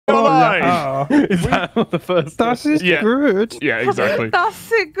Is that the first? That is good. Yeah, exactly.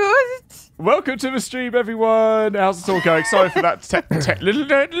 That's it good. Welcome to the stream, everyone. How's it all going? Sorry for that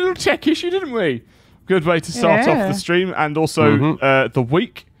little tech issue, didn't we? Good way to start off the stream and also the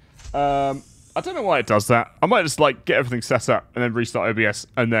week. I don't know why it does that. I might just like get everything set up and then restart OBS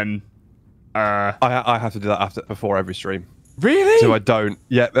and then. I have to do that before every stream. Really? So I don't.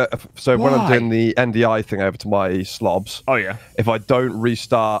 Yeah. So when I'm doing the NDI thing over to my slobs. Oh yeah. If I don't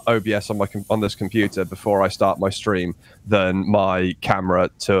restart OBS on this computer before I start my stream, then my camera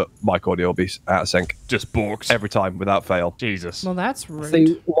to mic audio will be out of sync. Just borked every time without fail. Jesus. Well, that's rude.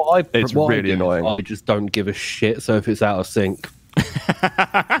 See, it's really annoying. I just don't give a shit. So if it's out of sync, look,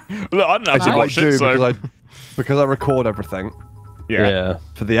 I don't know how to watch it, so... because I record everything. Yeah.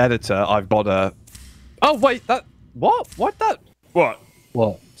 For the editor, I've got a. Oh wait, that what? What that? What?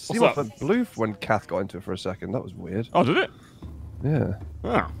 See what that blew when Kath got into it for a second. That was weird. Oh, did it? Yeah.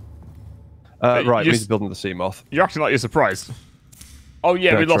 Oh. Right, we need to build into the sea moth. You're acting like you're surprised. Oh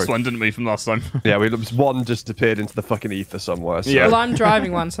yeah, we lost one, didn't we, from last time? Yeah, one just appeared into the fucking ether somewhere. So. Yeah. Well, I'm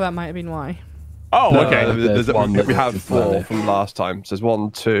driving one, so that might have been why. Oh, no, okay. We have 4 from last time. So there's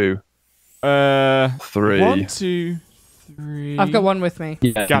 1, 2, 3. 1, 2, 3. I've got one with me.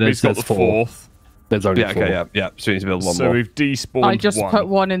 Yeah, Gabby's got the 4th. There's only 4. Okay, yeah. So we need to build one more. So we've despawned I just one. put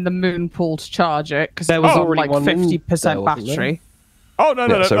one in the moon pool to charge it because there was already already like one 50% battery. Oh no!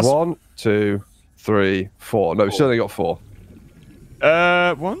 So that's... 1, 2, 3, 4. No, we've still only got 4.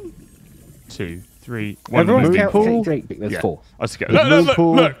 1, 2, 3. Everyone's counting. There's 4. Let's go.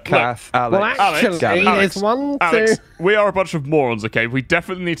 Look, Kath, Alex. Well, actually, Alex, there's 1, 2. Alex, we are a bunch of morons, okay? We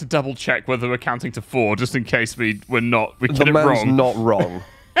definitely need to double check whether we're counting to 4, just in case we get it wrong. Not wrong.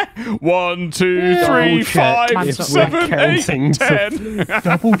 1, 2, 3, 5, 7, 8, 10.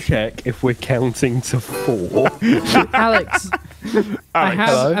 Double check if we're counting to 4. Alex, I have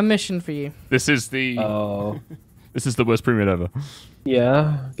hello? a mission for you. This is the worst premade ever.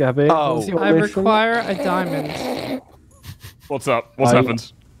 Yeah, Gabby. I require a diamond. What's up? What's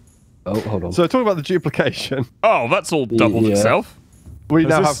happened? Oh, hold on. So talking about the duplication. Oh, that's all doubled itself. We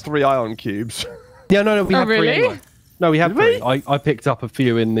now have 3 ion cubes. Yeah, no, we have 3 really? anyway. No, we have 3. I picked up a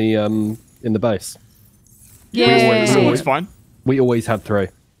few in the base. Yeah. So it's fine. We always had 3.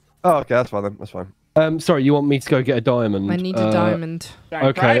 Oh, okay, that's fine then. That's fine. Sorry, you want me to go get a diamond? I need a diamond.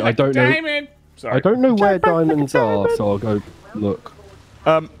 Okay, I don't know. Sorry. I don't know where diamonds are, so I'll go look.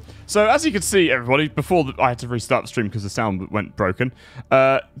 So as you can see, everybody, before I had to restart the stream because the sound went broken,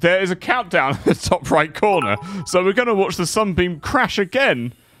 there is a countdown in the top right corner. So we're going to watch the sunbeam crash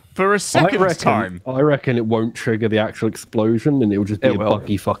again for a second time. I reckon it won't trigger the actual explosion, and it'll just be a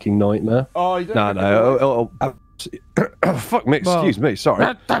buggy fucking nightmare. Oh, you don't no. Fuck me, excuse me, sorry.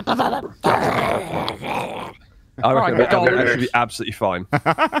 I reckon it should be absolutely fine.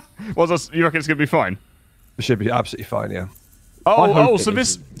 You reckon it's going to be fine? It should be absolutely fine, yeah. So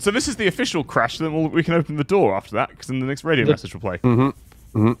this is the official crash. Then we can open the door after that, because then the next radio message will play.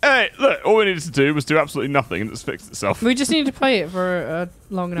 Hey, look! All we needed to do was do absolutely nothing, and it's fixed itself. We just need to play it for a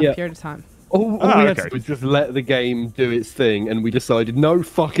long enough period of time. All we had to do was just let the game do its thing, and we decided, no,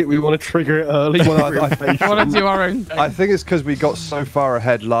 fuck it, we want to trigger it early. We want to do our own thing. I think it's because we got so far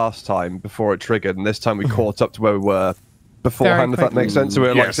ahead last time before it triggered, and this time we caught up to where we were beforehand, if that makes sense. So we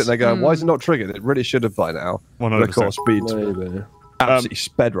were like sitting there going, why is it not triggered? It really should have by now. 100%. But of course, speed's absolutely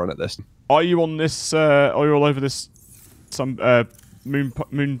sped run at this. Are you on this? Are you all over this?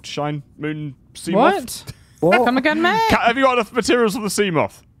 Moonshine sea moth? What? Come again, mate? Have you got enough materials for the sea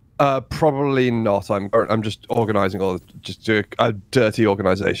moth? Probably not. I'm just organising do a dirty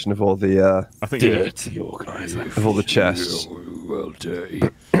organisation of all the dirty organisation of all the chests. Well, dirty.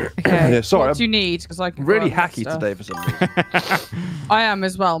 Okay. Yeah, sorry. What do you need? Because I can really hacky today for some reason. I am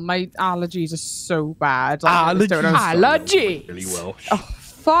as well. My allergies are so bad. Allergy. Really well. Oh,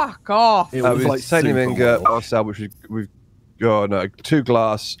 fuck off. It was like titanium ingot, cell, which we've got 2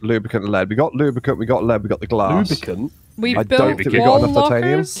 glass, lubricant, and lead. We got lubricant, we got lead, we got the glass. Lubricant. We I built don't think we got enough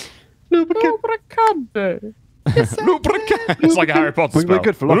titanium. Lubricante. It's like a Harry Potter spell. We're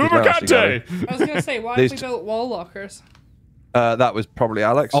good for locking Lubricante. I was going to say, why have we built wall lockers? That was probably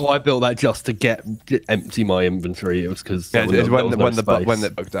Alex. Oh, I built that just to empty my inventory. It was because when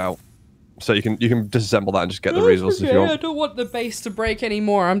it bugged out. So you can disassemble that and just get the resources if you want. I don't want the base to break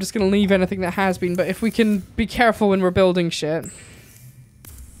anymore. I'm just going to leave anything that has been. But if we can be careful when we're building shit.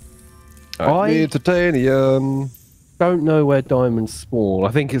 I need titanium. Don't know where diamonds spawn. I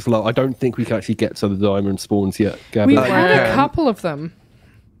think it's low. I don't think we can actually get to the diamond spawns yet, Gabby. We've had a couple of them.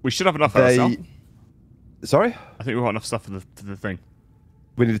 We should have enough for ourselves. Sorry? I think we've got enough stuff for the thing.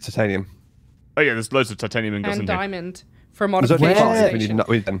 We need titanium. Oh yeah, there's loads of titanium ingots in here. And diamond for modification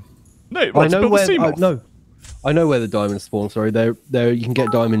station. No, what, to build the sea moth? no, I know where the diamonds spawn. Sorry, there. You can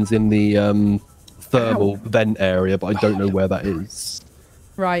get diamonds in the thermal vent area, but I don't know where that is.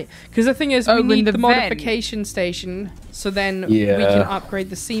 Right, because the thing is, we need the modification station, so then we can upgrade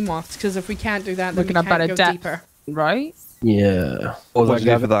the sea moths. Because if we can't do that, then we can't go deeper. Right? Yeah. What was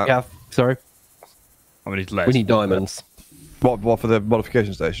that for that? Yeah. Sorry. We need lead. We need diamonds. What for the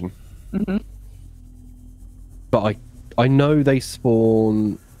modification station? But I know they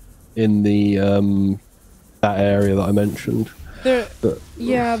spawn in the that area that I mentioned. There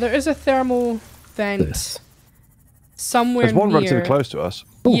is a thermal vent somewhere There's one near. relatively close to us.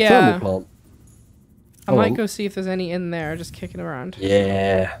 Oh, Yeah. thermal plant. I might go see if there's any in there, just kicking around.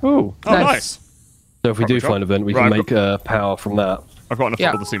 Yeah. Ooh. Oh, nice. So if we do find a vent, we can make power from that. I've got enough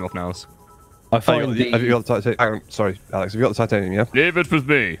to build the sea moth now. I find have you got the titanium? Hang on, sorry, Alex. Have you got the titanium? Yeah. Leave it with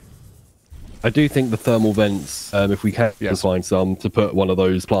me. I do think the thermal vents, if we can find some, to put one of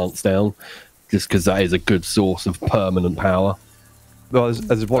those plants down, just because that is a good source of permanent power. Well,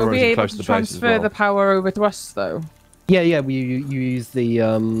 there's one really close to the base as transfer the power over to us, though. Yeah. You use the.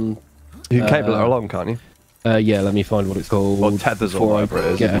 You can cable it along, can't you? Yeah. Let me find what it's called. Or tethers or whatever it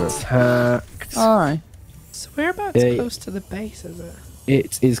is. Get Isn't it? attacked. All right. So whereabouts close to the base is it?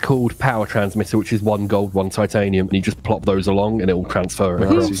 It is called power transmitter, which is 1 gold, 1 titanium, and you just plop those along, and it will transfer it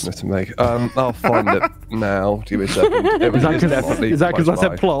across. Easy enough to make. I'll find it now. Give me a second. Is that because I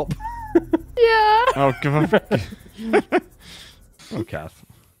said plop? Yeah. Oh, God. Oh, Kath.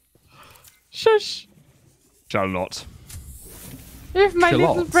 Shush. Shall not. If my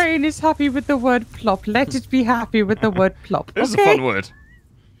little Shallots. brain is happy with the word plop, let it be happy with the word plop. This is a fun word.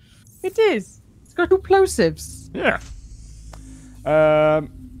 It is. It's got two plosives. Yeah. All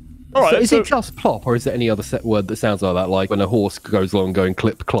right. So is it just plop, or is there any other set word that sounds like that, like when a horse goes along going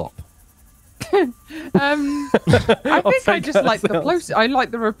clip clop? I think I just like the plosive. I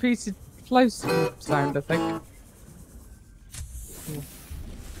like the repeated plosive sound, I think.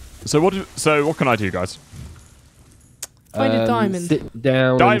 So what can I do, guys? Find a diamond. Sit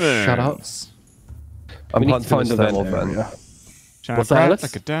down Diamonds. and shut up. I'm We need to hunting find this a thermal vent vent. Shine What's that, bright Ellis?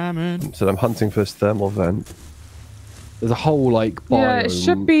 like a diamond. So I'm hunting for this thermal vent. There's a whole like biome. Yeah, it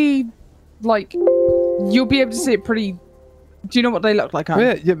should be like you'll be able to see it pretty. Do you know what they look like?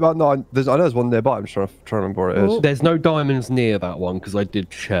 But no, I know there's one nearby. I'm trying to remember what it is. There's no diamonds near that one because I did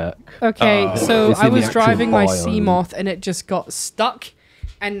check. Okay, so It's I in the was actual driving my sea biome. moth and it just got stuck,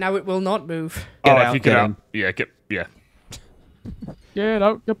 and now it will not move. Get out, if you get get out. in. Yeah, Get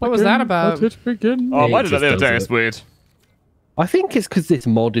out. Get back What was in, that about? let it begin. Oh, It I did that the other just day. does It's weird. I think it's because this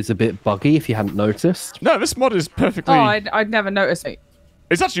mod is a bit buggy. If you hadn't noticed. No, this mod is perfectly. Oh, I'd never noticed it.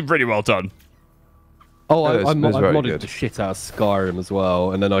 It's actually really well done. Oh, I It is very modded good. the shit out of Skyrim as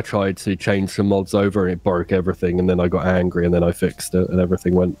well, and then I tried to change some mods over, and it broke everything. And then I got angry, and then I fixed it, and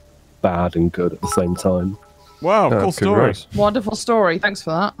everything went bad and good at the same time. Wow, cool story. congrats. Wonderful story. Thanks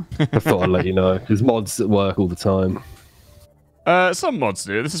for that. I thought I'd let you know because mods work all the time. Some mods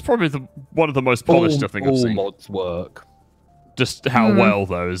do. This is probably one of the most polished I think I've all seen. mods work. Just how well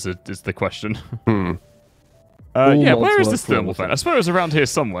though is the question. All Yeah, mods where is work this all the thermal time. vent? I suppose it was around here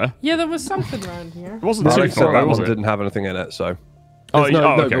somewhere. Yeah, there was something around here. It wasn't too Alex said far away, that was one it? didn't have anything in it, so Oh, There's no,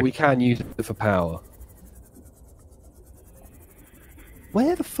 okay. but we can use it for power.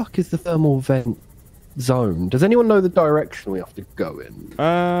 Where the fuck is the thermal vent zone? Does anyone know the direction we have to go in?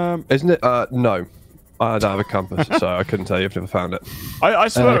 isn't it? No, I don't have a compass, so I couldn't tell you. I've never found it. I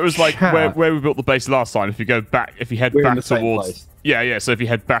swear it was like chat. where we built the base last time. If you go back, if you head We're in back the same towards, place. yeah. So if you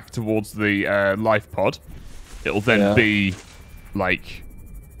head back towards the life pod, it'll then be like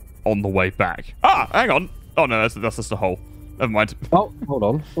on the way back. Ah, hang on. Oh no, that's just a hole. Never mind. Oh, hold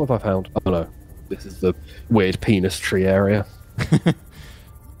on. What have I found? Oh no, this is the weird penis tree area.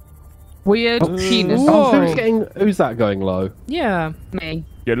 Weird penis. Oh, Sorry. who's that going low? Yeah. Me.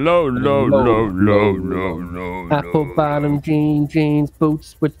 Yeah, low. Apple bottom jeans,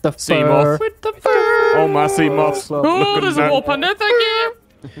 boots with the Sea fur. moth. With the fur. Oh my sea moths. Oh, there's a warp under. Thank you.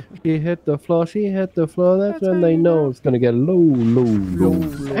 She hit the floor. That's when they know it's gonna get low.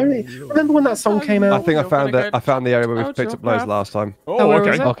 Remember when that song came I out? think I found it. I found the area where we Out picked your up loads crap. last time. Oh, where was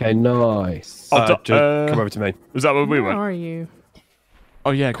okay. it? Okay, nice. Come over to me. Was that where we Where went? are you? Oh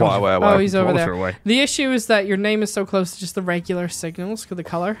yeah, Quite a God. way away. Oh, he's over Water there. away. The issue is that your name is so close to just the regular signals for the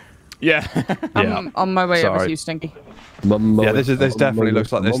color. Yeah. I'm on my way over Sorry. to you, Stinky. Yeah, this definitely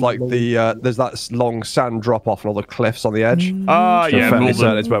looks like this. Like there's that long sand drop off and all the cliffs on the edge. Ah, So yeah. fairly Northern.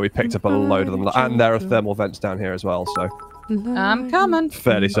 certain it's where we picked up a load of them, and there are thermal vents down here as well. So I'm coming.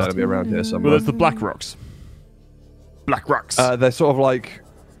 fairly certain to be around here Well, somewhere. there's the black rocks. Black rocks. They're sort of like,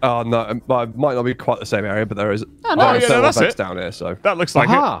 oh no, it might not be quite the same area, but there is Oh, no, yeah, thermal that's vents it. down here. So That looks like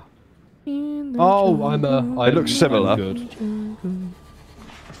Aha! Oh, It looks similar. Good.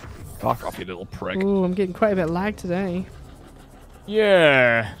 Fuck off, you little prick. Oh, I'm getting quite a bit of lag today.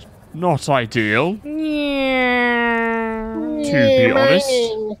 Yeah, not ideal. Yeah. To be honest.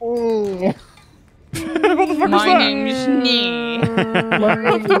 What the fuck My is that? name's Nee.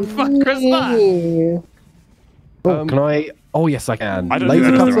 What the fuck was that? Oh, can I? Oh, yes, I can. I don't Laser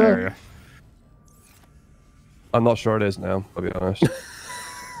think that's the cutter. area. I'm not sure it is now, I'll be honest.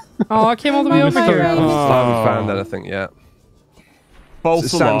 Oh, I came all the way over here. I haven't found anything yet. False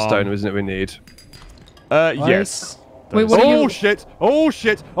It's alarm. sandstone, isn't it, we need? Yes. Wait, what are Oh you... shit! Oh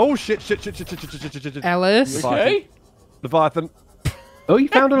shit! Oh shit! Shit! Shit! Shit! Shit! Shit! Shit! Shit! Shit! Ellis? Okay. Leviathan. Oh, you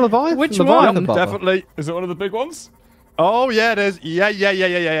found a Leviathan? Which Leviathan one? bubba. Definitely. Is it one of the big ones? Oh yeah, it is. Yeah.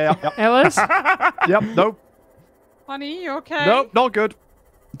 Yep. Ellis? Yep. Nope. Honey, you okay? Nope. Not good.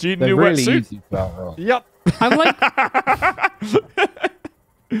 Do you need a They're new really wetsuit? easy to outrun. Yep. I'm like...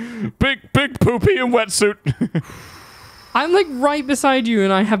 Big poopy and wetsuit. I'm like right beside you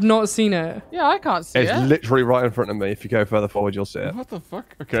and I have not seen it. Yeah, I can't see It's it. literally right in front of me. If you go further forward, you'll see it. What the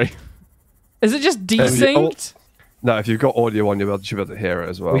fuck? Okay. Is it just desynced? No, if you've got audio on, you should be able to hear it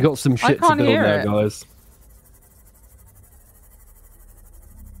as well. We got some shit to can't build hear there, it. guys.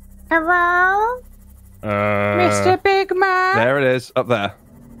 Hello? Mr. Big Man? There it is, up there.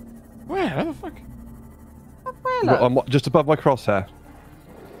 Where the fuck? Just above my crosshair.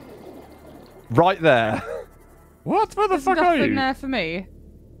 Right there. What? Where the There's fuck are nothing you? there for me.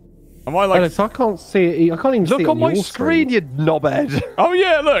 Am I like? Ellis, I can't see it. I can't even see Look it on my your screen, you knobhead. Oh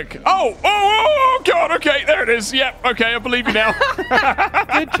yeah, look. Oh god. Okay, there it is. Yep. Okay, I believe you now.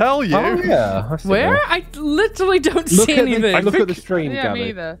 I did tell you. Oh, yeah. I see Where? it. I literally don't Look see at the, anything. look at the stream, Yeah, Gabby. me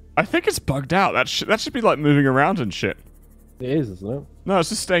either. I think it's bugged out. That should be like moving around and shit. It is, isn't it? No, it's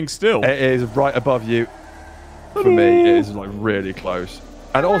just staying still. It is right above you. For me, it is like really close.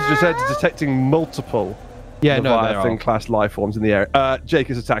 And also just said it's detecting multiple Leviathan class life forms in the area. Jake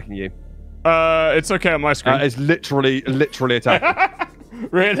is attacking you. It's okay on my screen. It's literally attacking.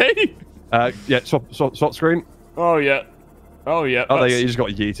 Really? Yeah, swap screen. Oh yeah. Oh yeah. Oh, there you go. You just got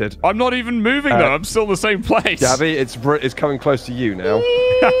yeeted. I'm not even moving though. I'm still in the same place. Gabby, it's coming close to you now.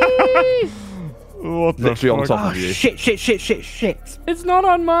 What the Literally on fuck? top of you. Shit. It's not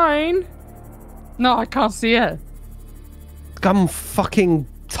on mine. No, I can't see it. Scum fucking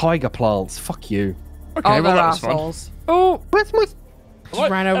tiger plants. Fuck you. Okay, Oh, well they're that was fun. assholes. Oh, Where's my... just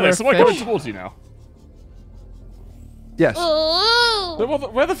ran over Ellis, a am I coming fish. towards you now? Yes.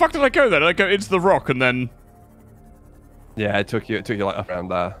 Where the fuck did I go then? Did I go into the rock and then... Yeah, it took you like up around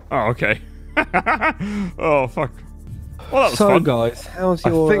there. Oh, okay. Oh, fuck. Well, that was So, fun. guys, how's I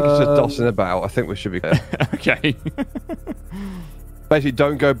your... think it's just dossing about. I think we should be clear. Okay. Basically,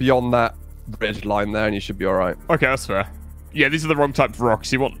 don't go beyond that ridge line there, and you should be all right. Okay, that's fair. Yeah, these are the wrong type of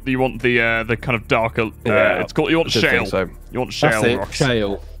rocks. You want the kind of darker. Yeah, it's called. You want I did shale. think so. You want shale That's it, rocks.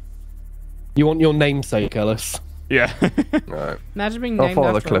 shale. You want your namesake, Ellis? Yeah. All right. Imagine being I'll named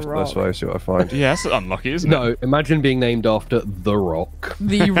follow the after cliff a rock. this way, see what I find. Yeah, that's unlucky, isn't it? No, imagine being named after The Rock.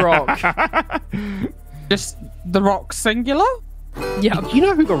 The Rock. Just the rock singular? Yeah. You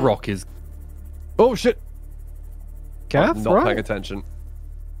know who The Rock is? Oh shit! Gav, I'm not right? paying attention.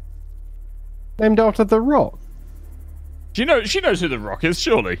 Named after The Rock. She knows who the Rock is,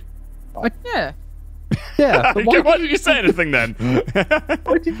 surely. Yeah. Yeah, but Why did you say anything then?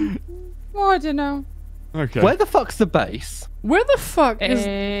 why did you... Well, I don't know. Okay. Where the fuck's the base? Where the fuck is...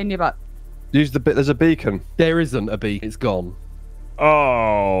 In your butt. Use the bit. There's a beacon. There isn't a beacon. It's gone.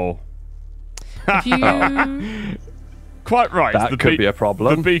 Oh. If you... Quite right. That could be a The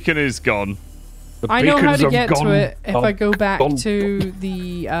problem. beacon is gone. The I know how beacons to have get gone, to it if I go back gone. to the...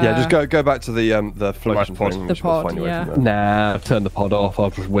 Yeah, just go back to the flotation pod. thing. The which will pod, find your way yeah. from there. Nah, turn the pod off. I'll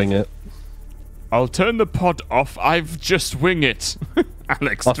just wing it. I'll turn the pod off. I've just wing it.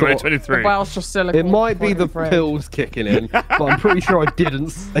 Alex, I thought- 2023. The Welsh are still a It might be the friend. pills kicking in, but I'm pretty sure I didn't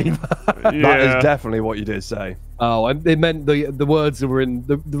say that. Yeah. That is definitely what you did say. Oh, it meant the words were in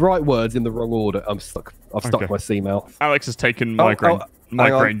the right words in the wrong order. I'm stuck. I've stuck Okay. my C mouth. Alex has taken Oh, migraine hang on.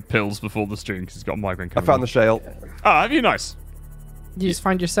 migraine pills before the stream because he's got a migraine I coming. found the shale. Oh, have you? Nice. You just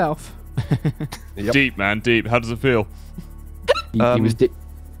find yourself. Yep. Deep, man, deep. How does it feel? He Um, was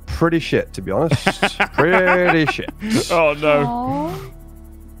Pretty shit, to be honest. Pretty shit. Oh no.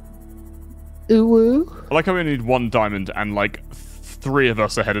 Aww. ooh. I like how we only need one diamond and like 3 of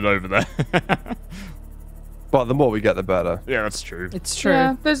us are headed over there. But the more we get, the better. Yeah, that's true. It's true.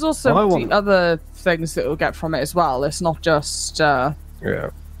 Yeah, there's also I want- the other things that we'll get from it as well. It's not just Yeah.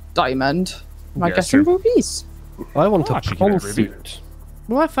 diamond. I Yeah, guess true. some rubies. I want Oh, a actually, give it a ruby. suit.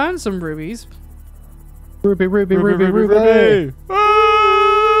 Well, I found some rubies. Ruby. Woo!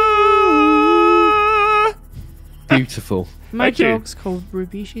 beautiful. My dog's called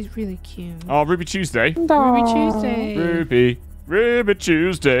Ruby. She's really cute. Oh, Ruby Tuesday. Ruby Tuesday. Ruby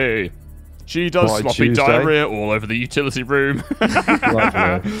Tuesday. She does sloppy diarrhea all over the utility room.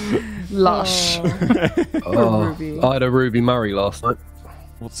 Lush. I had a Ruby Murray last night.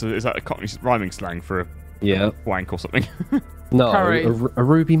 Is that a Cockney rhyming slang for a wank or something? No, a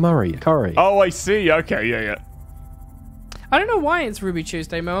Ruby Murray curry. Oh, I see. Okay, yeah. I don't know why it's Ruby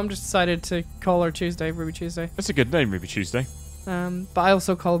Tuesday. My mom just decided to call her Tuesday, Ruby Tuesday. That's a good name, Ruby Tuesday. But I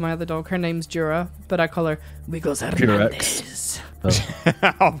also call my other dog. Her name's Jura, but I call her Wiggles Hernandez.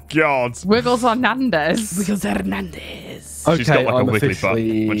 Oh God. Wiggles Hernandez. Wiggles Hernandez. Okay, she's got like I'm a wiggly butt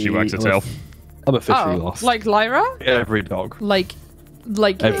when she wags her tail. I'm officially lost. Like Lyra? Every dog. Like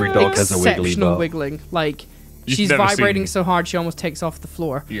every dog has a wiggly exceptional butt. wiggling. Like she's never vibrating seen- so hard she almost takes off the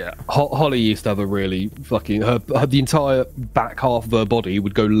floor. Yeah. Holly used to have a really fucking the entire back half of her body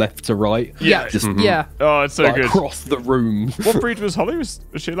would go left to right. Yeah. Just Yeah. Oh, it's so like, good. across the room. What breed was Holly? Was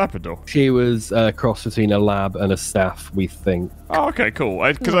she a Labrador? She was a cross between a lab and a staff, we think. Oh, okay, cool.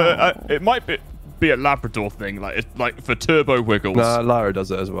 Because it might be a Labrador thing, like for turbo wiggles. No, Lyra does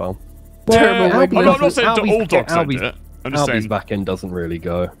it as well. Turbo Albie I'm not saying all dogs don't do Albie's- it. I'm just Albie's saying. back end doesn't really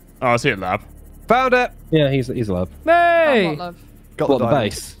go. Oh, I see a lab. Found it. Yeah, he's a lab. Hey! Oh, what love. Got What, the diamond.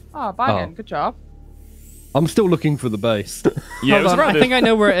 base? Oh, banging. Oh. Good job. I'm still looking for the base. Yeah, it Hold was on, around I think I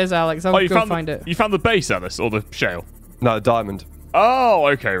know where it is, Alex. I'll go find it. You found the base, Alice, or the shale? No, diamond. Oh,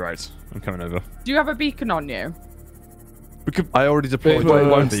 okay, right. I'm coming over. Do you have a beacon on you? I already deployed It my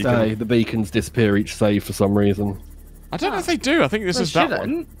won't beacon. stay. The beacons disappear each save for some reason. I don't know if they do. I think this is that one.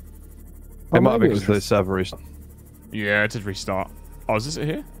 Shouldn't. It might be maybe because the server is. Yeah, it did restart. Oh, is this it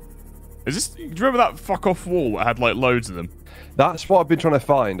here? Is this? Do you remember that fuck off wall that had like loads of them? That's what I've been trying to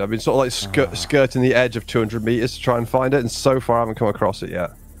find. I've been sort of like skirting the edge of 200 meters to try and find it, and so far I haven't come across it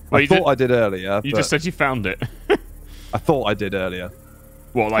yet. Oh, I thought I did earlier. You but just said you found it. I thought I did earlier.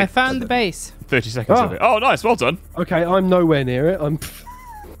 What, like I found the base. 30 seconds of it? Oh, nice. Well done. Okay, I'm nowhere near it. I'm.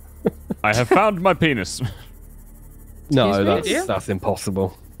 I have found my penis. No, Excuse me, that's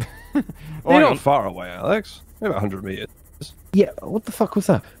impossible. Oh, You're hang not on. far away, Alex. Maybe about 100 meters. Yeah, what the fuck was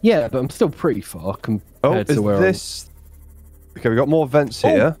that? Yeah, but I'm still pretty far compared Oh, is to where this? Okay, we got more vents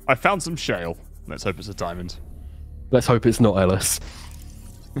here. I found some shale. Let's hope it's a diamond. Let's hope it's not Ellis.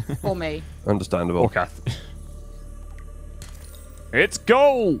 For me. Understandable. Or Kath. It's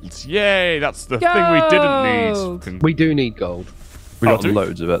gold! Yay! That's the thing we Gold! didn't need. We do need gold. We got do we?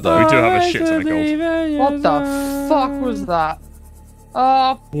 loads of it though. We do have a shit ton of gold. What the fuck was that?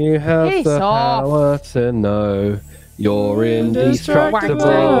 Oh, You have Piss the off. power to know you're Indestructible.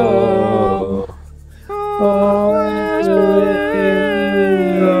 indestructible. Always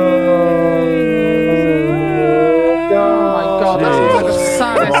my god, that's the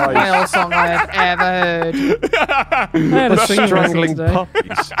saddest Christ. whale song I have ever heard. I had a singing Strangling lesson today.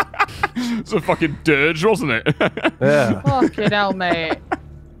 puppies. It's a fucking dirge, wasn't it? Yeah. Fucking hell, mate.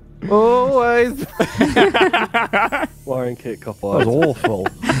 Always. Wiring kit cop That was awful.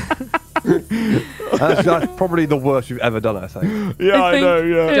 that's probably the worst we've ever done, I think. Yeah, I think know,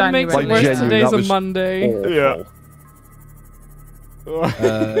 yeah. It makes Like, it worse. genuine, Today's that a was Monday. Awful. Yeah.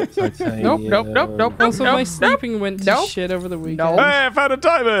 Nope. Also, my sleeping went to Nope. shit over the weekend. Nope. Hey, I found a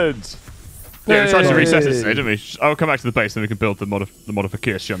diamond! Yeah, we tried to reset it today, didn't we? I'll come back to the base, then we can build the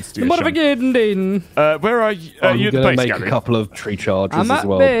modifications. The modification. Where are you? I'm You at the gonna base, make Gary? a couple of tree charges I'm as at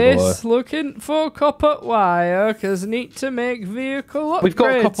well. by the way. base looking for copper wire because need to make vehicle upgrade We've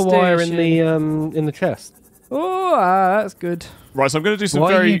got a copper wire in station. the chest. Oh, that's good. Right, so I'm going to do some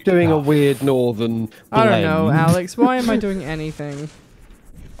Why very... are you doing a weird northern blend? I don't know, Alex. Why am I doing anything?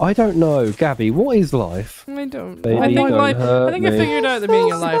 I don't know, Gabby. What is life? I don't. Baby, I think don't life. hurt I think I me. figured out the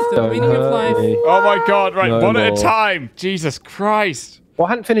meaning of life. The Don't meaning of hurt life. me. Oh my god, right, No one at a more. time. Jesus Christ. Well,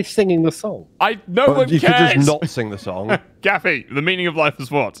 I hadn't finished singing the song. No But one you could cares. just not sing the song. Gaffy, the meaning of life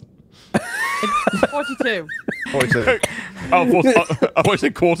is what? 42. 42. Oh, I thought you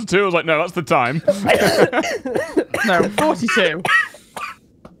said quarter two. I was like, no, that's the time. No, 42.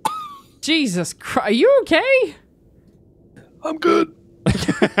 Jesus Christ. Are you okay? I'm good.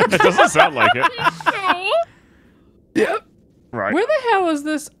 It doesn't sound like it. Yeah. Right. Where the hell is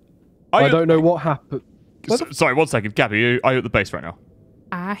this? I don't know what happened. Sorry, 1 second. Gabby, are you at the base right now?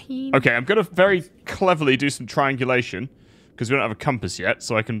 Okay, I'm going to very cleverly do some triangulation because we don't have a compass yet,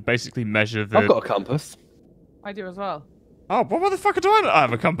 so I can basically measure the... I've got a compass. I do as well. Oh, why the fuck do I not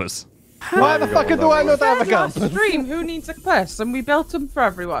have a compass? Why the fuck do I not have a Last compass? stream, who needs a compass? And we built them for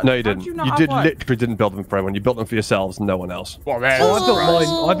everyone. No, you How didn't. do You, not have did one? literally didn't build them for everyone. You built them for yourselves, no one else. Well, there's...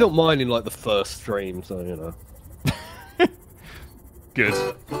 I built mine in like the first stream, so you know. Good.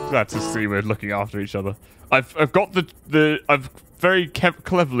 Glad to see we're looking after each other. I've got I've very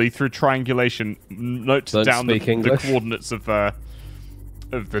cleverly through triangulation noted down the coordinates of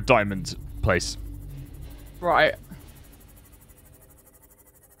the diamond place. Right.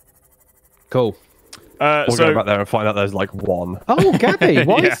 Cool. We'll go back there and find out there's like one. Oh, Gabby,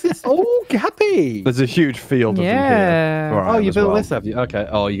 why is this? Oh, Gabby. There's a huge field of them here. Oh, you built this, have you? Okay.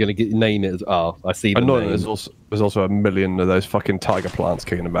 Oh, you're gonna name it as. Oh, I see. There's also a million of those fucking tiger plants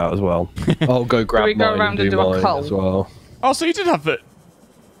kicking about as well. I'll go grab we go mine around and do a mine cull? as well. Oh, so you did have the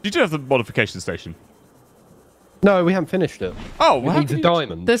modification station. No, we haven't finished it. Oh, we need a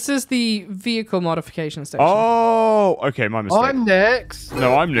diamond. This is the vehicle modification station. Oh, okay, my mistake. I'm next.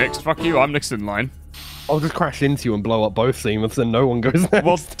 No, I'm next. Fuck you. I'm next in line. I'll just crash into you and blow up both Seamoths and no one goes next.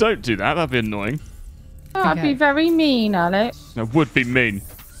 Well, don't do that. That'd be annoying. That'd be very mean, Alex. It would be mean.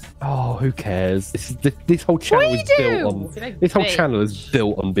 Oh, who cares? This whole channel is built on. This whole channel is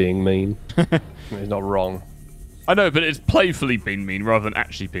built on being mean. He's not wrong. I know, but it's playfully being mean rather than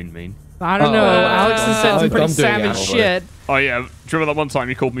actually being mean. I don't know. Alex has said some pretty savage shit. Oh yeah, do you remember that one time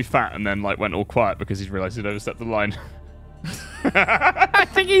he called me fat and then like went all quiet because he's realised he'd overstepped the line? I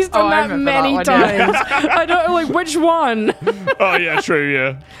think he's done that many times. I don't know, like, which one? Oh yeah, true,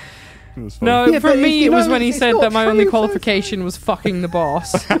 yeah. No, for me, it was when he said that my only qualification was fucking the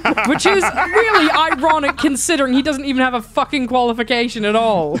boss. Which is really ironic considering he doesn't even have a fucking qualification at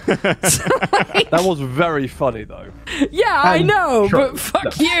all. That was very funny, though. Yeah, I know, but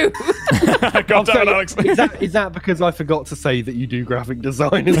fuck you. God damn it, Alex. Is that because I forgot to say that you do graphic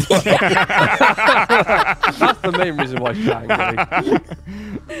design as well? That's the main reason why she's angry.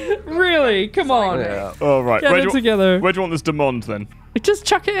 Really? Come on. Yeah. All right. Get it together. Where do you want this demand then? Just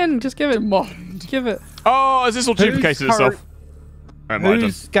chuck it in. Just give it. Give it. Oh, has this all duplicated itself?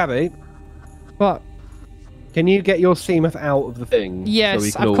 Who's Gabby? What? Can you get your Seamoth out of the thing?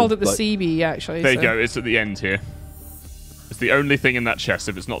 Yes, I've called it the CB, actually. There you go. It's at the end here. It's the only thing in that chest.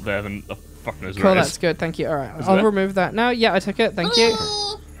 If it's not there, then the fuck knows where it is. Cool, that's good. Thank you. All right. I'll remove that now. Yeah, I took it. Thank you.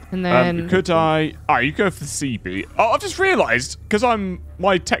 And then... could I... you go for the CB. Oh, I've just realised, because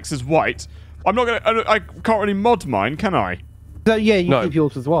my text is white, I'm not going to... I can't really mod mine, can I? So, yeah, you keep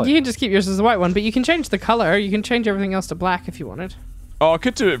yours as white. You can just keep yours as the white one, but you can change the colour. You can change everything else to black if you wanted. Oh, I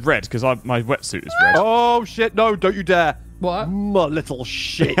could do it red, because my wetsuit is red. Oh, shit. No, don't you dare. What? My little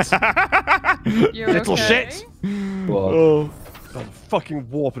shit. You're little shit. What? Oh. God, fucking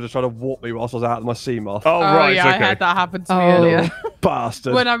warper just trying to warp me whilst I was out of my Seamoth. Oh, right, yeah, okay. I had that happen to me earlier.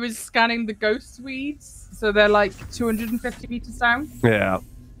 Bastard. When I was scanning the ghost weeds, so they're like 250 meters down. Yeah.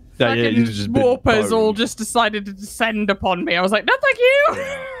 Yeah, you just warpers all just decided to descend upon me. I was like, no, thank you.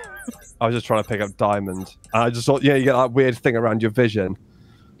 I was just trying to pick up diamonds. And I just thought, you get that weird thing around your vision.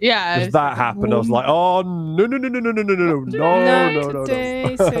 Yeah. As that happened, I was like, oh, no.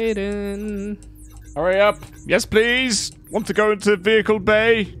 Satan. Hurry up. Yes, please. Want to go into vehicle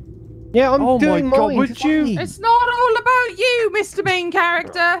bay? Yeah, I'm doing my God, mine. would you? It's not all about you, Mr. Main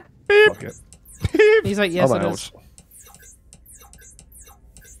Character. Beep. Fuck it. Beep. He's like, yes, I'm it out. is.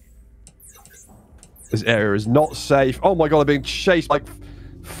 This area is not safe. Oh my God, I'm being chased like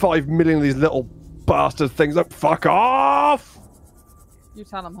 5 million of these little bastard things. Like, fuck off! You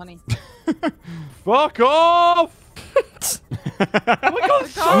tell him, honey. Fuck off! Oh my God,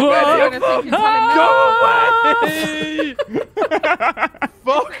 so many of them! Go away!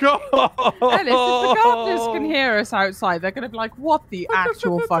 Fuck off! Ellis, if the gardeners can hear us outside, they're going to be like, what the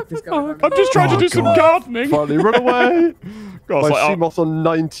actual fuck is going on? I'm just trying to do some gardening. Finally, run away! God, My like, Seamoth's on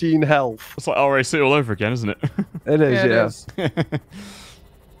 19 health. it's like RAC all over again, isn't it? It is, Yeah, it is.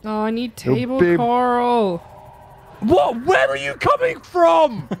 Oh, I need table big- coral. What? Where are you coming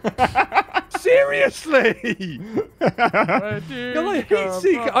from? Seriously? You're like heat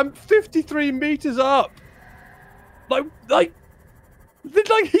seeker. I'm 53 meters up. Like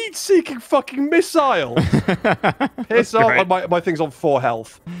heat seeking fucking missiles. Piss off. great. My thing's on 4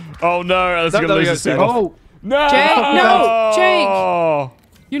 health. Oh no, that's No, gonna no, lose no, the signal. oh. No! Jake, no! Jake! Oh.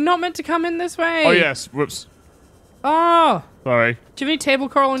 You're not meant to come in this way. Oh yes, whoops. Oh. Sorry. Do you have any table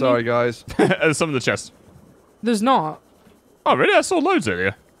coral in Sorry, you? guys. There's some in the chest. There's not. Oh really? I saw loads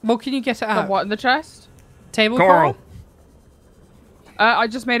earlier. Well, can you get it The out? what in the chest? Table Coral. coral? I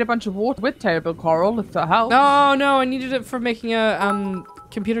just made a bunch of water with table coral, if that helps. No, no, I needed it for making a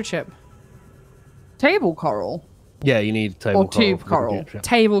computer chip. Table coral? Yeah, you need table Or tube coral.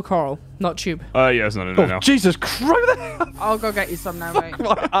 Table coral, not tube. Yes, no, Oh, now. Jesus Christ. I'll go get you some now, mate.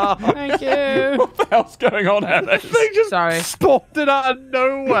 Thank you. What the hell's going on, Ellis? They just Sorry. spawned it out of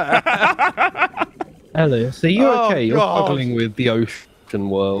nowhere. Ellis, are you Oh, okay? You're God. struggling with the ocean. fiction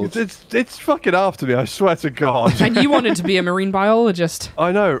world. It's fucking after me, I swear to God. And you wanted to be a marine biologist.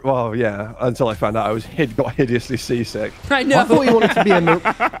 I know. Well, yeah. Until I found out I was got hideously seasick. I know. I thought you wanted to be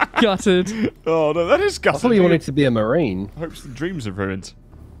a Gutted. Oh no, that is I gutted. thought you wanted to be a marine. Hopes and dreams are ruined.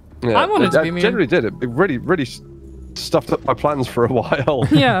 Yeah, I wanted to be I me. generally did it. It really stuffed up my plans for a while.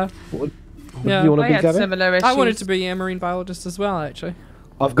 Yeah. What Yeah. do you want I to be, had Gabby? similar issues. I wanted to be a marine biologist as well, actually.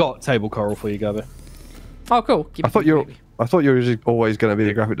 I've got table coral for you, Gabby. Oh, cool. Keep I thought you were always going to be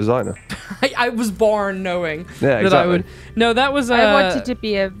a graphic designer. I was born knowing Yeah, that I exactly. would. No, that was. I wanted to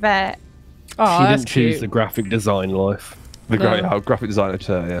be a vet. Oh, She that's didn't choose cute. the graphic design life. The No. graphic designer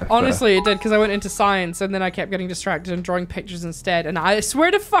too, yeah. Honestly, it did because I went into science and then I kept getting distracted and drawing pictures instead. And I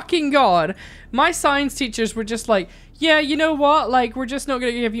swear to fucking God, my science teachers were just like, "Yeah, you know what? Like, we're just not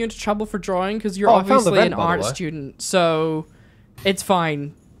going to give you into trouble for drawing because you're Oh, I found the obviously vent, an by the art way." student, so it's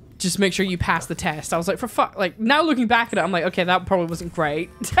fine. Just make sure you pass the test." I was like, "For fuck!" Like now looking back at it, I'm like, "Okay, that probably wasn't great."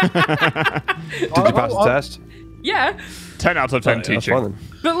 Did you pass the test? Yeah, 10 out of 10 That's teaching. fine then.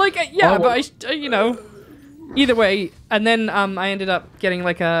 but like, yeah, but you know, either way. And then I ended up getting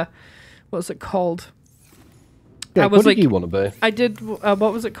like a, what was it called? Yeah, I was what like, did you want to be? I did, what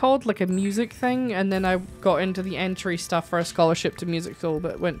was it called? Like a music thing. And then I got into the entry stuff for a scholarship to music school,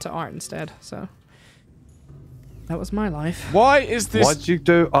 but went to art instead. So that was my life. Why is this? Why did you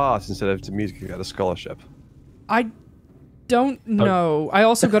do art instead of to music? You got a scholarship. I don't know. I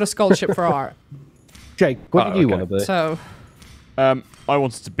also got a scholarship for art. Jake, what did you okay. want to be? So. I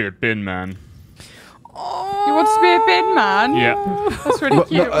wanted to be a bin man. You want to be a bin man? Yeah. That's really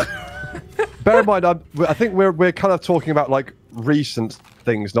cute. Bear in mind, I think we're kind of talking about like recent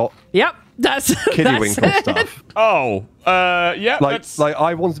things, not Yep. That's kiddie-winkle it. stuff. Oh, yeah. Like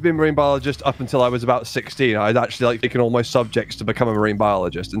I wanted to be a marine biologist up until I was about 16. I'd actually like taken all my subjects to become a marine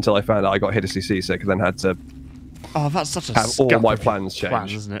biologist until I found out I got hideously seasick and then had to oh, that's such a have all my scuppered plans changed. plan,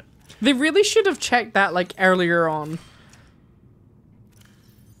 isn't it? They really should have checked that like earlier on.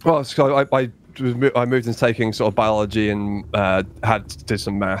 Well, so I moved into taking sort of biology and did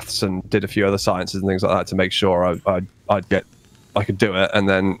some maths and did a few other sciences and things like that to make sure I could do it, and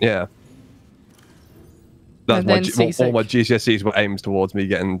then yeah, that's And then all my GCSEs were aimed towards me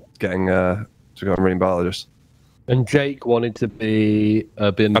getting to go marine biologist. And Jake wanted to be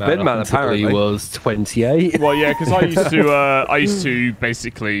a bin man. bin man, up until apparently. he was 28. Well, yeah, because I used to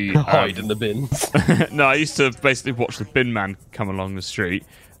basically Hide in the bins. no, I used to basically watch the bin man come along the street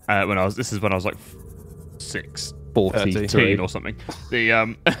when I was like 43. 13 or something. The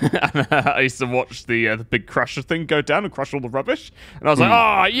I used to watch the big crusher thing go down and crush all the rubbish, and I was like,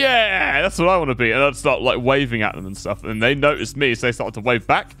 oh yeah, that's what I want to be. And I'd start like waving at them and stuff, and they noticed me, so they started to wave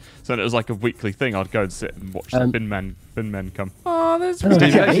back. So then it was like a weekly thing. I'd go and sit and watch the bin men come. Oh, that's So really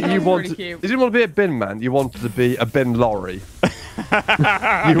you cute. actually- you That's wanted, really cute. you didn't want to be a bin man. You wanted to be a bin lorry.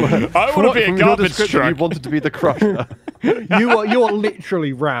 I want to be a From your garbage description, truck. You wanted to be the crusher. you are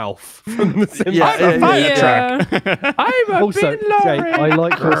literally Ralph from The Simpsons. Yeah, Yeah. I'm a Also, bin lorry. Jake, I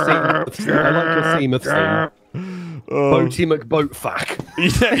like your Seamuth thing. Boaty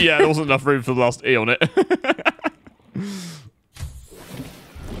McBoatfack. yeah, there wasn't enough room for the last E on it.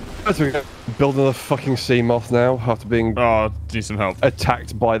 Building a fucking sea moth now after being Oh, need some help.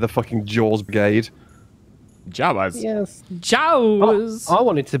 attacked by the fucking Jaws Brigade. Jawas. Yes. Jaws. I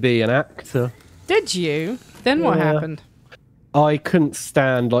wanted to be an actor. Did you? Then what Yeah. happened? I couldn't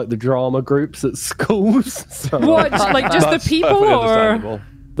stand like the drama groups at schools. So What? Like just the That's people, perfectly or understandable.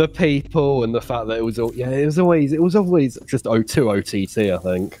 the people and the fact that it was always just O2 OTT, I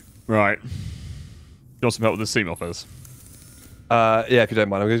think. Right. You want some help with the sea mothers? Yeah, if you don't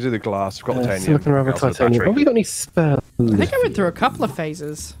mind, I'm going to do the glass. I've got titanium. Silicon rubber, I've got the titanium. battery. Have we got any spare? I think I went through a couple of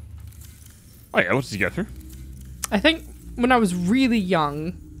phases. Oh yeah, what did you go through? I think when I was really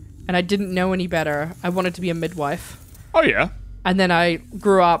young and I didn't know any better, I wanted to be a midwife. Oh yeah. And then I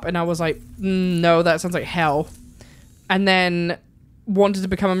grew up and I was like, no, that sounds like hell. And then wanted to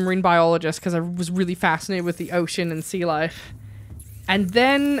become a marine biologist because I was really fascinated with the ocean and sea life. And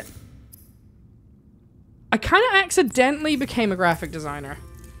then I kind of accidentally became a graphic designer.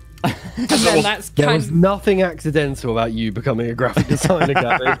 And then that's There kind was nothing accidental about you becoming a graphic designer,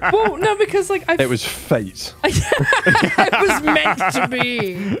 Gabby. well, no, because like It was fate. it was meant to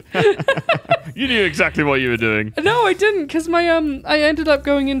be. You knew exactly what you were doing. No, I didn't, because my I ended up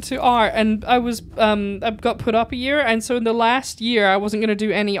going into art, and I was I got put up a year, and so in the last year I wasn't going to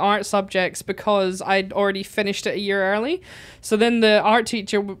do any art subjects because I'd already finished it a year early. So then the art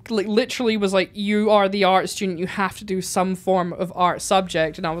teacher like literally was like, "You are the art student. You have to do some form of art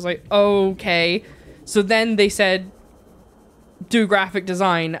subject," and I was like, "Okay." So then they said, do graphic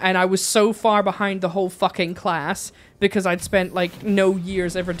design, and I was so far behind the whole fucking class because I'd spent like no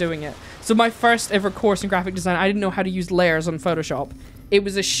years ever doing it. So my first ever course in graphic design, I didn't know how to use layers on Photoshop. It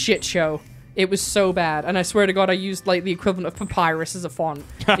was a shit show. It was so bad, and I swear to God, I used like the equivalent of Papyrus as a font.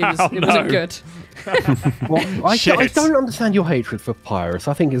 It wasn't good. Well, I don't understand your hatred for Papyrus.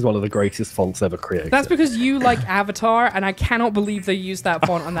 I think it's one of the greatest fonts ever created. That's because you like Avatar, and I cannot believe they used that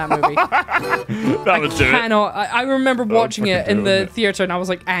font on that movie. That would do it. I remember watching it in the theater, and I was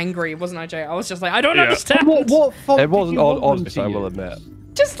like angry, wasn't I, Jay? I was just like, I don't understand. What font It wasn't did you want them odd, to I will use?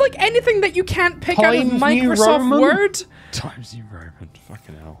 admit. Just like anything that you can't pick out of Times New Microsoft Roman? Word. Times New Roman.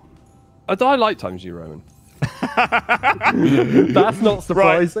 Fucking hell. I like Times New Roman. That's not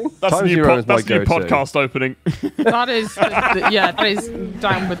surprising. That's Times a New new, Roman's my that's a new go-to. podcast opening. That is, that is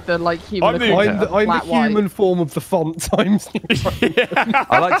down with the like human. I'm the- equivalent of I'm flat the white. human form of the font Times New Roman.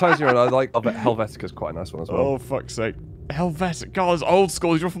 I like Times New Roman. I like Helvetica's quite a nice one as well. Oh, fuck's sake. Helvetic. God, it's old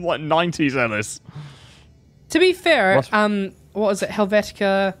school. You're from like 90s, Ellis. To be fair, What's- what was it?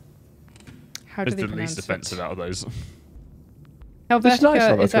 Helvetica. How do It's they the pronounce least it? offensive out of those. It's nice, Helvetica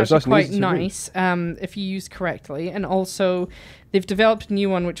Helvetica. is It's actually nice and quite easy to nice if you use correctly, and also they've developed a new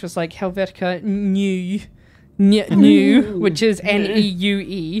one which was like Helvetica New, which is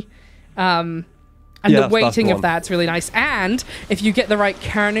Neue. And Yeah, the that's weighting the of one. that's really nice. And if you get the right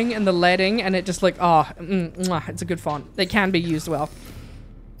kerning and the leading, and it just like it's a good font. It can be used well.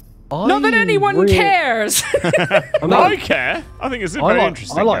 Not that anyone cares. I care. I think it's very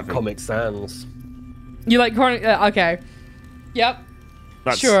interesting. I like Kevin. Comic Sans. You like kerning? Okay. Yep.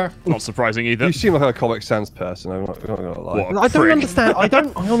 That's Sure. not surprising either. You seem like a Comic Sans person. I'm not gonna lie. What? I don't Prick. understand. I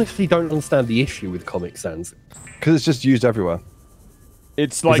honestly don't understand the issue with Comic Sans. Because it's just used everywhere.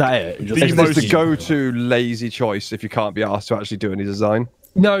 It's like that it? Just- the It's most the go-to lazy choice if you can't be asked to actually do any design.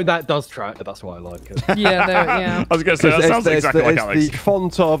 No, that does track. That's why I like it. Yeah. Yeah. I was going to say, that sounds exactly like Alex. the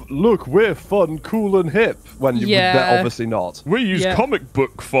font of, look, we're fun, cool, and hip, when Yeah. they're obviously not. We use Yeah. comic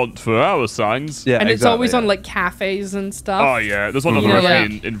book font for our signs. Yeah, And it's exactly, always yeah. on like cafes and stuff. Oh, yeah. There's one other Yeah.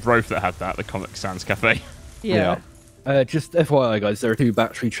 cafe in Rofe that had that, the Comic Sans Cafe. Yeah. Just FYI, guys, there are 2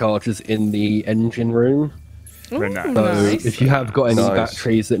 battery chargers in the engine room. Very Ooh, nice. So nice. if you have got any Nice.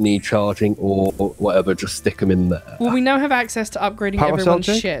 batteries that need charging or whatever, just stick them in there. Well, we now have access to upgrading Power cell, everyone's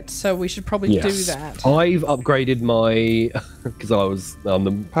Jake? shit, so we should probably do that. I've upgraded my because I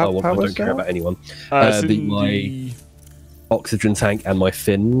don't care cell? about anyone. It's in My oxygen tank and my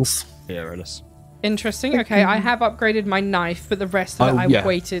fins. Yeah, Ellis. Interesting. Okay, I have upgraded my knife, but the rest of it I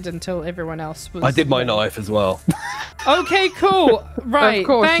waited until everyone else was. I did my knife as well. Okay, cool. Right. Of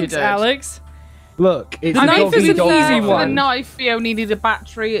course you Thanks, did. Alex. Look, it's The a knife doggy is an dog easy knife. For one. the knife, you only need a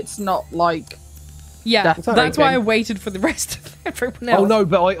battery. It's not like Yeah, That's that's why I okay. waited for the rest of everyone else. Oh no,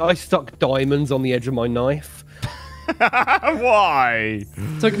 but I stuck diamonds on the edge of my knife. Why?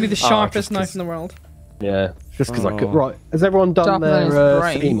 So it can be the just sharpest 'cause- knife in the world. Yeah, just because I could. Right, has everyone done Sharpen his their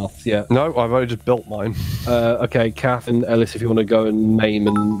brain. emoths yet? No, I've only just built mine. Okay, Kath and Ellis, if you want to go and name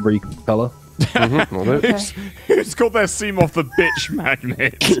and recolor. Will do. Who's called their Seamoth the bitch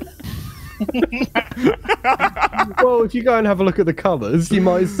magnet? Well, if you go and have a look at the colours, you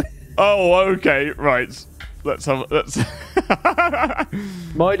might see. Oh, okay, right. Let's.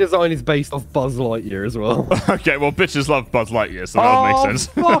 My design is based off Buzz Lightyear as well. Okay, well, bitches love Buzz Lightyear, so that would make sense.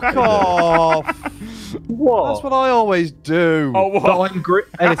 Fuck off! What? That's what I always do. Oh, what? But I'm green.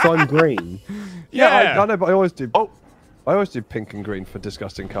 Ellis, I'm green. Yeah. I know, but I always do. Oh, I always do pink and green for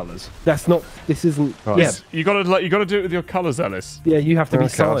disgusting colours. That's not. This isn't. Right. Yeah, You gotta do it with your colours, Ellis. yeah. You have to be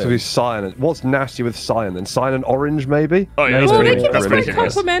Okay, I have to be cyan. cyan. What's nasty with cyan then? Cyan and orange, maybe? Oh yeah, No, that's Well, Really? they pretty. keep That's it pretty quite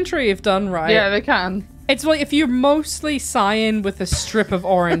serious. complimentary if done right. yeah, they can. It's like if you're mostly cyan with a strip of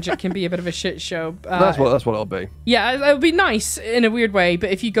orange, it can be a bit of a shit show. That's what it'll be. Yeah, it would be nice in a weird way,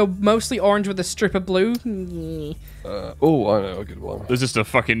 but if you go mostly orange with a strip of blue, Oh, I know a good one. There's just a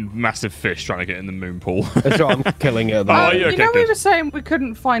fucking massive fish trying to get in the moon pool. That's right. I'm killing it. At the Oh, moment. yeah, You okay, know, we good. were saying we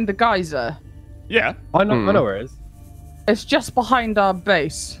couldn't find the geyser. Yeah. I know where it is. It's just behind our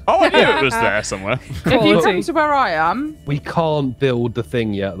base. Oh, I knew it was there somewhere. If you come Quality. to where I am, We can't build the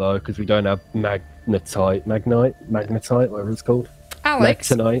thing yet though because we don't have magnetite, whatever it's called. Alex,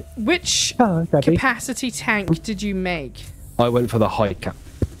 Magtonite. which Oh, Debbie. capacity tank did you make? I went for the high cap,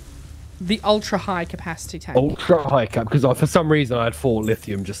 The ultra high capacity tank. ultra high cap, because for some reason I had 4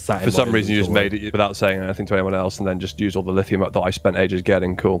 lithium just sat. For some reason, you just made it without saying anything to anyone else, and then just use all the lithium that I spent ages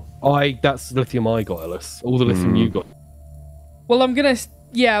getting. Cool. That's lithium I got, Ellis. All the lithium you got. Well,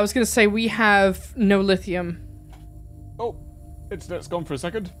 I was gonna say we have no lithium. Oh, internet's gone for a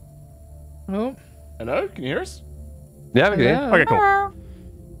second. Oh, Hello, can you hear us? Yeah, we can. hello. Okay, cool.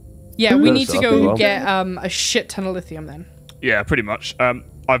 Yeah, we That's need to up go as well. get a shit ton of lithium then. Yeah, pretty much.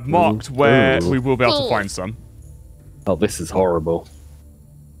 I've marked where we will be able to find some. Oh, this is horrible.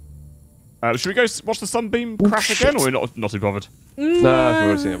 Should we go watch the sunbeam crash again, or are we not too bothered? No, we've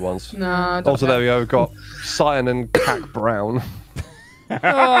already seen it once. No. Also, there we go. We've got cyan and cack brown.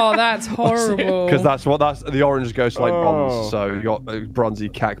 Oh, that's horrible. Because that's the orange goes to like bronze, so you got bronzy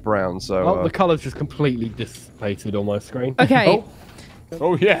cack brown. So Oh, the colour's just completely dissipated on my screen. Okay.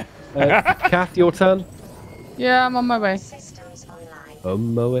 Oh yeah. Kath, your turn. Yeah, I'm on my way. I'm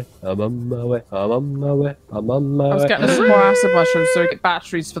on my way. I'm on my way. I'm on my way. I'm on my way. I was getting some more acid mushrooms so we get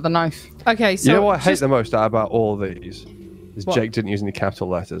batteries for the knife. Okay, so you know what I hate the most about all these is Jake didn't use any capital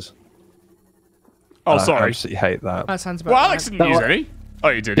letters. Oh, I sorry. absolutely hate that. That sounds about Well, right. Alex didn't use any. Oh,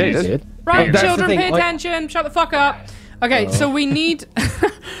 you did. Yeah, you he did. did. Right, That's the children, thing, pay like- attention. Shut the fuck up. Okay, so we need...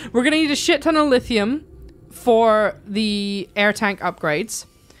 we're going to need a shit ton of lithium for the air tank upgrades.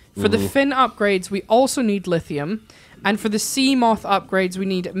 For the fin upgrades, we also need lithium. And for the sea moth upgrades, we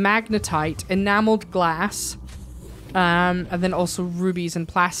need magnetite, enameled glass, and then also rubies and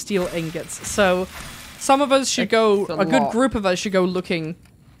plasteel ingots. So some of us should go... That's A a good lot. group of us should go looking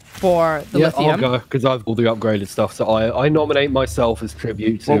for the Yeah, lithium. I'll go because I've all the upgraded stuff. So I nominate myself as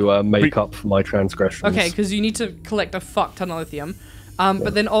tribute to make up for my transgressions. Okay, because you need to collect a fuck ton of lithium.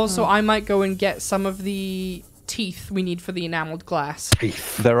 But then also I might go and get some of the teeth we need for the enameled glass.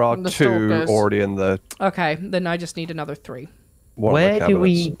 There are From the 2 stalkers. already in the. Okay, then I just need another 3. one of the Where do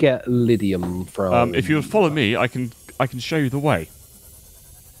we cabinets. get lydium from? If you'll follow me, I can show you the way.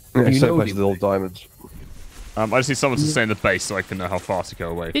 Yeah, You same know place you- with all diamonds. I just need someone to stay in the base so I can know how far to go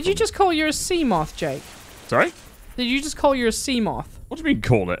away. Did you just call yours sea moth, Jake? Sorry? Did you just call yours sea moth? What do you mean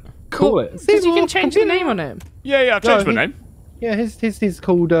call it? call it? Because you can change the name on it. Yeah, I've changed my name. Yeah, his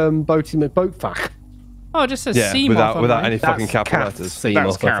called boat fuck. Oh, it just says Yeah, sea moth without on any mine. fucking That's capital Kath's letters. sea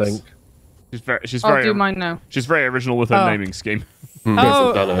That's moth, I Kath's. think. She's I'll very do mine now. she's very original with her Oh. naming scheme.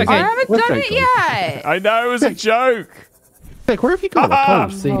 Oh, done it. okay. I haven't Where's done Jake it yet. I know, it was a joke. Vic, where have you gone? I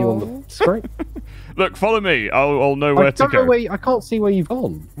can't see you on the screen. Look, follow me. I'll know where I to don't go. know where. I can't see where you've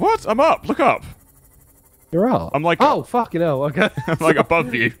gone. What? I'm up. Look up. You're up. I'm like- Oh, fucking hell. Okay. I'm like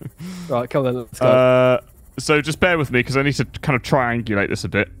above you. Right, come on, let's go. So just bear with me because I need to kind of triangulate this a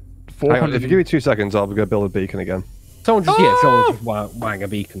bit. Hang on, 400. if you give me 2 seconds, I'll go build a beacon again. someone just wang a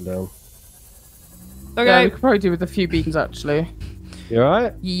beacon down. Yeah, Okay. we could probably do with a few beacons actually. You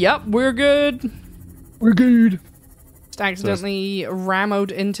alright? Yep, we're good. We're good. Just accidentally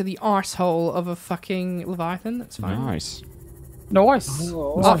rammed into the arsehole of a fucking Leviathan. That's fine. Nice. Nice.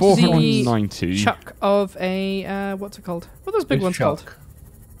 Up the 490. chuck of a what's it called? What are those big Which ones chuck? called?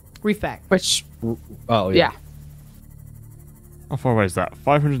 Reefback. Which, Oh, yeah. How far away is that?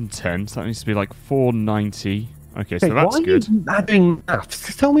 510. So that needs to be like 490. Okay, so Hey, that's why good. are you adding maths?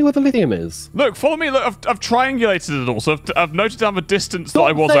 Just tell me where the lithium is. Look, follow me. Look, I've triangulated it all. So I've noted down the distance that I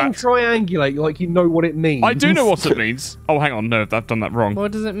Stop was saying at. triangulate like you know what it means. I do know what it means. Oh, hang on. No, I've done that wrong.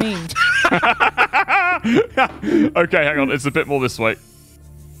 What does it mean? Okay, hang on. It's a bit more this way.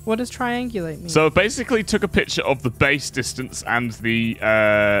 What does triangulate mean? So basically took a picture of the base distance and the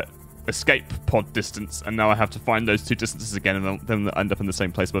escape pod distance, and now I have to find those 2 distances again, and then they'll end up in the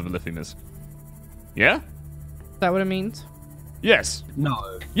same place where the lithium is. Yeah? Is that what it means? Yes.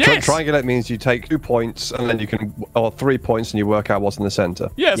 No. Yes! Triangulate means you take 2 points and then you can, or 3 points, and you work out what's in the center.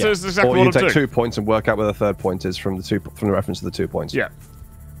 Yeah, so Yeah. it's exactly Or what you I'm take doing. 2 points and work out where the 3rd point is from the reference to the 2 points. Yeah.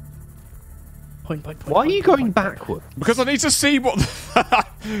 Point. Why are you going backward? Because I need to see what...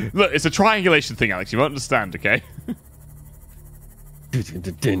 Look, it's a triangulation thing, Alex. You won't understand, okay? I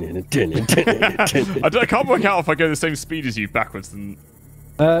can't work out if I go the same speed as you backwards. Then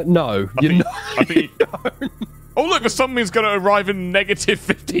No. I think, I think oh, look, the sunbeam's going to arrive in negative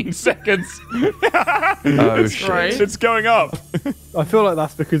 15 seconds. Oh, shit. right. It's going up. I feel like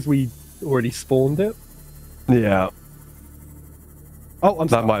that's because we already spawned it. Yeah. Oh, I'm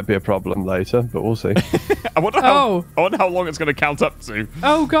That sorry. might be a problem later, but we'll see. I wonder how long it's going to count up to.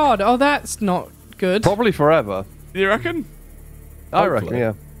 Oh god. Oh, that's not good. Probably forever. You reckon? I reckon, Hopefully.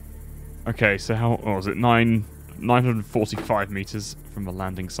 yeah. Okay, so how was it? 945 meters from the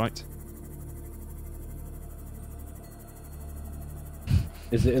landing site.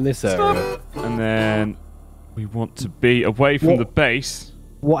 Is it in this area? And then we want to be away from What? the base.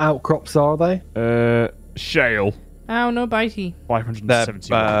 What outcrops are they? Shale. Ow, no bitey. They're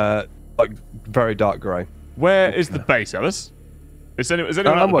 571. like very dark grey. Where is the base, Ellis? Is anyone at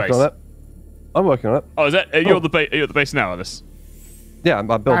I'm the working base? on it. I'm working on it. Oh, is that? Are you at the base now, Ellis? Yeah, I'm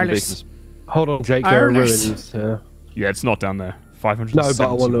building Wireless. beacons. Hold on, Jake. There are Ironus. ruins here. Yeah, it's not down there. No, 571. but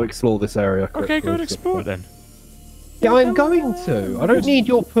I want to explore this area. Okay, go and explore it then. Yeah, I'm going to. I don't need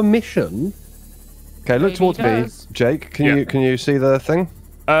your permission. Okay, look towards me, does. Jake. Can you see the thing?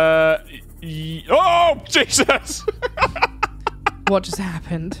 Oh Jesus! What just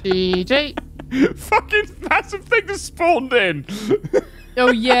happened? GG. Fucking massive thing just spawned in.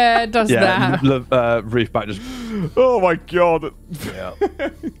 Oh yeah, it does that. The reef back just. Oh my god. Yeah.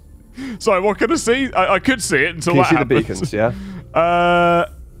 Sorry, what can I see? I could see it until Can you that see the happened. beacons? Yeah.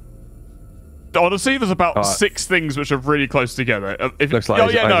 Honestly, there's about 6 things which are really close together. Looks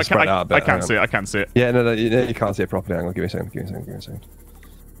like it's I spread out a bit, I can hang see it. I can see it. Yeah. No, you can't see it properly. Hang on. Give me a second.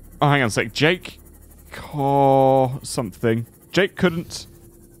 Oh, hang on a sec. Jake, something. Jake couldn't.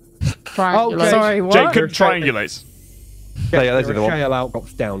 Triangulate. Sorry, what? Jake couldn't triangulate. Yeah, those are the There are one. shale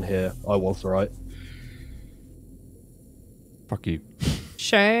outcrops down here. I was right. Fuck you.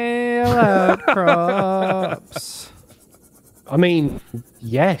 Shale outcrops. I mean,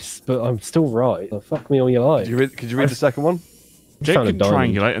 yes, but I'm still right. Oh, fuck me all you like. Could you read the second one? Jake found a can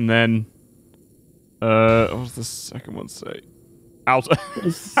diamond. triangulate, and then what was the second one say? Out.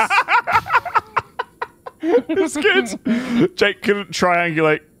 It's good. Jake couldn't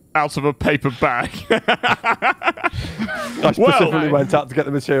triangulate out of a paper bag. I specifically went out to get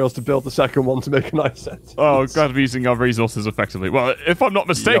the materials to build the second one to make a nice set. Oh, glad to be using our resources effectively. Well, if I'm not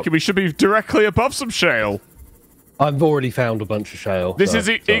mistaken, we should be directly above some shale. I've already found a bunch of shale. This so, is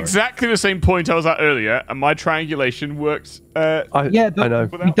sorry. exactly the same point I was at earlier, and my triangulation worked. Yeah, but I know.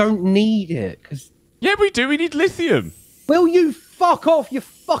 we don't need it. Cause... Yeah, we do. We need lithium. Will you fuck off, you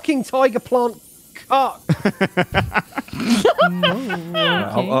fucking tiger plant cuck?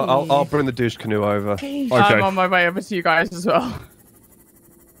 I'll bring the douche canoe over. Okay. I'm on my way over to you guys as well.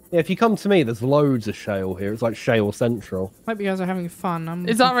 Yeah, if you come to me, there's loads of shale here. It's like shale central. Hope you guys are having fun.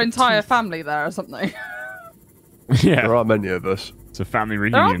 Is our entire family there or something? Yeah, There aren't many of us. it's a family There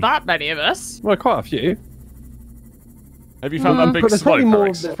aren't reunion. that many of us. Well, quite a few. Have you found that big But there's slope, probably more.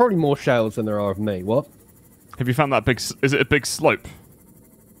 Alex? There's probably more shales than there are of me. What? Have you found that big? Is it a big slope?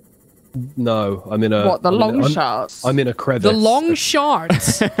 No, I'm in a. What, the I'm in a- long I'm- shots? I'm in a crevice. The long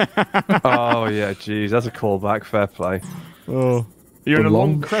shards. Oh yeah, jeez, that's a callback. Fair play. Oh, you're in The a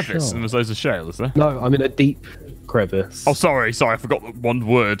long long crevice, shot. and there's loads of shale, is there? No, I'm in a deep crevice. Oh, sorry, I forgot the one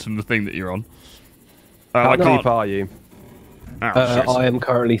word from the thing that you're on. How I deep can't. are you? Oh, shit. I am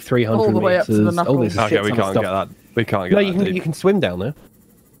currently 300 All the way up to the meters. Oh, knuckles. there's a Okay, shit we ton of can't get stuff. that. We can't get No, that. you can swim down there.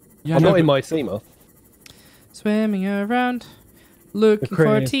 Yeah, I'm no, not in but- my SEMA. Swimming around, looking for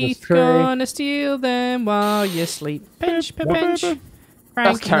Christmas teeth, tree. gonna steal them while you sleep. Pinch, pinch, cranking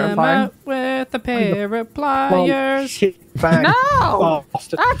them terrifying. out with a pair of pliers. Shit bag. No!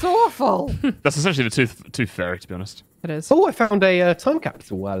 bastard. That's awful. That's essentially the tooth fairy, to be honest. It is. Oh, I found a time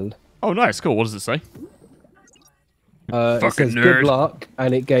capsule. Well, Oh, nice, cool. What does it say? it Fucking says nerd. good luck,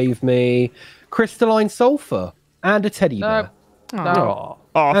 and it gave me crystalline sulfur and a teddy bear. No.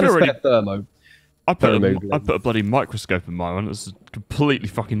 Oh, I And a feel really. spare thermo. I put Thermo. a bloody microscope in my one. It's completely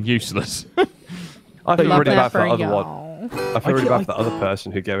fucking useless. I feel Love really that bad for for the other one. y'all. I feel really bad for the other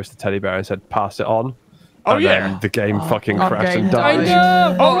person who gave us the teddy bear and said pass it on. Oh, and yeah. then the game fucking our crashed game and I died. died.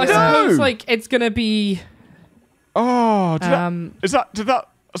 know. Oh, I no. suppose like it's gonna be. Oh, did that?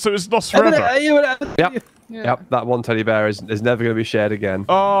 So it's lost forever. Yep. Yeah. Yep, that one teddy bear is never going to be shared again.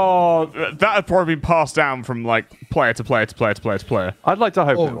 Oh, that had probably been passed down from like player to player to player to player to player. I'd like to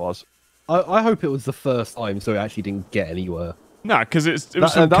hope Oh. it was. I hope it was the first time, so it actually didn't get anywhere. No, because it was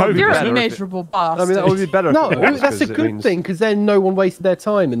That- from that would COVID. be You're wasn't a it? better if it- miserable bastard. I mean, that would be better if No, it was, that's a 'cause it good means- thing because then no one wasted their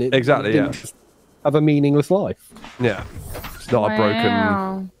time and it Exactly, didn't yeah. just have a meaningless life. Yeah. It's not a broken...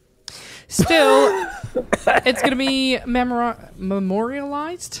 Wow. Still, it's gonna be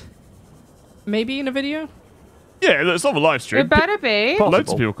memorialized. Maybe in a video. Yeah, it's on a live stream. It better be. Possible.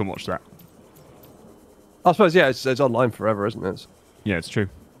 Loads of people can watch that. I suppose, yeah, it's online forever, isn't it? Yeah, it's true.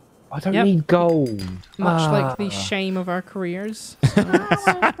 I don't Yep. need gold. Much like the shame of our careers.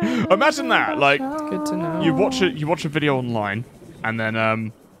 Imagine that, like Good to know. you watch a video online, and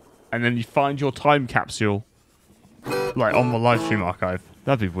then you find your time capsule, like on the live stream archive.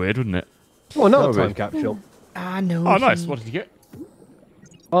 That'd be weird, wouldn't it? Oh, another That would time be- capsule. no. Oh, nice. What did you get?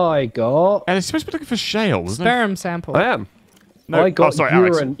 I got. And it's supposed to be looking for shale, isn't it? Sperm sample. I am. No, I got oh, sorry,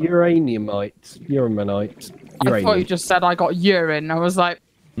 Alex. uraniumite. I thought you just said I got urine. I was like,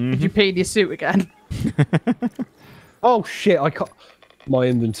 did you pee in your suit again? Oh shit! I can't. My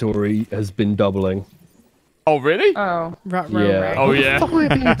inventory has been doubling. Oh, really? Oh. Yeah. Oh, yeah. Fuck, am I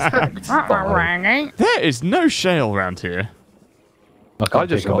being attacked by? Rangy. There is no shale around here. I I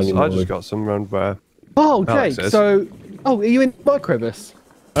just can't got think of some round where... Oh, Alex Jake. is. So, are you in my crevice?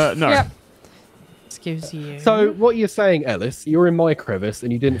 No. Yep. Excuse you. So, what you're saying, Ellis? You're in my crevice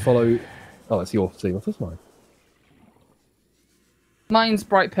and you didn't follow. Oh, that's your team. That's mine. Mine's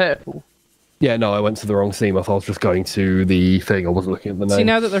bright purple. Yeah, no, I went to the wrong Seamoth. I was just going to the thing. I wasn't looking at the name. See,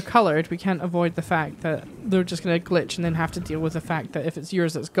 now that they're coloured, we can't avoid the fact that they're just going to glitch and then have to deal with the fact that if it's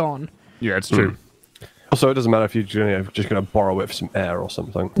yours, it's gone. Yeah, it's true. Also, it doesn't matter if you're just going to borrow it for some air or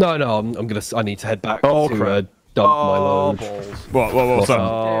something. No, I need to head back Oh, to crap. dump my load. Balls. What's up?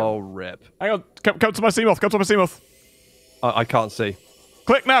 Oh, rip. Hang on. Come to my Seamoth. Come to my Seamoth. I can't see.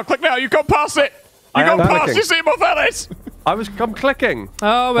 Click now. Click now. You've gone past it. You've I am gone past clicking. your Seamoth, Ellis. I'm clicking.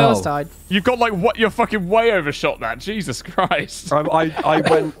 Oh, well, it's Oh. died. You've got like what? You're fucking way overshot that. Jesus Christ. I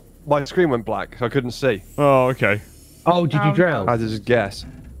went. My screen went black, so I couldn't see. Oh, okay. Oh, did you drown? I had to just guess.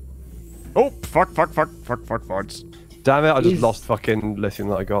 Oh, fuck. Damn it! I just lost fucking lithium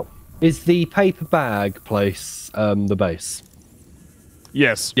that I got. Is the paper bag place the base?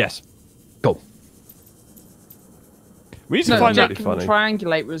 Yes. Yes. Cool. We need to No, find Jack out. can funny.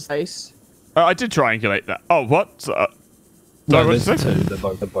 triangulate was ace. I did triangulate that. Oh, what? Sorry, No, what did there's you say? two.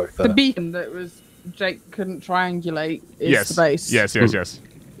 They're both The there. beacon that was Jake couldn't triangulate is Yes. the base. Yes.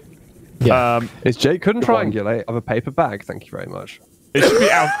 Yeah. It's Jake couldn't triangulate of a paper bag. Thank you very much. It should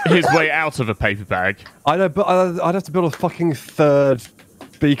be his way out of a paper bag. I know, but I'd have to build a fucking third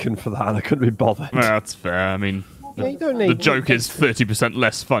beacon for that, and I couldn't be bothered. Well, that's fair. I mean, Yeah, you don't the need joke is 30%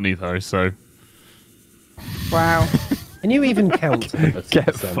 less funny though. So Wow. Can you even count?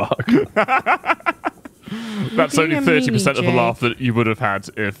 Get fucked. that's only being a 30% of the meanie, laugh that you would have had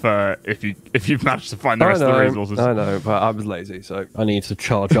if you managed to find the rest of the resources. I know, but I was lazy, so. I need to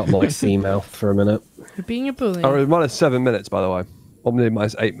charge up my Seamouth for a minute. You're being a bully. Oh, it was minus 7 minutes, by the way. Or maybe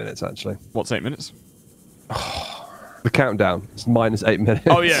minus 8 minutes, actually. What's 8 minutes? The countdown. It's minus 8 minutes.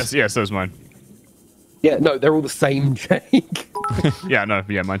 Oh yes, those mine. Yeah, no, they're all the same, Jake. Yeah, no,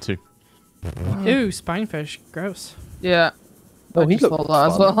 yeah, mine too. Ooh, spinefish. Gross. Yeah. Oh, I he just looked thought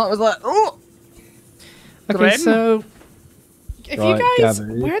that as fun. well. I was like, oh! Okay, Grim. so if Right, you guys,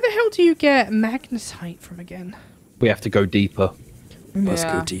 Gabby. where the hell do you get magnetite from again? We have to go deeper. We must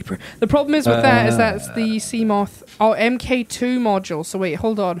Yeah. go deeper. The problem is with that is that's the Seamoth. Oh, MK2 module. So wait,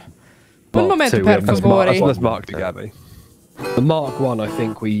 hold on. Un Mark momento, II, per yeah, that's favore. Let's mark to Gabby. The Mark 1, I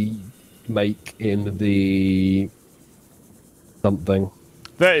think we make in the something.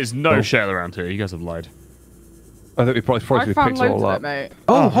 There is no Oh. shell around here. You guys have lied. I think we probably I found picked it loads all of it, up. mate.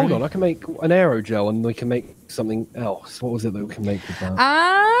 Oh, hold on. I can make an aerogel and we can make something else. What was it that we can make with that?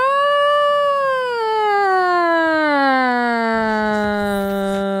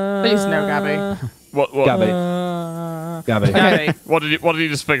 Please no, Gabby. What? Gabby. Gabby. Gabby. What did you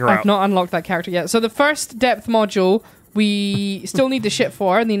just figure I've out? not unlocked that character yet. So the first depth module we still need the shit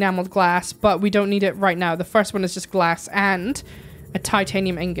for, the enameled glass, but we don't need it right now. The first one is just glass and a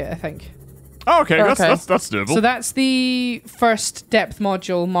titanium ingot, I think. Oh, okay, Okay. that's doable. So that's the first depth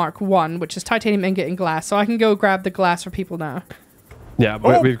module, Mark 1, which is titanium ingot and glass. So I can go grab the glass for people now. Yeah,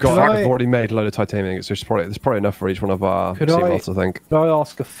 Oh, we've could I- already made a load of titanium ingots, so there's probably enough for each one of our Could Seamoths, I think. Can I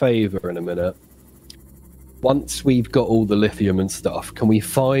ask a favour in a minute? Once we've got all the lithium and stuff, can we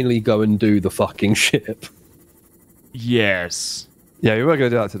finally go and do the fucking ship? Yes. Yeah, we were going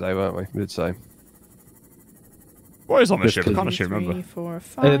to do that today, weren't we? We did say. What is on the Just ship? I 'cause- can't actually 3, remember. 4,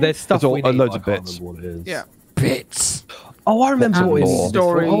 5. There's stuff There's all- we need, loads but of I can't bits. remember what it is. Yeah. Bits. Oh, I remember And what it is. more.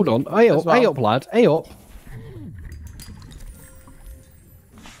 Story Hold on. Hey as up, well. hey up, lad. Hey up.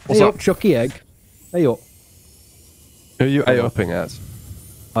 What's Hey up? up, Chucky Egg. Hey up. Who are you A-upping at?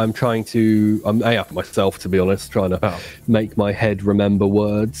 I'm A-up myself, to be honest, trying to Oh. make my head remember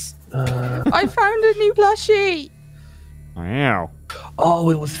words. I found a new plushie! Wow. Oh,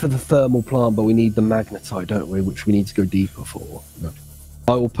 it was for the thermal plant, but we need the magnetite, don't we? Which we need to go deeper for.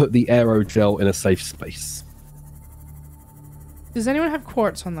 I will put the aerogel in a safe space. Does anyone have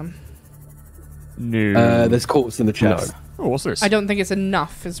quartz on them? No. There's quartz in the chest. Oh, what's this? I don't think it's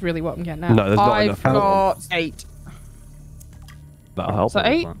enough, is really what I'm getting at. No, there's not I've enough. got 8. That'll help. So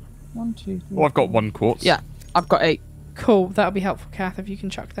 8? 1, 2, 3. Well, I've got 1 quartz. Yeah, I've got 8. Cool, that'll be helpful, Kath, if you can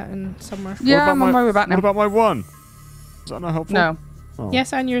chuck that in somewhere. Yeah, I'm on my way back now. What about my 1? Is that not helpful? No. Oh.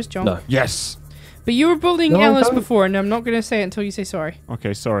 Yes, and yours, John. No. Yes. But you were building No, Ellis don't. before, and I'm not going to say it until you say sorry.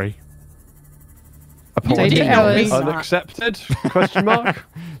 Okay, sorry. Apologies. Did Ellis. Unaccepted? Question mark?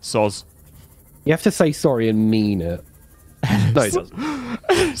 Soz. You have to say sorry and mean it. No, he doesn't.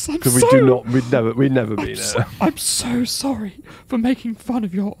 Because we never mean it. I'm so sorry for making fun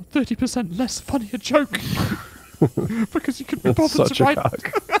of your 30% less funnier joke. Because you could be bothered Such to a write.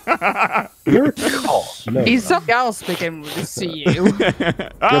 cuck. You're a cock. No. He's something else begin with a CU.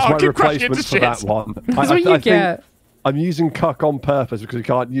 That's I'll my keep crashing replacement into for that shit. one. That's what you think get. I'm using cuck on purpose because we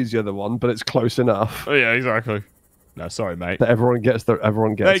can't use the other one, but it's close enough Oh, yeah, exactly. No, sorry, mate. that everyone gets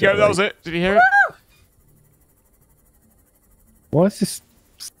everyone gets There you go. it, That was like. it. Did you hear it? Why is this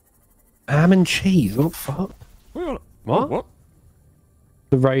Ham and cheese. What the fuck? What?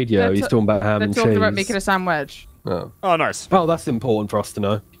 The radio. They're He's talking about ham They're and talking cheese. about making a sandwich. Oh. Oh, nice. Oh, that's important for us to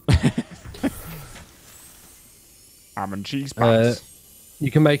know. Ham and cheese pants.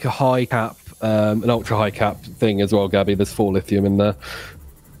 You can make a high cap, an ultra high cap thing as well, Gabby. There's 4 lithium in there.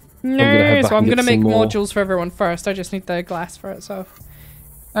 No, so I'm and gonna get make some more. modules for everyone first. I just need the glass for it, so.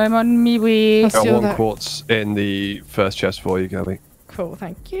 I'm on me way. Let's Got do 1 that. quartz in the first chest for you, Gabby. Cool,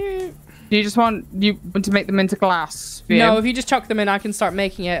 thank you. Do you want to make them into glass? For No, you? if you just chuck them in, I can start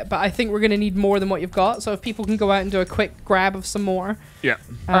making it. But I think we're gonna need more than what you've got. So if people can go out and do a quick grab of some more. Yeah.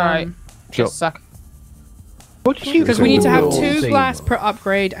 Alright. Sure. Just suck. What did you Because we need to have call 2 the glass thing? per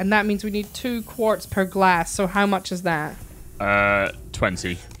upgrade, and that means we need 2 quartz per glass. So how much is that?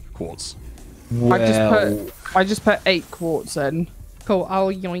 20 quartz. I just put 8 quartz in. Cool,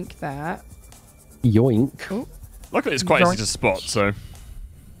 I'll yoink that. Yoink. Luckily, it's quite easy to spot, so.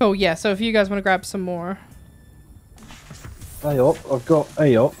 Oh yeah, so if you guys want to grab some more. Hey up, I've got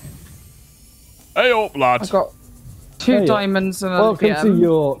hey up. Hey up, lad. I've got 2 Hey, diamonds and a Welcome to lithium.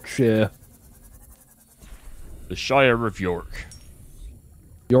 Yorkshire. The Shire of York.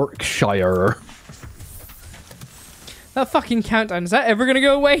 Yorkshire. That fucking countdown, is that ever going to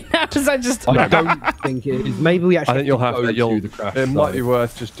go away now? Is that just... I don't think it is. Maybe we actually I think you'll have go to. to the crash It might be zone.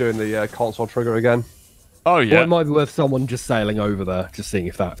 worth just doing the console trigger again. Oh, Or yeah. it might be worth someone just sailing over there, just seeing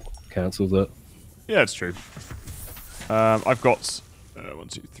if that cancels it. Yeah, it's true. I've got 1,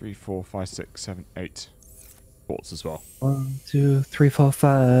 2, 3, 4, 5, 6, 7, 8 quartz as well. 1, 2, 3, 4,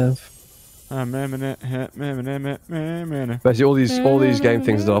 5. Basically, all these game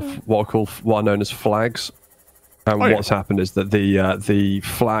things are what are known as flags. And Oh, yeah. what's happened is that the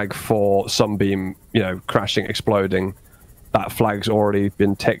flag for Sunbeam, crashing, exploding, that flag's already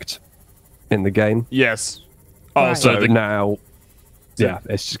been ticked in the game. Yes. Oh, Right. so So now,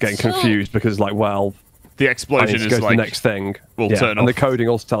 it's just getting confused because, the I need explosion to is go to like... the next thing. will turn and the off. coding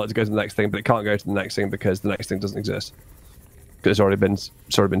also tells it to go to the next thing, but it can't go to the next thing because the next thing doesn't exist. Because it's already been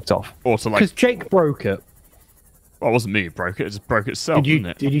off. Also, like... Because Jake broke it. Well, it wasn't me who broke it. It just broke itself, didn't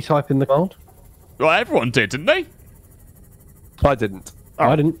it? Did you type in the command? Well, everyone did, didn't they? I didn't.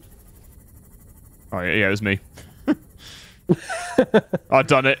 I didn't. Oh, yeah, it was me. I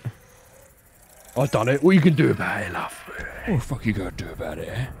done it. I done it. What you can do about it, love? What the fuck you gonna do about it,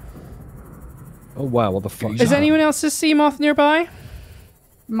 eh? Oh wow, what the fuck? Is anyone else's sea moth nearby?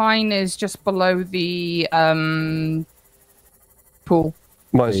 Mine is just below the pool.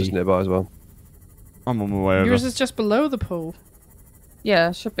 Mine's just nearby as well. I'm on my way over. Yours is just below the pool.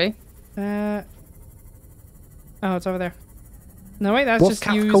 Yeah, should be. Oh, it's over there. No, wait, that's What's just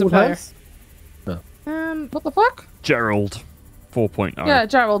Cat you as a called player. hers? What the fuck? Gerald 4.0. Yeah,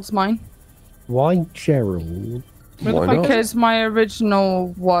 Gerald's mine. Why Gerald? Where the Why fuck not? Because my original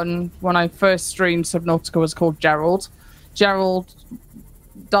one, when I first streamed Subnautica, was called Gerald. Gerald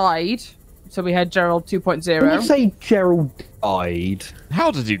died, so we had Gerald When you 2.0. say Gerald died, How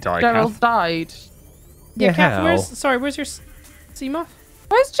did he die, Gerald Kath? died. Yeah, Yeah, Kath, how? where's your sea moth?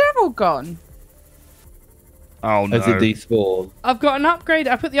 Where's Gerald gone? Oh, no. as a despawn. I've got an upgrade.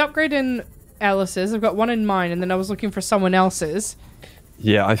 I put the upgrade in Ellis's. I've got one in mine, and then I was looking for someone else's.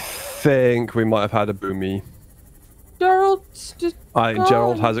 Yeah, I think we might have had a boomy. Gerald's just I think gone.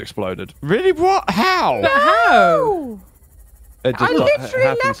 Gerald has exploded. Really? What? How? How? It just I literally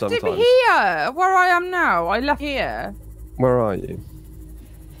happens left sometimes. him here, where I am now. I left here. Where are you?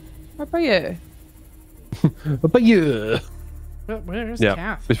 Where about you? But yeah. Where's Yeah,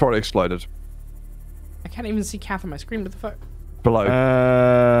 Kath? it's probably exploded. I can't even see Kath on my screen. What the fuck?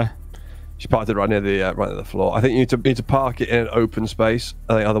 Below. She parked it right near the floor. I think you need to park it in an open space.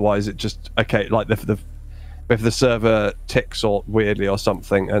 I think otherwise it just like if the server ticks or weirdly or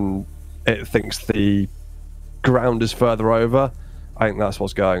something and it thinks the ground is further over. I think that's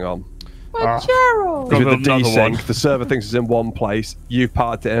what's going on. Where's Gerald? Got With the another one. desync, the server thinks it's in one place. You've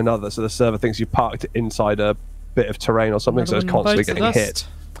parked it in another, so the server thinks you parked it inside a bit of terrain or something, so it's Another one constantly bites the getting dust.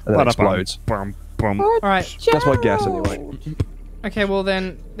 hit and then explodes. Bum, bum. Where's All right. That's my guess Gerald? anyway. Okay, well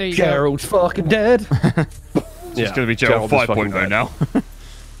then, there you go. Gerald's fucking dead. Yeah, It's going to be Gerald is fucking 5.0 dead. now.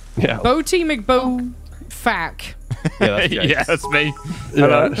 Yeah. Boaty McBoat Fack. Yeah, that's Yeah, that's me.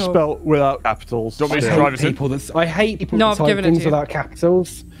 Yeah, spelled without capitals. Do you want me to I drive hate us in? people that I hate people No, that I've type given it to things you. without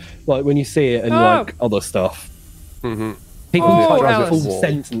capitals. Like when you see it and Oh. like other stuff. Mm-hmm. People Oh, who type Alice. full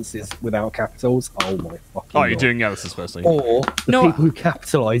sentences without capitals. Oh my fucking Oh, you're God. doing Alice's firstly. Or the No, people who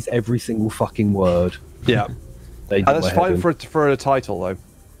capitalise every single fucking word. Yeah. They do That's my head fine in. for a title though.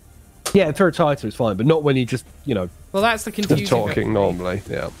 Yeah, for a title it's fine, but not when you just Well, that's the Just confusing bit. talking normally.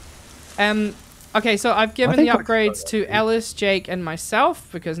 Yeah. Okay, so I've given the think I upgrades to Ellis, Jake, and myself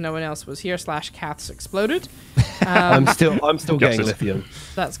because no one else was here. / Kath's exploded. I'm still getting Yes. lithium.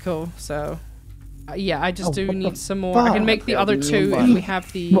 That's cool. So, yeah, I just do what need the some more. I can make the other 2 if we have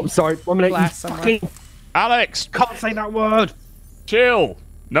the Oh, sorry, 1 minute. You glass somewhere. fucking Alex, can't say that word. chill.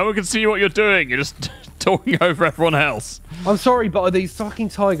 No one can see what you're doing. You're just talking over everyone else. I'm sorry, but these fucking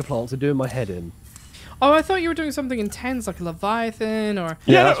tiger plants are doing my head in. Oh, I thought you were doing something intense, like a Leviathan or...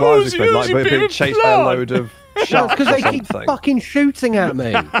 Yeah, that's what I was Uzi, expecting. Like, Uzi, we're being big chased by a plant. load of That's sharks because or they keep something. fucking shooting at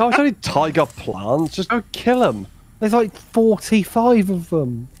me. Oh, it's only tiger plants. Just go kill them. There's like 45 of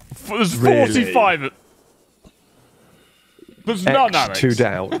them. There's Really? 45. There's none, Alex. X2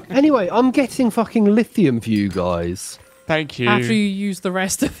 down. Anyway, I'm getting fucking lithium for you guys. Thank you. After you use the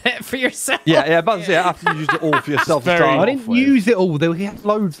rest of it for yourself. Yeah, but yeah, after you used it all for yourself to Very- start I off didn't with. use it all. There had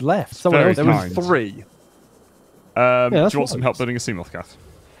loads left. Someone very else There used was kind. 3. do that's you want some what- help building a Seamoth, Kath?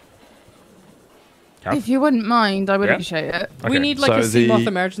 Kath? If you wouldn't mind, I would Yeah. appreciate it. We Okay, need like so a Seamoth the-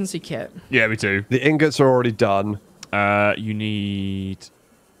 emergency kit. Yeah, we do. The ingots are already done. You need...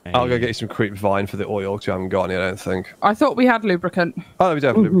 I'll go get you some creep vine for the oil because you haven't got any, I don't think. I thought we had lubricant. Oh, no, we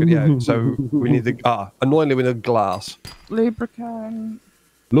don't have lubricant, yeah. So we need annoyingly we need glass. Lubricant,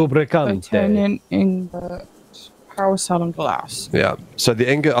 Lubricante. titanium ingot, power cell and glass. Yeah. So the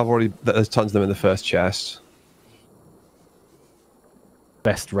ingot, there's tons of them in the first chest.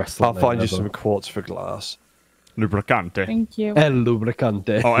 Best wrestler. I'll find you ever. some quartz for glass. Lubricante. Thank you. El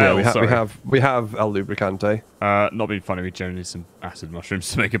Lubricante. Oh, Yeah, L, sorry. we have El Lubricante. Not being funny, we generally need some acid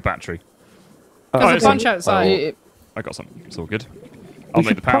mushrooms to make a battery. There's it's a bunch fine. outside. I got some. It's all good. I'll We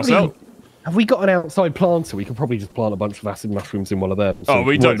make the should power probably- cell. Have we got an outside planter? We could probably just plant a bunch of acid mushrooms in one of them. Oh,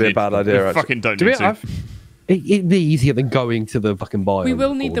 we wouldn't don't be a need... bad idea, We actually. fucking don't Do need we to. have? It'd be easier than going to the fucking biome. We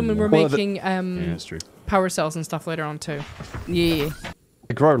will need them when we're Well, the- making Yeah, that's true. power cells and stuff later on too. Yeah.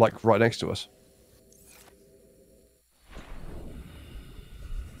 They grow like right next to us.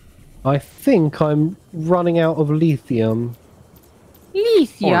 I think I'm running out of lithium.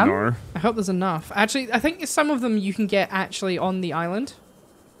 Lithium. Oh, no. I hope there's enough. Actually, I think some of them you can get actually on the island.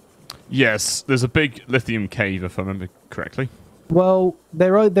 Yes, there's a big lithium cave, if I remember correctly. Well,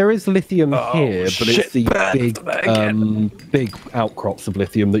 there is lithium here, but it's shit, the bad big again. big outcrops of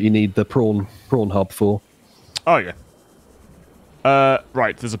lithium that you need the prawn hub for. Oh, yeah.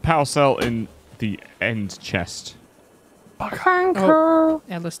 Right, there's a power cell in the end chest. Conquer.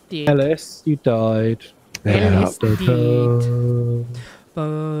 Ellis did. Ellis, you died. Ellis did.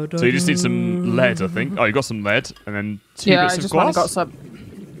 So you just need some lead, I think. Oh, you got some lead, and then 2 Yeah, bits I of just went glass. and got some.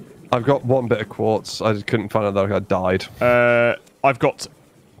 I've got 1 bit of quartz. I just couldn't find out that I died. I've got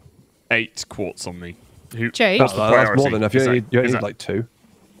 8 quartz on me. Who, Jake? what's the That's more priority? than enough. You Is only that- need, you is only need that- like 2.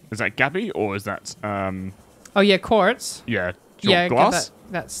 Is that Gabby, or is that... Oh yeah, quartz. yeah. Do you Yeah, want give glass?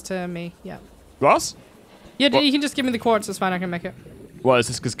 that's to me. Yeah. Glass? Yeah, What? you can just give me the quartz. It's fine. I can make it. Well, it's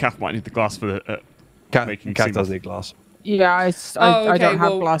just because Kath might need the glass for the... making Cat seamless. does need glass. Yeah, I Oh, okay, don't have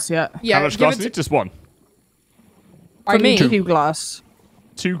well- glass yet. Yeah. How much give glass it do you need? to- Just 1. I me? need 2 glass.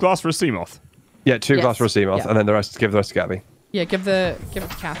 2 glass for a Seamoth. Yeah, 2 Yes. glass for a sea moth, Yeah. and then give the rest to Gabby. Yeah, give it to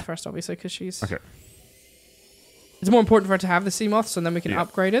Kath first, obviously, because she's. Okay. It's more important for her to have the Seamoth, so then we can Yeah.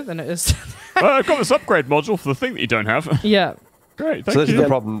 upgrade it than it is. I've got this upgrade module for the thing that you don't have. Yeah. Great, So thank this is you. the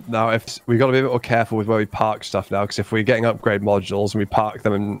problem now. If we've got to be a bit more careful with where we park stuff now, because if we're getting upgrade modules and we park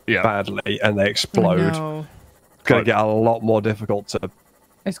them in Yeah. badly and they explode, No. it's going to get a lot more difficult to.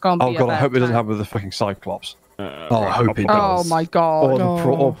 It's gonna be. Oh god, I hope it doesn't happen. happen with the fucking Cyclops I Right, hope I'll it put- Oh does. my or god. the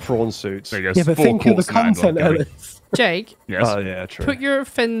No. or prawn suits. There you go. Yeah, but 4 think of the quartz in that envelope, content, Gabby. Ellis. Jake, Yes. Oh yeah, true. put your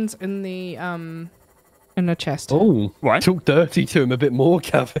fins in the chest. Oh, Why? talk dirty to him a bit more,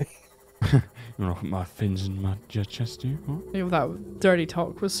 Gabby. You want to put my fins in my chest, do you? What? Ew, that dirty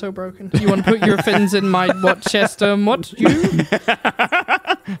talk was so broken. You want to put your fins in my what chest? What you? Show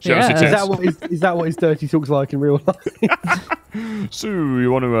us your Yeah. chest. Is that what his dirty talk's like in real life? So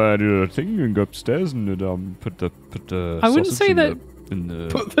you want to do a thing and go upstairs and put the I wouldn't sausage say in that- in the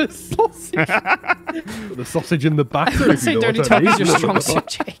Put the sausage. Put the sausage in the back. I would say dirty talk is your strong suit,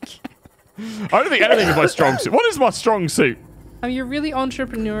 Jake. I don't think anything is my strong suit. What is my strong suit? You're really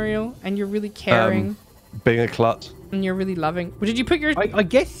entrepreneurial and you're really caring Being a klutz. and you're really loving. Well, did you put your? I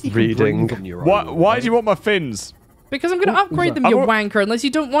guess you can Reading. breathe on your Why? own, Why right? do you want my fins? Because I'm gonna upgrade them, I've you al- wanker. Unless you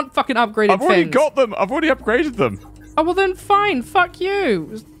don't want fucking upgraded I've already fins. got them. I've already upgraded them. Oh well, then fine. Fuck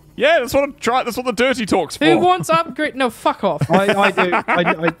you. Yeah, that's what I'm trying. That's what the dirty talk's for. Who wants upgrade? No, fuck off. I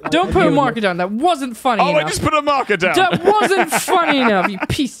do. Don't put a marker down. That wasn't funny Oh, I enough. just put a marker down. That wasn't funny enough. You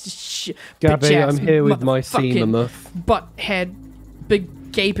piece of shit. Gabby, bitch-ass I'm here with my motherfucking seamoth. butt head,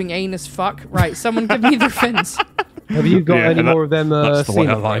 big gaping anus fuck. Right, someone give me their fins. Have you got any more of them? That's the way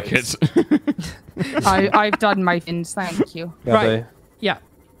I Seamoth like upgrades? it. I've done my things, thank you. Have Right. they? Yeah.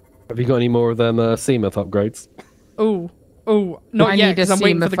 Have you got any more of them Seamoth upgrades? Oh, not I yet need a because I'm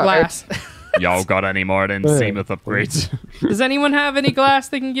waiting for Seamoth the glass. Y'all got any more than Seamoth upgrades? Does anyone have any glass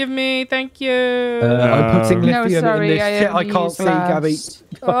they can give me? Thank you. I'm putting No, lithium sorry, in this I shit. I only can't use see, Gabby. glass.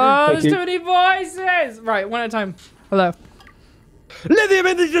 Oh, Thank there's you. too many voices. Right, one at a time. Hello. Lithium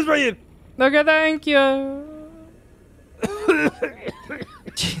in this just right. Okay, thank you.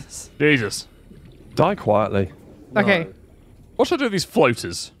 Jesus. Die quietly. Okay. What should I do with these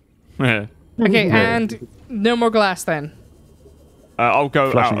floaters? Yeah. Okay, and no more glass then. I'll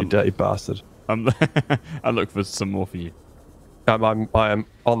go Flashing, out. you dirty bastard. I'll look for some more for you. I am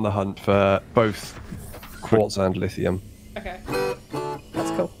on the hunt for both quartz and lithium. Okay.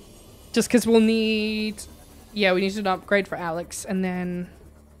 That's cool. Just because we'll need... Yeah, we need an upgrade for Alex, and then...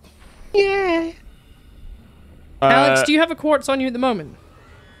 Alex, do you have a quartz on you at the moment?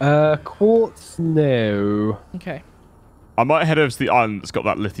 Quartz, no. Okay. I might head over to the island that's got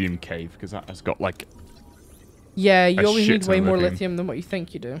that lithium cave, because that has got, like... Yeah, you A always shit need ton way of more lithium. lithium than what you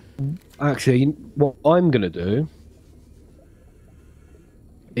think you do. Actually, what I'm gonna do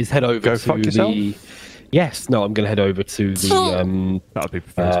is head over Go to fuck yourself? the. Yes, no, I'm gonna head over to the That would be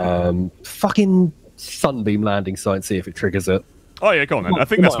preferred. fucking sunbeam landing site and see if it triggers it. Oh, yeah, go on then. I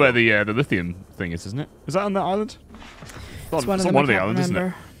think come that's on. where the lithium thing is, isn't it? Is that on that island? It's one it's of on them, one of I the can't islands, isn't it?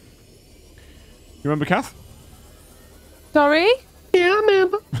 remember. You remember, Kath? Sorry? Yeah, I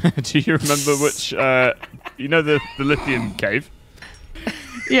remember. Do you remember which, you know the lithium cave?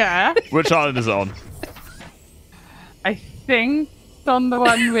 Yeah. Which island is it on? I think it's on the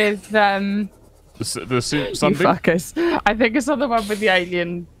one with The you sunbeam? fuckers. I think it's on the one with the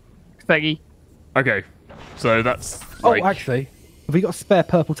alien thingy. Okay. So that's, Oh, like... actually, have we got a spare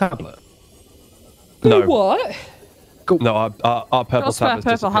purple tablet? No. What? No, our purple Got a spare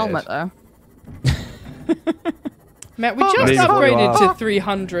tablet's purple helmet disappeared. though. Matt, we just Me before you upgraded are. to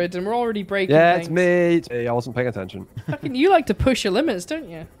 300 and we're already breaking Yeah, things. it's me. It's me. I wasn't paying attention. Fucking, you like to push your limits, don't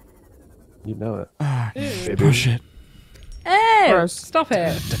you? You know it. Push it. Hey, Gross. stop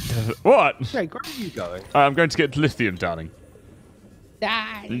it. What? Jake, where are you going? I'm going to get lithium, darling.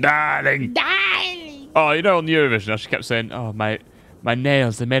 Darling. Oh, you know, on Eurovision, she kept saying, "Oh, my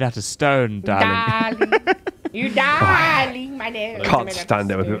nails, they're made out of stone, darling." You darling, my nails. Can't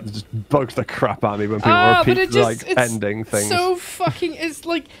stand it. It just bugs the crap out of me when people But repeat it just, like it's ending things. so fucking, it's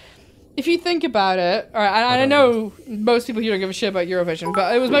like, if you think about it, all right, I know most people here don't give a shit about Eurovision,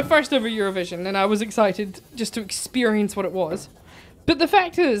 but it was my first ever Eurovision, and I was excited just to experience what it was. But the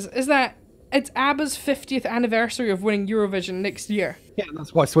fact is that it's ABBA's 50th anniversary of winning Eurovision next year. Yeah,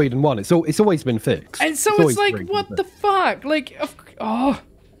 that's why Sweden won. It's always been fixed. And so always it's like, been what the fixed. fuck? Like,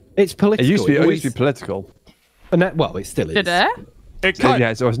 It's political. it used to be. It always- used to be political. and that, well, it still is. Did it? It kind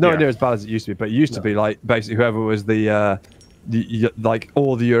Yeah, so it's nowhere yeah. near as bad as it used to be. But it used to be like basically whoever was the like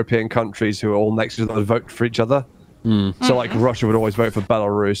all the European countries who are all next to each other would vote for each other. So like Russia would always vote for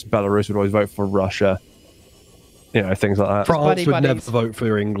Belarus. Belarus would always vote for Russia. You know, things like that. France Buddy would buddies. never vote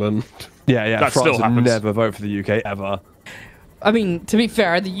for England. Yeah, That France still would happens. never vote for the UK ever. I mean, to be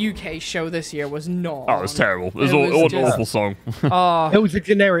fair, the UK show this year was not. Oh, it was terrible. It was, It an was just- awful song. It was a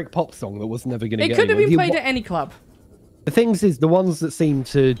generic pop song that was never going to It get could have been anywhere. played at any club. The things is, the ones that seem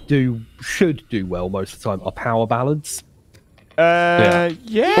to should do well most of the time are power ballads. Yeah.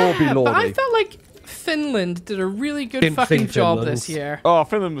 Lordy, But I lordy. felt like Finland did a really good Didn't fucking think job Finland's- this year. Oh,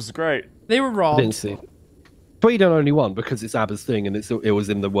 Finland was great. They were Didn't robbed. see. Sweden only won because it's ABBA's thing and it was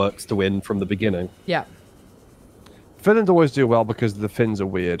in the works to win from the beginning. Yeah. Finland always do well because the Finns are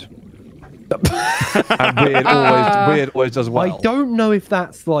weird. And weird always does well. I don't know if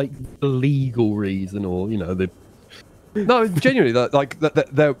that's like the legal reason or the. No, genuinely, that's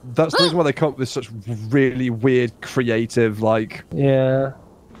the reason why they come up with such really weird, creative, like. Yeah.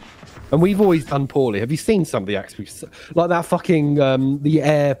 And we've always done poorly. Have you seen some of the acts? Like that fucking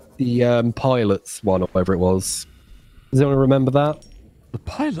the pilots one or whatever it was. Does anyone remember that? The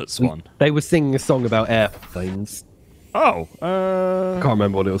pilots one. They were singing a song about airplanes. Oh, Can't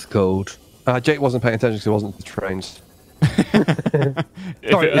remember what it was called. Jake wasn't paying attention because it wasn't the trains.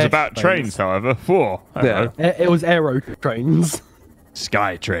 if Sorry, it was about airplanes. trains, however, whoa. Yeah. It was aero trains.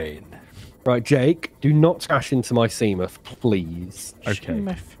 Sky train. Right, Jake, do not crash into my Seamoth, please. Okay.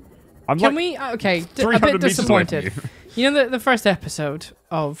 Myth. I'm Can like, we? Okay, a 300 bit meters away from disappointed. You know the first episode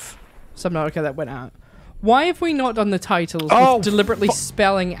of Subnautica that went out. Why have we not done the titles with deliberately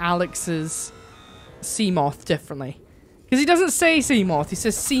spelling Alex's Seamoth differently? Because he doesn't say Seamoth, he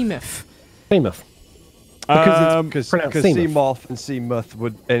says Seamoth. Seamoth. Because pronounced Seamoth. Seamoth and Seamoth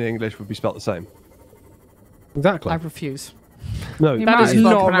would in English would be spelt the same. Exactly. I refuse. No, You That might is as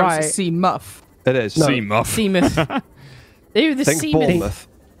well not pronounce right. it sea muff. It is. No. Seamuff. Seamuth. Ew, the Think seamuth. Bournemouth.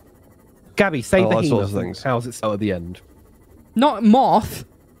 Gabby, say all that sort of behemoth. things. How's it spelled at the end? Not moth.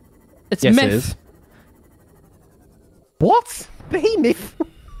 It's Yes, myth. it is. What? Behemoth?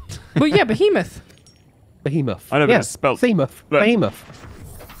 Well, yeah, behemoth. Behemoth. I know, but yeah. it's spelled- Seamuth. Look. Behemoth.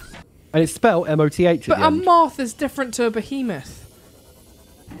 And it's spelled M-O-T-H But at the a end. moth is different to a behemoth.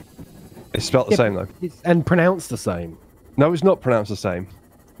 It's spelled the Yeah, same though. and pronounced the same. No, it's not pronounced the same.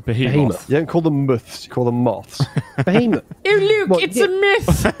 Behemoth. You don't call them myths. You call them moths. Behemoth. Ew, Luke, What, it's yeah. a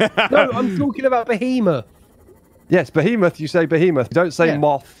myth. No, I'm talking about behemoth. Yes, behemoth. You say behemoth. You don't say Yeah.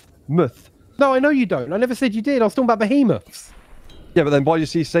 moth. Myth. No, I know you don't. I never said you did. I was talking about behemoths. Yeah, but then why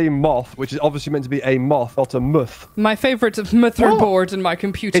do you say moth, which is obviously meant to be a moth, not a muth? My favourite motherboard in my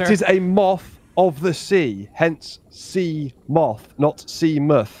computer. It is a moth of the sea, hence sea moth, not sea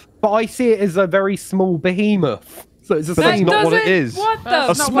muth. But I see it as a very small behemoth. So it's a But that's sea not moth. what it is. What the?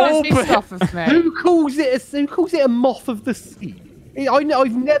 That's not small what it's based off of, mate. Who calls it a moth of the sea?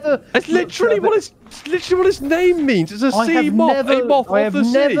 I've never. It's literally what its name means. It's a I sea have moth, never, a moth I of have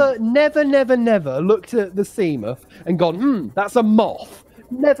the sea. never looked at the sea moth and gone, that's a moth.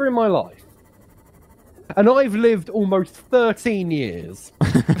 Never in my life. And I've lived almost 13 years.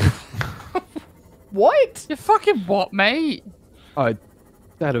 What? You fucking what, mate? I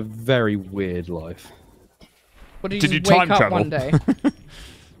had a very weird life. What, did Did you you just wake time up travel? one day?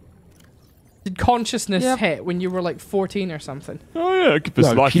 Did consciousness Yep. hit when you were like 14 or something? Oh yeah, give this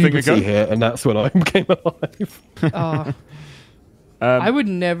No, life thing a puberty go. hit, and that's when I became alive. Oh, I would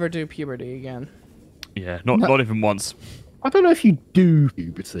never do puberty again. Yeah, not even once. I don't know if you do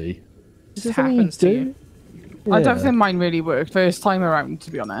puberty. It just Is that something happens to do? you. I don't Yeah. think mine really worked first time around,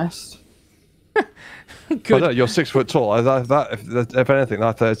 to be honest. I know, you're 6 foot tall. If anything,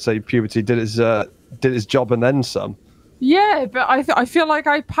 I'd say puberty did its job and then some. Yeah, but I feel like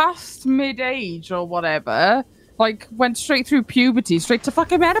I passed mid-age or whatever. Like, went straight through puberty, straight to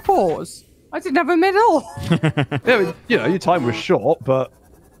fucking menopause. I didn't have a middle. Yeah, you know, your time was short, but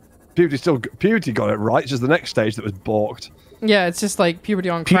puberty got it right. It's just the next stage that was balked. Yeah, it's just like puberty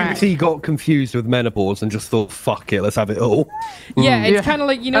on crack. Puberty got confused with menopause and just thought, fuck it, let's have it all. Yeah, it's Yeah. kind of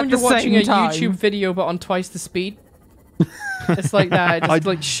like, you know, At when you're the watching a same time. YouTube video but on twice the speed. It's like that. It just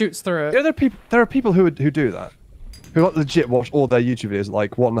like shoots through it. Yeah, there are people who do that, who like, legit watch all their YouTube videos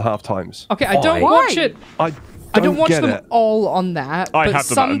like 1.5 times. Okay, I don't Why? watch it. I don't watch get them it. all on that, I but have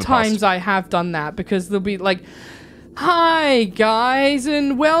done that in the sometimes past. I have done that because they'll be like, "Hi guys,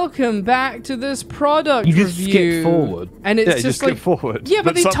 and welcome back to this product You just review." skip forward. and it's Yeah, you just just skip like, forward. yeah, but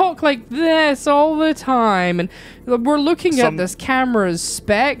But they some- talk like this all the time, and we're looking at Some- this camera's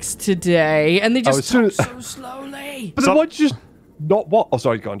specs today, and they just as soon talk as- so slowly. But then why'd you just not what? Oh,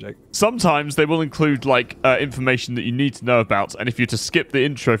 sorry, go on, Jake. Sometimes they will include like information that you need to know about, and if you're to skip the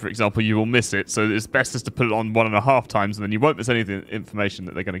intro, for example, you will miss it. So it's best just to put it on 1.5 times, and then you won't miss any of the information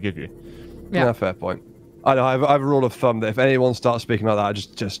that they're going to give you. Yeah. Yeah, fair point. I know. I have a rule of thumb that if anyone starts speaking like that,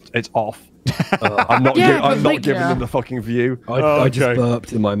 just it's off. I'm not. Yeah, I'm but, not like, giving yeah. them the fucking view. I just okay.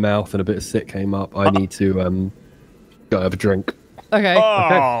 burped in my mouth and a bit of sick came up. I need to go have a drink. Okay.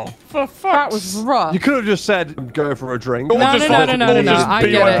 Oh, for fuck's That was rough. You could have just said, "Go for a drink." Or No, just no, no, like- no, no, no, or no. just I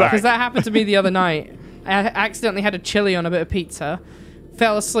be get right it back. because that happened to me the other night. I accidentally had a chili on a bit of pizza,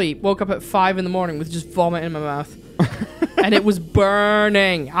 fell asleep, woke up at 5 in the morning with just vomit in my mouth, and it was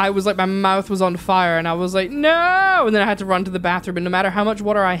burning. I was like, my mouth was on fire, and I was like, no! And then I had to run to the bathroom, and no matter how much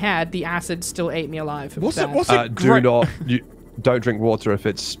water I had, the acid still ate me alive. It was bad. Don't drink water if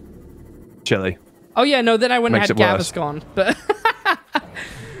it's chilly. Oh yeah, no. Then I went and Makes had it worse. Gaviscon, but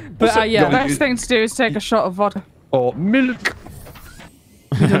yeah, Best thing to do is take a shot of vodka. Or milk.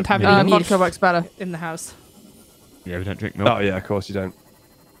 we don't have any milk Vodka works better. in the house. Yeah, we don't drink milk. Oh yeah, of course you don't.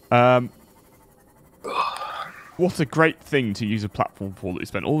 What a great thing to use a platform for that you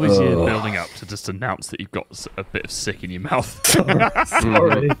spent all these years building up to just announce that you've got a bit of sick in your mouth.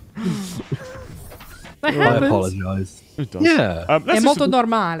 Sorry. That I happens. apologise. It does. Yeah. È Let's do molto some,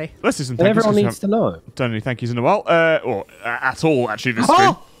 normale. let's do some And thank yous, everyone 'cause we needs to know. haven't done any thank yous in a while. Or at all, actually, this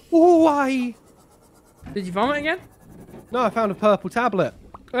stream. Oh, why? Did you vomit again? No, I found a purple tablet.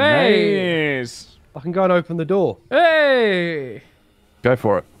 Hey! Nice. I can go and open the door. Hey! Go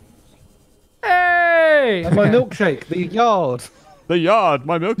for it. Hey! And my milkshake, the yard. The yard,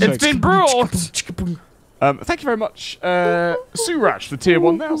 my milkshake. It's been brought. Thank you very much, Suraj, for tier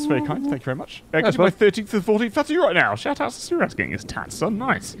 1 there. That's very kind. Thank you very much. Getting my 13th to the 14th tattoo right now. Shout out to Suraj getting his tats done.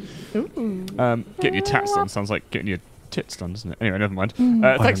 Nice. Getting your tats done sounds like getting your tits done, doesn't it? Anyway, never mind. I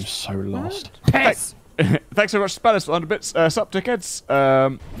am Thanks. so lost. Piss. Thanks so much, Spanish, for 100 bits. Sup, dickheads?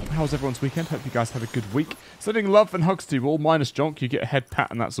 How was everyone's weekend? Hope you guys had a good week. Sending love and hugs to you all, minus Jonk. You get a head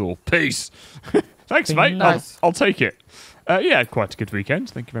pat and that's all. Peace. Thanks, mate. Nice. I'll take it. Yeah, quite a good weekend.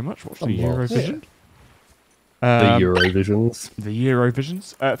 Thank you very much. Watch the Eurovision. The Eurovisions. The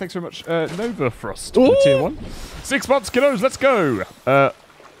Eurovisions. Thanks very much, Nova Frost, for the tier 1. 6 months, kiddos. Let's go.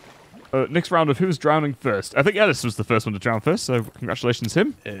 Next round of who's drowning first. I think Ellis was the first one to drown first, so congratulations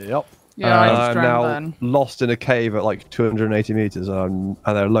him. Yep. Yeah, I just I'm drowned now then. lost in a cave at like 280 meters, and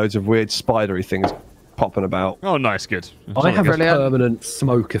there are loads of weird spidery things popping about. Oh, nice, good. I have a Brilliant. permanent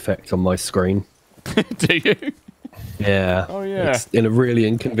smoke effect on my screen. Do you? Yeah. Oh, yeah. It's in a really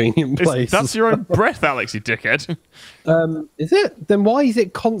inconvenient place. That's your own breath, Alex, you dickhead. Is it? Then why is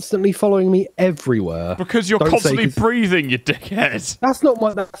it constantly following me everywhere? Because you're Don't say constantly 'cause- breathing, you dickhead. That's not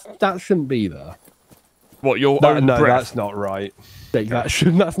my. That shouldn't be there. What, your No, own no, breath? that's not right.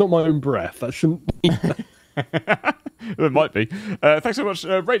 That's not my own breath. That shouldn't be there. It might be. Thanks so much,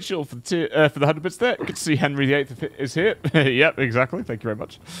 Rachel, for the 100 bits there. Good to see Henry VIII is here. Yep, exactly. Thank you very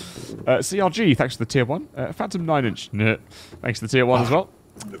much. CRG, thanks for the tier 1. Phantom 9-inch, thanks for the tier 1 as well.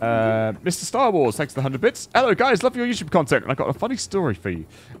 Mr. Star Wars, thanks for the 100 bits. Hello, guys. Love your YouTube content. And I got a funny story for you.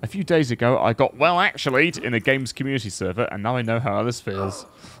 A few days ago, I got actually in a games community server, and now I know how this feels.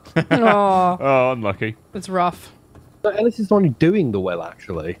 Oh, Oh, unlucky. it's rough. But Ellis is the one doing the well,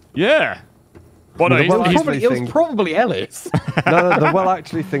 actually. Yeah. Well, no, The well he's actually It was thing- probably Ellis. No, the well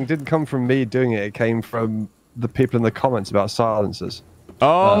actually thing didn't come from me doing it. It came from the people in the comments about silencers.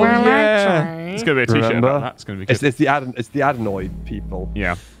 Oh, Well, yeah. actually- It's going to be a t-shirt Remember? about that. It's going to be good. It's the adenoid people.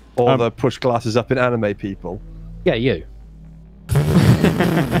 Yeah. Or the push glasses up in anime people. Yeah, you.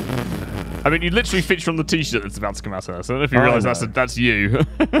 I mean, you literally feature on the t-shirt that's about to come out of us. I don't know if you I realise know. that's you.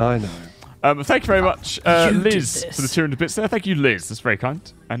 I know. Thank you very much, You did Liz, this. for the 200 bits there. Thank you, Liz. That's very kind.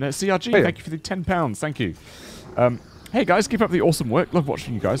 And CRG, yeah. thank you for the £10. Thank you. Hey, guys, keep up the awesome work. Love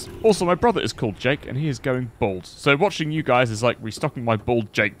watching you guys. Also, my brother is called Jake, and he is going bald. So watching you guys is like restocking my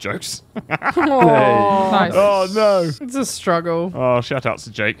bald Jake jokes. Oh, Nice. Oh, no. it's a struggle. Oh, shout outs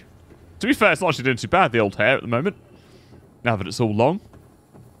to Jake. To be fair, it's not actually doing too bad, the old hair at the moment. Now that it's all long.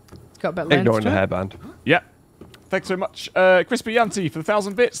 Got a bit length Ignoring to the it. hairband. Yeah. Thanks so much, Crispy Yanti, for the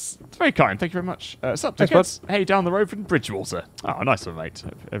 1,000 bits. It's very kind. Thank you very much. Sup, Thanks, tickets? Hey, down the road from Bridgewater. Oh, nice one, mate.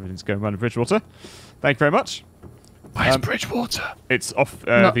 Hope everything's going well in Bridgewater. Thank you very much. Where's Bridgewater? It's off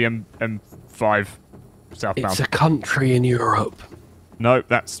No. the M5 southbound. It's a country in Europe. No,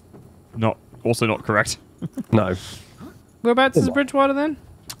 that's also not correct. No. Whereabouts is Bridgewater then?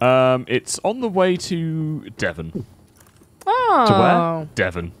 It's on the way to Devon. Oh. To where?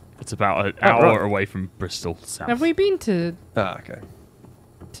 Devon. It's about an Oh, hour right. away from Bristol south. Have we been to Ah, okay.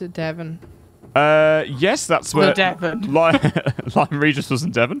 Devon? Yes, that's where Devon. Lyme Regis was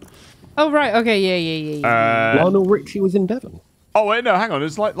in Devon. Oh right, okay, yeah. Lionel Richie was in Devon. Oh wait, no, hang on.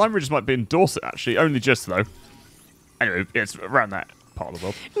 It's like Lyme Regis might be in Dorset actually, only just though. Anyway, it's around that part of the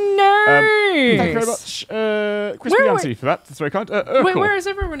world. Nice. Thank you very much, Crispy Where- Yanti, for that. That's very kind. Wait, Urkel. where is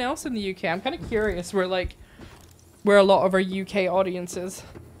everyone else in the UK? I'm kind of curious where a lot of our UK audience is.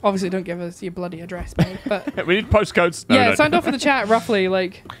 Obviously, don't give us your bloody address, mate. But We need postcodes. No, yeah, no. sound off in the chat roughly.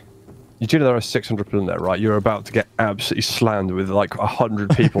 Like, You do know there are 600 people in there, right? You're about to get absolutely slammed with like 100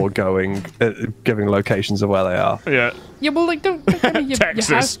 people going, giving locations of where they are. Yeah. yeah, well, like don't give me your Texas.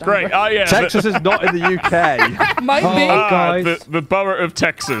 house Great. number. Oh yeah. Texas is not in the UK. Might be. guys. The borough of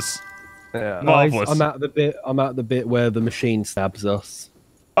Texas. Yeah. Guys, Marvelous. I'm at the bit where the machine stabs us.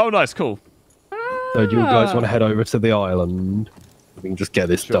 Oh, nice, cool. So do you guys want to head over to the island? We can just get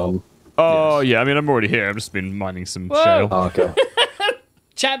this done. Oh yeah. I mean, I'm already here. I've just been mining some Whoa. shale. Oh, okay.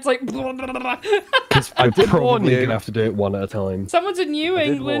 Chat's like. I did warn probably you. gonna have to do it one at a time. Someone's in New warn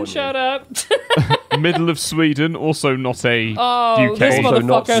England. you. Shut up. Middle of Sweden, also not a Oh, UK. this Also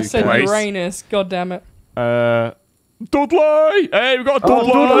not motherfucker said place. Uranus. God damn it. Dudley! Hey, we got a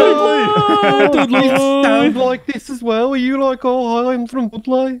Dudley! Oh, Dudley sound like this as well. Are you like, oh, I'm from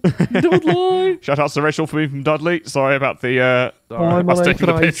Dudley? Dudley! Shout out to Rachel for being from Dudley. Sorry about the Hi, my us taking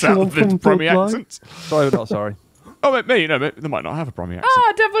the name's piss out Rachel, of the I'm from Brummy Dudley. accent. Sorry, but not sorry. Oh, wait, me, no, they might not have a Brummy accent.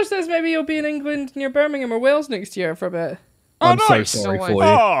 Ah, Devil says maybe you'll be in England near Birmingham or Wales next year for a bit. Oh, I'm nice! so sorry No for way.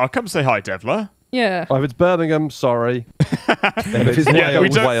 you. Oh, come say hi, Devler. Yeah. Oh, if it's Birmingham, sorry. If it's Yeah, we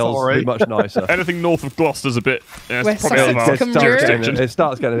Wales, don't- Wales, sorry. it'd be much nicer. Anything north of Gloucester's a bit... Yeah, West it's probably out of Sussex, our come jurisdiction. It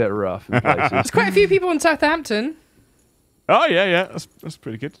starts getting a bit rough in places. There's quite a few people in Southampton. Oh, yeah, that's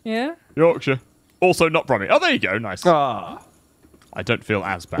pretty good. Yeah. Yorkshire. Also not Brummy. Oh, there you go, nice. Ah, I don't feel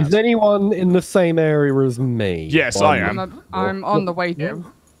as bad. Is anyone in the same area as me? Yes, I am. I'm on the way to.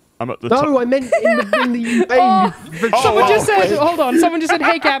 I'm at the top. No, I meant in the Someone just said, hold on. Someone just said,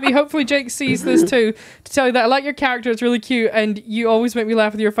 hey, Gabby, hopefully Jake sees this too. To tell you that I like your character. It's really cute. And you always make me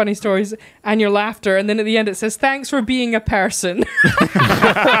laugh with your funny stories and your laughter. And then at the end it says, thanks for being a person.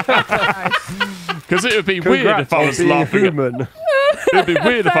 Because it would be weird if I was laughing at... It'd be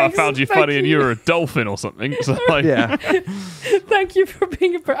weird if I found you funny and you were a dolphin or something. So, like, Yeah. Thank you for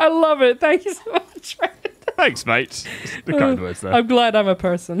being a person. I love it. Thank you so much. Thanks, mate. The kind words there. I'm glad I'm a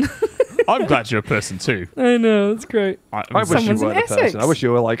person. I'm glad you're a person too. I know, it's great. I wish you Someone's weren't in a person. Essex. I wish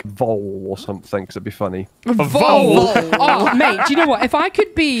you were like Vole or something, because it'd be funny. A vole. Oh, mate, do you know what? If I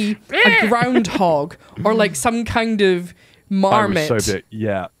could be a groundhog or like some kind of marmot, I would so be,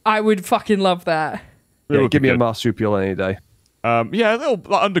 yeah. I would fucking love that. Yeah, would give be me a good. marsupial any day. Yeah, a little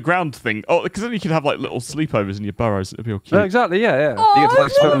like, underground thing. Oh, because then you could have like little sleepovers in your burrows. It'd be all cute. No, exactly, yeah. Oh, you get to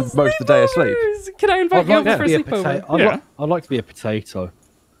like I love spend most of the day asleep. sleepovers. Can I invite you over for a sleepover? I'd like to be a potato.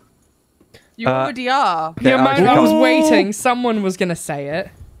 You already are. The Yeah, amount Alex, I was Ooh. waiting, someone was going to say it.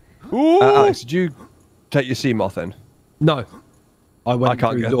 Ooh. Alex, did you take your sea moth in? No, I went I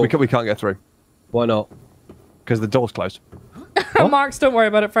can't through get. the door. We can't get through Why not? because the door's closed. Marks, don't worry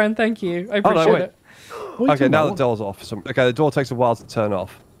about it, friend. Thank you. I no, appreciate wait. it. Okay, now the door's off. Okay, the door takes a while to turn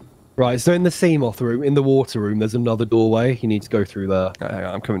off. Right, so in the sea moth room, in the water room, there's another doorway. You need to go through there, Right, hang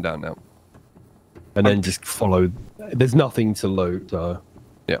on, I'm coming down now. and then just follow. There's nothing to loot. So.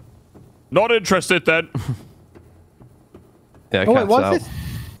 Yeah. Not interested then. Yeah, Oh wait, cat's why out. is this?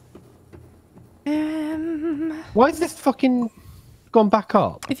 Why is this fucking gone back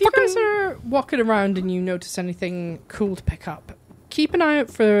up? If you guys are walking around and you notice anything cool to pick up, keep an eye out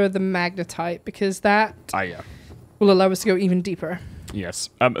for the magnetite, because that Yeah. will allow us to go even deeper. Yes.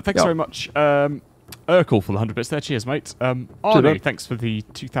 Thanks very much, Urkel, for the 100 bits there. Cheers, mate. Arnie, thanks for the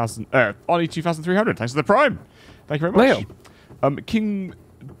 2,000. Arnie 2,300. Thanks for the Prime. Thank you very much. King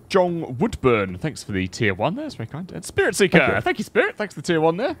Jong Woodburn, thanks for the tier 1 there. That's very kind. And Spirit Seeker, thank you, Spirit. Thanks for the tier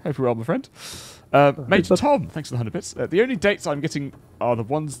 1 there. Hope you're well, my friend. Major Tom, thanks for the 100 bits. The only dates I'm getting are the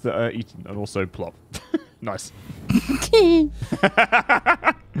ones that are eaten and also plop. Nice.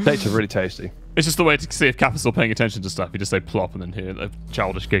 Dates are really tasty. It's just the way to see if Kappa's still paying attention to stuff. You just say plop and then hear a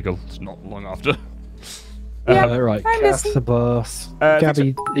childish giggle not long after. Right, I listen. Cassabas.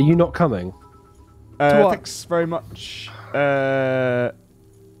 Gabby, are you not coming? what? Thanks very much. There's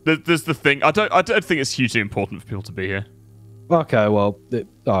the thing. I don't think it's hugely important for people to be here. Okay, well,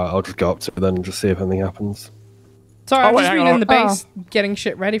 I'll just go up to it then and just see if anything happens. Sorry, Oh, I've wait, just hang been on. in the base getting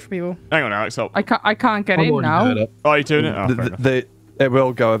shit ready for people. Hang on, Alex. I can't get I'm in already now. doing it. Oh, are you doing it? Oh, fair enough. It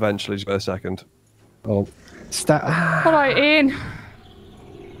will go eventually. Just wait a second. Oh, All right, in.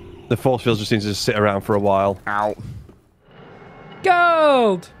 The force fields just need to just sit around for a while. Ow.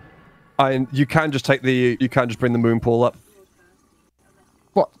 Gold! You can just bring the moon pool up.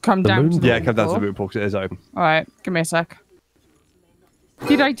 What? Come down moon? to the Yeah, come down to the pool? moon pool because it is open. All right, give me a sec.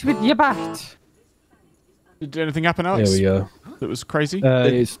 You right with your bat? Did anything happen, Alex? there we go. That was crazy.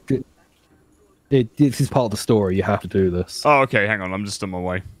 This is part of the story. You have to do this. Oh, okay. Hang on. I'm just on my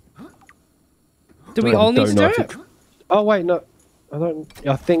way. Do we all need to do it? Oh wait, no, I don't.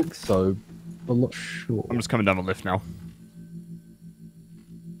 I think so. I'm not sure. I'm just coming down the lift now.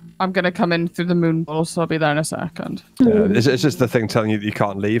 I'm gonna come in through the moon ball, so I'll be there in a second. It's just the thing telling you that you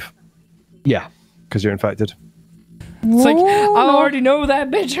can't leave Yeah. because you're infected. It's like, I already know that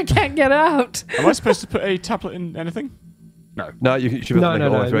bitch. I can't get out. Am I supposed to put a tablet in anything? No, you should be able to make it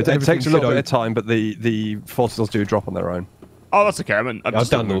all the way through. It everything takes a little should bit of time, but the force fields do drop on their own. Oh, that's okay. I'm I've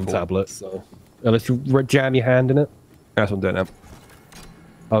just done all moving the forward. tablets, so unless you jam your hand in it. That's what I'm doing now.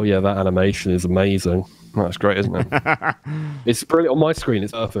 Oh yeah, that animation is amazing. Oh, that's great, isn't it? It's brilliant on my screen.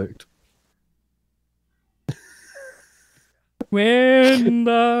 It's perfect. When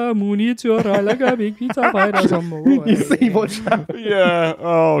the moon hits your eye like a big pizza pie does on You see what's happening? Yeah.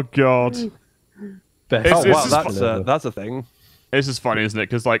 Oh God. Best It's- Oh wow, it's- that's a thing. It's just funny, isn't it?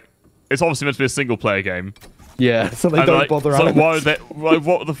 Because like, it's obviously meant to be a single player game. Yeah, so they And, don't like, bother. so why animating. would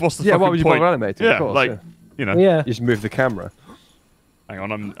they? What's the Yeah, fucking why would you point? bother animating? Yeah, Of course, like yeah. you know. Yeah. You just move the camera. Hang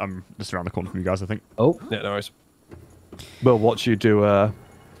on, I'm just around the corner from you guys. I think. Oh, Yeah, no worries. We'll watch you do a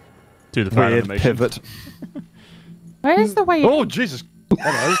Do the fan weird animation. pivot. Where's the way? Oh Jesus!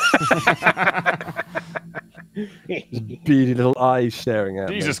 Hello. Beady little eyes staring at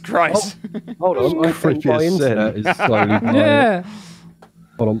Jesus Christ! hold on. I think Creepy my as sin. internet is slowly dying. Yeah.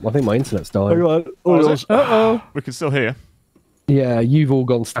 Hold on. I think my internet's dying. Oh, is it? Uh-oh. We can still hear. Yeah, you've all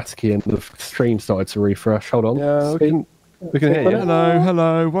gone staticky and the stream started to refresh. Hold on. Yeah, we can hear you. Hello,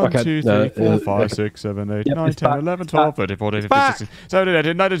 hello. 1, Okay, 2, no, 3, 4, 5, okay. 6, 7, 8, Yep, 9, it's 10, back, 11, it's 12, back. 13, 14, 15, back. 16, 17,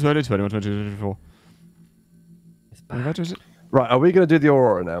 18, 19, 20, 21, 22, 24. What is it? Right, are we going to do the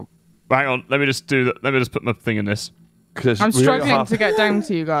Aurora now? Hang on, let me just do that. Let me just put my thing in this. I'm struggling to get down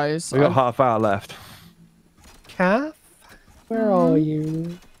to you guys. We got half hour left. Kath, where are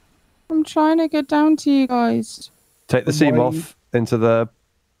you? I'm trying to get down to you guys. Take the seam off into the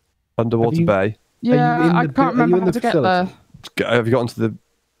underwater bay. Yeah, I can't remember how to get there. Have you got onto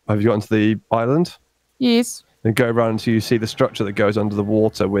the island? Yes. Then go around until you see the structure that goes under the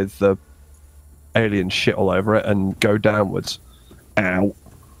water with the alien shit all over it, and go downwards. Ow.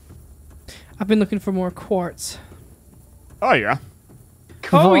 I've been looking for more quartz. Oh yeah.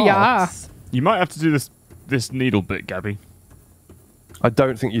 Oh yeah. You might have to do this needle bit, Gabby. I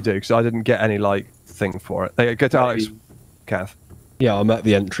don't think you do, because I didn't get any thing for it. Go to Alex, Kath. Yeah, I'm at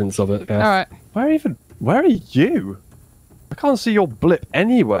the entrance of it. Kath. All right. Where are you? I can't see your blip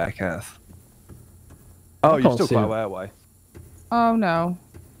anywhere, Kath. Oh, you're still quite a way away. Oh no.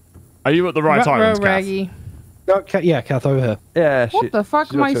 Are you at the right island, Kath? Raggy. No, yeah, Kath, over here. Yeah. What the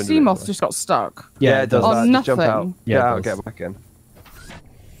fuck? My sea moth just got stuck. Yeah, it does On that. nothing. Just jump out. Yeah, get back in.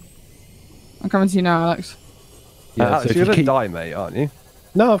 I'm coming to you now, Alex. Yeah, Alex, so if you're you gonna die, mate, aren't you?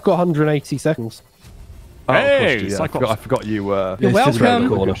 No, I've got 180 seconds. Oh, Hey, of course, yeah. Cyclops. I forgot you. You're Just around the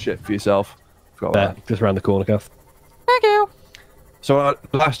welcome. corner. Shit for yourself. Forgot There, about that. just around the corner, Kath. Thank you. So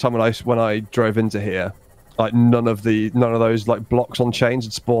last time when I drove into here, none of those blocks on chains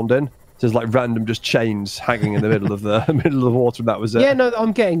had spawned in. So there's random just chains hanging in the middle of the water, and that was it. Yeah, no,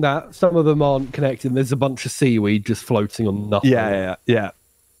 I'm getting that. Some of them aren't connected. There's a bunch of seaweed just floating on nothing. Yeah.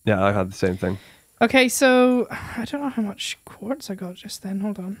 I had the same thing. Okay, so I don't know how much quartz I got just then.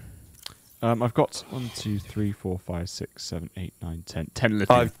 Hold on. I've got 1, 2, 3, 4, 5, 6, 7, 8, 9, 10. 10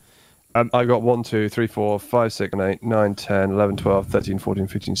 lithium. I've got 1, 2, 3, 4, 5, 6, 8, 9, 10, 11, 12, 13, 14,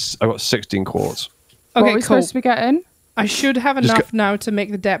 15. I've got 16 quartz. What Okay, are we cool. supposed to be getting? I should have enough now to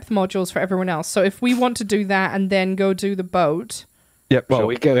make the depth modules for everyone else. So if we want to do that and then go do the boat. Yep. Well, sure.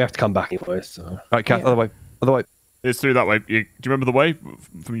 we have to come back anyway. So. All right, Kath, Yeah. other way. It's through that way. Do you remember the way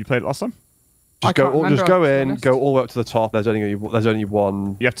from you played it last time? Just go remember, in, to be honest. go all the way up to the top. There's only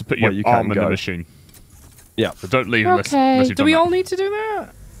one. You have to put where your you can arm in the go. machine. Yeah. So don't leave unless you've Do done we that. all need to do that?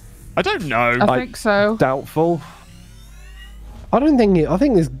 I don't know. I think so. Doubtful. I don't think it.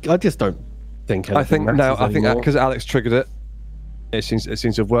 I just don't think. I think matters anymore. because Alex triggered it. It seems to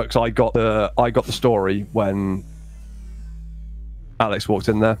have worked. So I got the story when Alex walked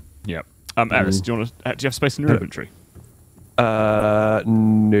in there. Yeah. Ellis, do you have space in your inventory?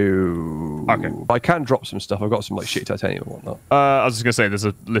 No. Okay. I can drop some stuff. I've got some shit titanium and whatnot. I was just gonna say there's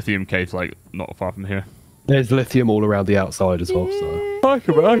a lithium cave not far from here. There's lithium all around the outside as well. So. I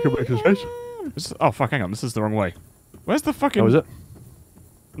can make a space. Oh fuck! Hang on, this is the wrong way. Where's the fucking? Oh, is it?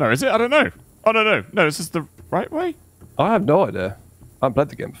 No, is it? I don't know. Oh no, this is the right way. I have no idea. I haven't played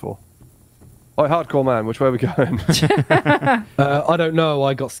the game before. Oh, hardcore man, which way are we going? I don't know.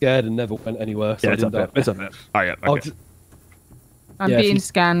 I got scared and never went anywhere. So I it's a didn't bit. It's a bit. Oh yeah. I'll Okay. ju- I'm Yeah, if being you-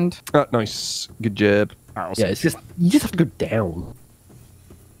 scanned. Oh, nice. Good job. Awesome. yeah, it's just you just have to go down.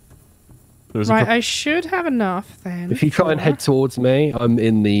 There's Right, I should have enough then. If you try and for- head towards me, I'm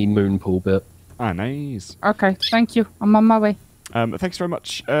in the moon pool bit. nice. Okay, thank you. I'm on my way. Thanks very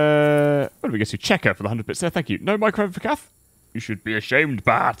much. What do we get to? Checker for the 100 bits there. Thank you. No microphone for Kath. You should be ashamed,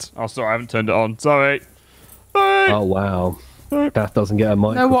 Bat. Oh, sorry, I haven't turned it on. Sorry. Bye. Oh wow, Kath doesn't get a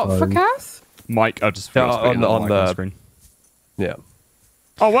microphone. No, what for Cass? Mike, I just Yeah, forgot to put it on mic the- screen. Yeah.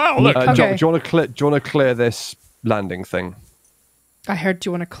 Oh wow! Look. Okay. John, do you want to clear this landing thing? I heard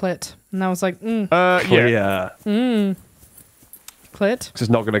you want a clit, and I was like, yeah. Clear. clit. 'Cause it's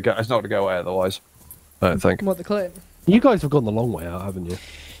not gonna go. It's not gonna go away otherwise. I don't think. What the clit? You guys have gone the long way out, haven't you?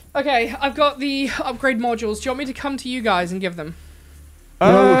 Okay, I've got the upgrade modules. Do you want me to come to you guys and give them?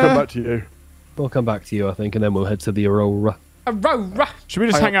 we'll come back to you. We'll come back to you, I think, and then we'll head to the Aurora. Aurora. Should we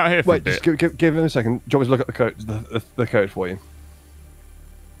just hang out here for a Wait, bit? just give him a second. Do you want me to look at the code? The code for you.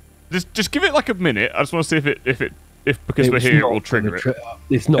 Just give it like a minute. I just want to see if because we're It's here, it not will trigger gonna it.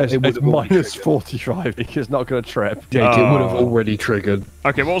 It's not. It's, It would it's have already minus triggered. 45. It's not gonna trip. Jake, it would have Oh. already triggered.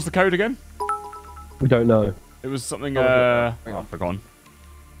 Okay, what was the code again? We don't know. It was something. Hang on. I've forgotten.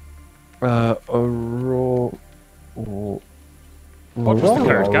 Aurora. What was the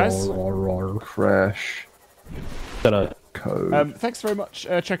code, guys? Crash Don't know. code. Thanks very much,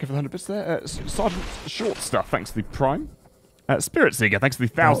 Checker, for the 100 bits there. Sergeant Short Stuff, thanks for the Prime. Spirit Seeker, thanks for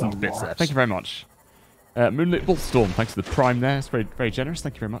the 1,000 bits there. Thank you very much. Moonlit Bullstorm, thanks for the Prime there. It's very, very generous.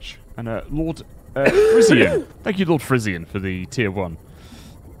 Thank you very much. And Lord Frisian, thank you, Lord Frisian, for the Tier 1.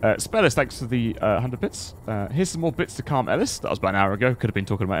 Spellis, thanks for the 100 bits. Here's some more bits to calm Ellis. That was about an hour ago. Could have been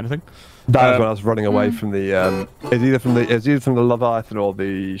talking about anything. That was when I was running away from the. It's either from the Leviathan or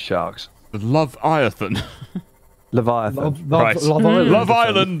the sharks. The Love Iathan. Leviathan. Love Island. Love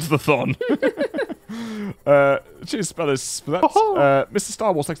Island, the thon. Cheers, spellers, for that. Mr.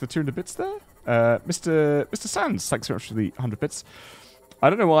 Star Wars, thanks for the 200 bits there. Mr. Sands, thanks very much for the 100 bits. I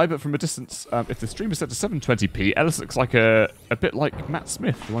don't know why, but from a distance, if the stream is set to 720p, Ellis looks like a bit like Matt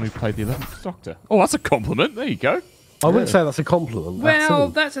Smith, the one who played the 11th Doctor. Oh, that's a compliment. There you go. I wouldn't say that's a compliment. Well,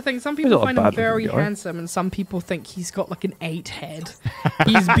 that's the thing. Some people not a find him bad very looking guy. handsome, and some people think he's got like an 8 head.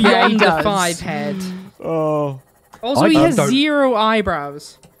 He's beyond the does. 5 head. Oh. Also, he has 0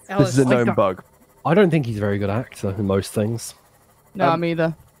 eyebrows. This is a known bug. I don't think he's a very good actor in most things. No, me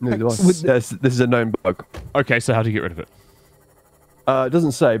either. Neither do I. This is a known bug. Okay, so how do you get rid of it? It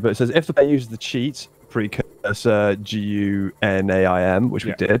doesn't say, but it says if the player uses the cheat precursor GUNAIM, which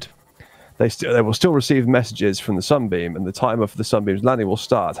we did, they will still receive messages from the sunbeam, and the timer for the sunbeam's landing will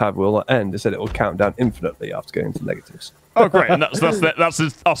start. However, will not end. It said it will count down infinitely after going into negatives. Oh, great. And that's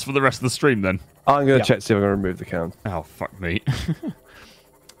us for the rest of the stream, then. I'm going to check to see if I'm going to remove the count. Oh, fuck me.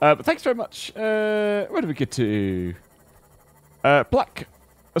 But thanks very much. Where did we get to?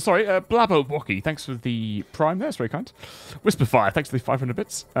 Blabberwocky, thanks for the prime there. That's very kind. Whisperfire, thanks for the 500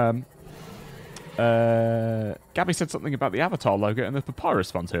 bits. Gabby said something about the Avatar logo and the Papyrus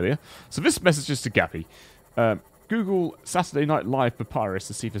font earlier. So this message is to Gabby. Google Saturday Night Live Papyrus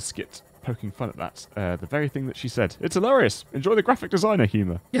to see if a skit poking fun at that. The very thing that she said. It's hilarious. Enjoy the graphic designer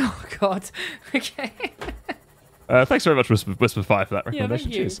humour. Oh, God. Okay. Thanks very much, Whisperfire, for that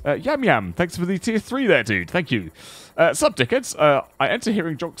recommendation. Yeah, Cheers. Yam Yam, thanks for the tier 3 there, dude. Thank you. Subdickheads, I enter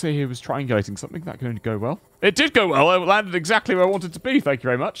hearing Jock say he was triangulating something. That can only go well. It did go well. It landed exactly where I wanted to be. Thank you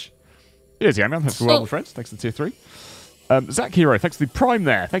very much. Here's Yam Yam. Thanks for well, my friends. Thanks for the tier 3. Zach Hero, thanks for the prime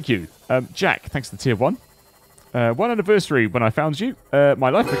there. Thank you. Jack, thanks for the tier 1. 1 anniversary when I found you. My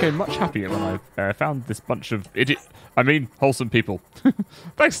life became much happier when I found this bunch of wholesome people.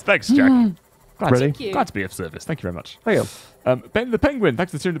 Thanks, Jack. Glad to be of service. Thank you very much. Hang on. Ben the Penguin,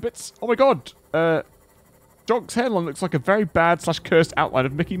 thanks for the 200 bits. Oh my god. Jock's hairline looks like a very bad / cursed outline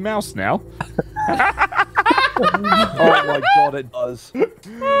of Mickey Mouse now. Oh my god, it does. What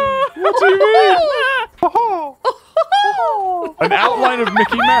do you mean? An outline of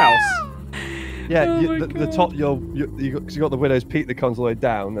Mickey Mouse? Yeah, the top, you got the Widow's Peak that comes all the way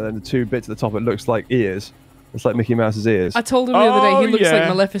down, and then the 2 bits at the top, it looks like ears. It's like Mickey Mouse's ears. I told him the other day he looks like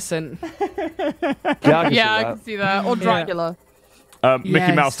Maleficent. Yeah, I can see that. Or Dracula.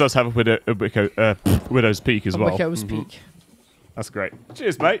 Mickey Mouse does have a Widow's Peak as well. Widow's Peak. That's great.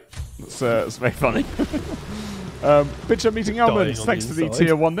 Cheers, mate. That's very funny. Bitch, meeting Almonds. Thanks for the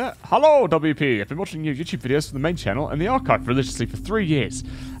tier 1 there. Hello, WP. I've been watching your YouTube videos from the main channel and the archive religiously for 3 years.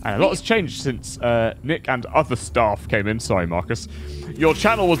 And a lot has changed since Nick and other staff came in. Sorry, Marcus. Your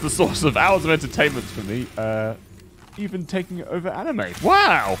channel was the source of hours of entertainment for me, even taking over anime.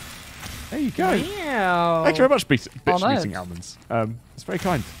 Wow! There you go. Wow. Thank you very much, Bitch Meeting Almonds. It's very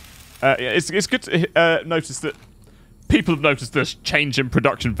kind. It's good to notice that people have noticed this change in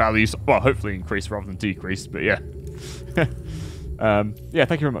production values. Well, hopefully increase rather than decrease, but yeah. Yeah,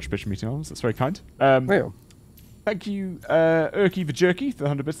 thank you very much, Bitch Meeting Almonds. That's very kind. Thank you, Erky the Jerky, for the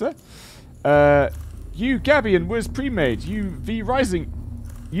 100 bits there. You, Gabby, and Worst Premade. You, V Rising.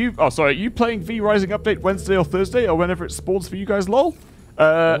 You playing V Rising update Wednesday or Thursday or whenever it spawns for you guys, lol?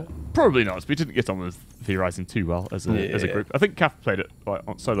 Probably not. We didn't get on with V Rising too well as a group. I think Kath played it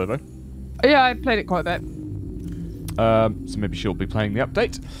on solo though. Yeah, I played it quite a bit. So maybe she'll be playing the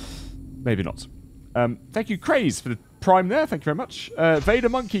update. Maybe not. Thank you, Craze, for the prime there. Thank you very much. Vader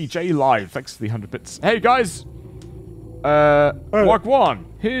Monkey, J Live. Thanks for the 100 bits. Hey, guys. Wagwan.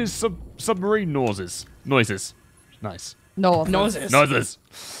 Here's submarine noises. Nice. Noises.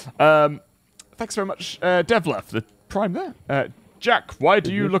 Thanks very much, Devla, for the prime there. Jack, why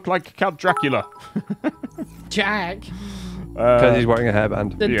do you look like Count Dracula? Jack. Because he's wearing a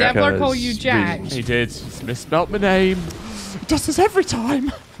hairband. Did Devler call you Jack? He did. He's misspelled my name. He does this every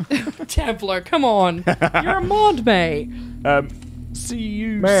time. Devler, come on. You're a mod, mate. See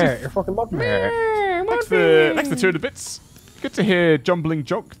you. You're fucking mod, mate. Thanks for 200 bits. Good to hear Jumbling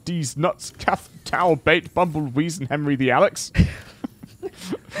Jock, D's Nuts, Kath, Towel Bait, Bumblewees, and Henry the Alex.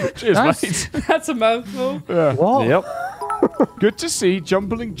 Cheers, mate. That's a mouthful. Yeah. What? Yep. Good to see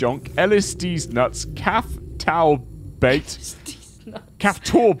Jumbling Jonk, Ellis D's Nuts, Kath, Towel Bait, Kath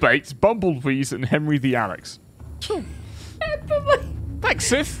Torbait, Bumblewees, and Henry the Alex. Thanks,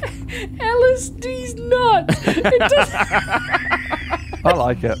 Sith. LSD's nuts. I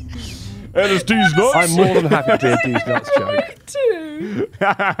like it. LSD's nuts. I'm more than happy to be a D's Nuts joke. Me too.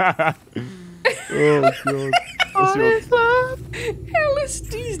 Oh, God.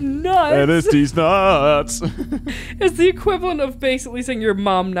 LSD's nuts. LSD's nuts. It's the equivalent of basically saying your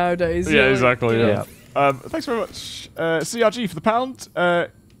mom nowadays. Yeah, exactly. Yeah. Thanks very much, CRG, for the pound.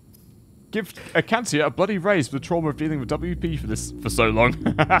 Give Acantia a bloody raise for the trauma of dealing with WP for so long.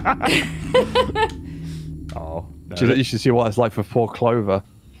 Oh, no. You should see what it's like for poor Clover.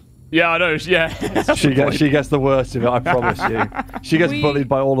 Yeah, I know. Yeah, she gets the worst of it. I promise you. She gets bullied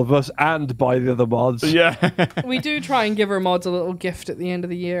by all of us and by the other mods. Yeah. We do try and give our mods a little gift at the end of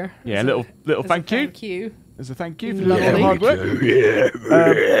the year. Yeah, little thank you. Thank you. As a thank you for Lovely. the hard work.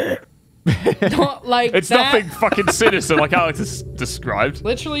 Not like It's that. nothing fucking sinister like Alex has described.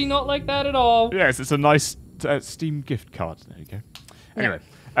 Literally not like that at all. Yes, it's a nice Steam gift card. There you go. Anyway,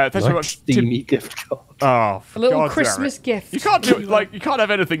 thanks very much. Steamy gift card. Oh, A little God Christmas damn it. gift. You can't do you can't have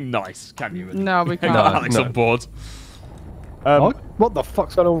anything nice, can you? No, we can't. Alex No. on board. What the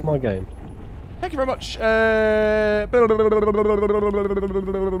fuck's going on with my game? Thank you very much.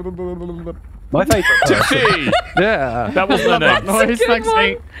 My favourite. Tipsy! Yeah. That wasn't a name. Noise, thanks,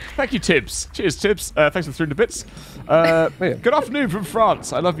 mate. Thank you, Tibbs. Cheers, Tibbs. Thanks for 300 bits. Good afternoon from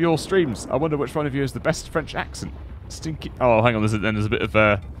France. I love your streams. I wonder which one of you has the best French accent. Stinky. Oh, hang on. There's a bit of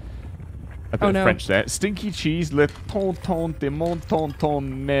of French there. Stinky cheese, le tonton de mon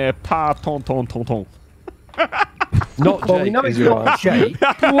tonton n'est pas tonton tonton. Not well, we know it's not Jake.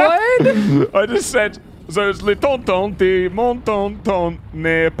 What? I just said. So it's le tonton de mon tonton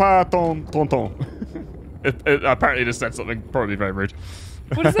n'est pas ton tonton. It apparently just said something probably very rude.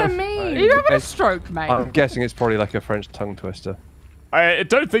 What does that Are mean? you having a stroke, mate? I'm guessing it's probably like a French tongue twister. I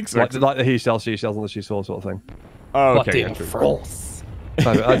don't think so. Like the he sells, she sells, and the she saw sort of thing. Oh, What okay. in France?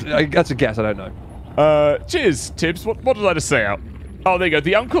 That's a guess, I don't know. Cheers, Tibbs. What did I just say out? Oh, there you go.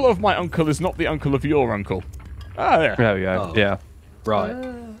 The uncle of my uncle is not the uncle of your uncle. Ah, there. There we go. Oh. Yeah. Right.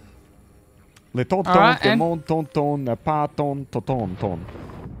 Le tonton Alright, de and- mon tonton n'est pas ton tonton ton.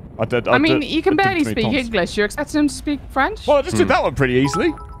 I mean, you can barely too many speak tons. English. You're expecting him to speak French? Well, I just did that one pretty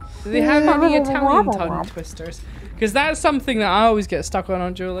easily. Do they have any Italian tongue twisters? Because that's something that I always get stuck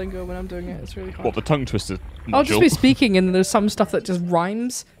on Duolingo when I'm doing it. It's really hard. What, the tongue twister I'll just module? be speaking and there's some stuff that just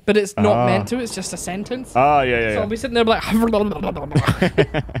rhymes, but it's not meant to. It's just a sentence. Ah, yeah, So I'll be sitting there like.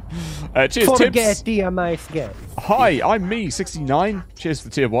 Cheers, Forget Tibbs. DMA again. Hi, I'm me69. Cheers for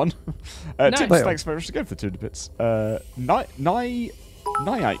tier 1. Nice. Tibbs, thanks very much again for the 200 bits. Night. I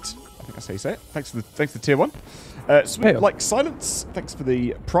think that's how you say it. Thanks for the tier 1. Sweet like silence. Thanks for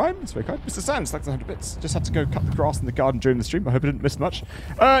the prime. That's very kind. Mr. Sands, thanks for 100 bits. Just had to go cut the grass in the garden during the stream. I hope I didn't miss much.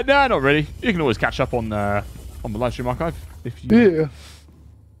 No, not really. You can always catch up on the live stream archive if you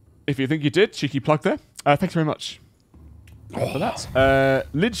think you did. Cheeky plug there. Thanks very much for that.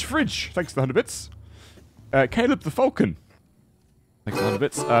 Lidge Fridge, thanks for the 100 bits. Caleb the Falcon, thanks for the 100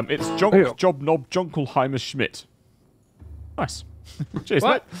 bits. It's Jonk Job Knob Jonkelheimer Schmidt. Nice. Cheers,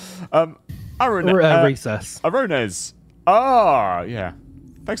 What? mate. Aaron, Recess. Arones. Ah, yeah.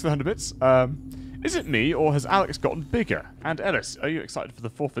 Thanks for the 100 bits. Is it me, or has Alex gotten bigger? And Ellis, are you excited for the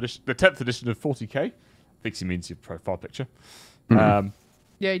 10th edition of 40k? I think he means your profile picture. Yeah,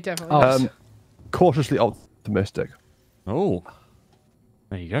 he definitely. does. Cautiously optimistic. Oh,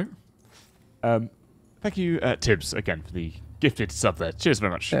 there you go. Thank you, Tibbs, again for the gifted sub there. Cheers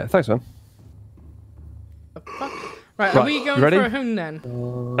very much. Yeah, thanks, man. Right, are we going you ready? for a hoon then?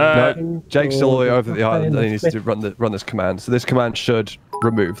 No, Jake's still all the way over the island, and he needs to run this command. So this command should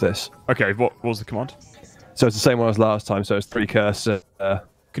remove this. Okay, what was the command? So it's the same one as last time. So it's precursor.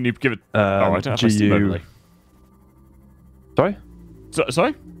 Can you give it? I don't have my Steam GU. overlay. Sorry.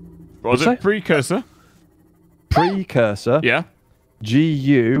 Sorry. What was What'd you it? say? Precursor. Precursor. Yeah.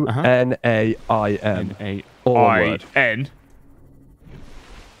 GUNAIM. All one word. N.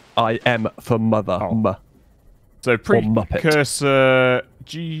 I am for mother. Oh. So Muppet. precursor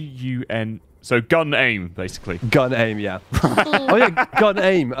GUN. So gun aim, basically. Gun aim, yeah. Oh yeah, gun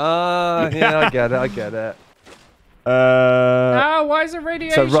aim. Yeah, I get it. Why is it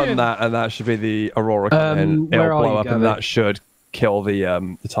radiation? So run that, and that should be the Aurora cannon. where It'll are blow you up, and going? that should kill the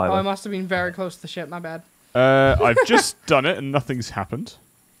Oh, I timer. must have been very close to the ship. My bad. I've just done it, and nothing's happened.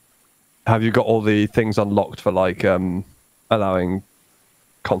 Have you got all the things unlocked for like allowing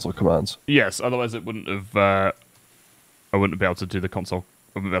console commands? Yes, otherwise it wouldn't have. I wouldn't be able to do the console.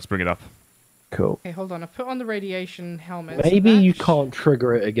 I wouldn't be able to bring it up. Cool. Okay, hold on. I put on the radiation helmet. Maybe you can't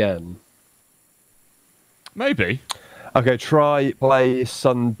trigger it again. Maybe. Okay, try play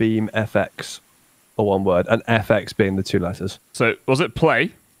Sunbeam FX, or one word, and FX being the two letters. So was it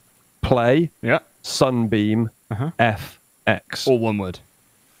play? Play Yeah. Sunbeam FX, All one word.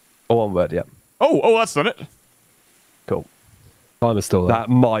 or one word. Yeah, Oh, that's done it. cool. Timer's still there. That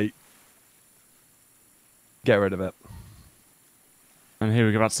might get rid of it. And here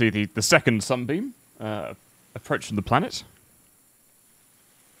we're about to see the second sunbeam approach from the planet.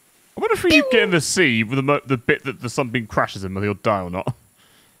 wonder if you get in the sea with the bit that the sunbeam crashes in, whether you'll die or not.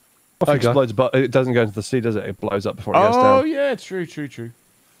 It explodes, but it doesn't go into the sea, does it? It blows up before it goes down. Oh, yeah, true. You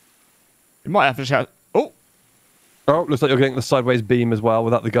might have to shout. Oh, looks like you're getting the sideways beam as well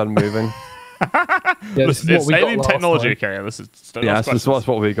without the gun moving. Yeah, It's alien technology, okay? This is That's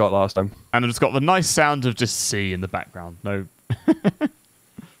what we got last time. And it's got the nice sound of just sea in the background. No,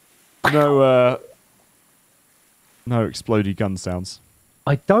 no explodey gun sounds.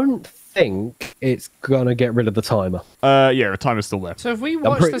 I don't think it's gonna get rid of the timer. Yeah, the timer's still there. So if we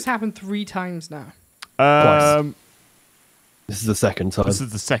watched this happen 3 times now. This is the second time. This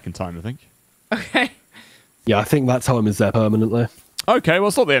is the second time, I think. Okay. Yeah, I think that time is there permanently. Okay, well,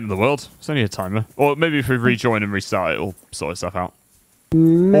 it's not the end of the world. It's only a timer. Or maybe if we rejoin and restart, it'll sort itself out. Or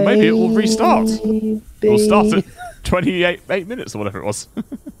maybe it will restart. It'll start at 8 minutes or whatever it was.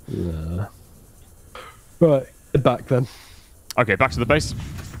 Yeah. Right, back then. Okay, back to the base.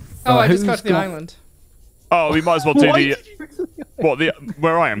 Oh, I just got to the island. Oh, we might as well do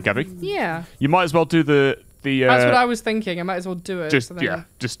where I am, Gabby. Yeah. You might as well do the. That's what I was thinking. I might as well do it.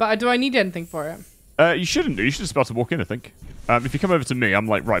 Just. But do I need anything for it? You shouldn't do. You should just be able to walk in, I think. If you come over to me, I'm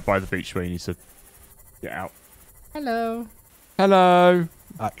like right by the beach where you need to get out. Hello. Hello.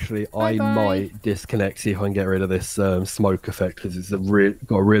 Actually, Bye-bye. I might disconnect, see if I can get rid of this smoke effect, because it's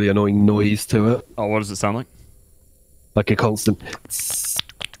got a really annoying noise to it. Oh, what does it sound like? Like a constant...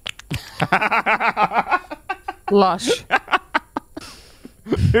 Lush.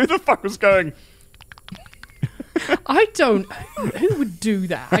 Who the fuck was going? I don't... Who would do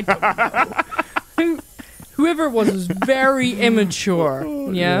that? I don't know. Whoever it was very immature.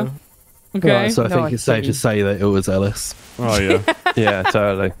 Yeah? Okay. Right, so I think it's safe to say that it was Ellis. Oh, yeah. Yeah,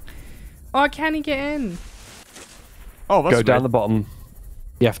 totally. Oh, can he get in? Oh, that's Go down weird. the bottom.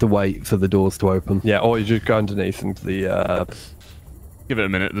 You have to wait for the doors to open. Yeah, or you just go underneath into the Give it a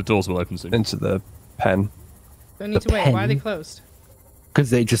minute. The doors will open soon. into the pen. Do I need to wait? Why are they closed? Because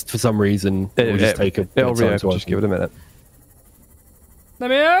they just, for some reason, will just take a bit It'll of time to reopen. Just open. give it a minute. Let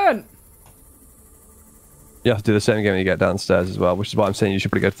me in! You have to do the same again when you get downstairs as well, which is why I'm saying you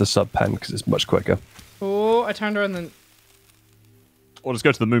should probably go to the sub pen because it's much quicker. Oh, I turned around and... Or just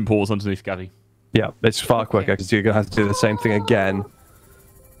go to the moon pools underneath Gabby. Yeah, it's far quicker because you're going to have to do the same thing again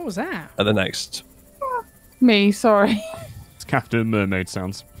What was that? at the next. Me, sorry. It's Captain Mermaid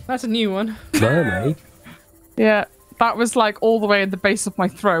sounds. That's a new one. Mermaid? Yeah, that was like all the way in the base of my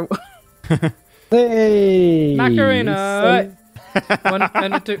throat. Hey! Macarena! One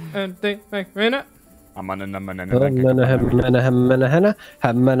and two and three, Macarena. I'm on You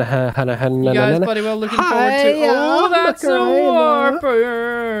guys bloody well looking forward to... Oh, that's a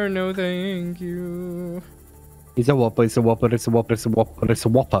whopper! No, thank you. It's a whopper, it's a whopper, it's a whopper, it's a whopper, it's a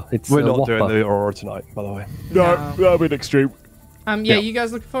whopper. We're a not whopper. doing the Aurora tonight, by the way. No, that'll be next stream. Yeah, you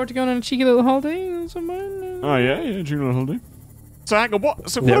guys looking forward to going on a cheeky little holiday? Oh, yeah, during the holiday. So, hang on, what?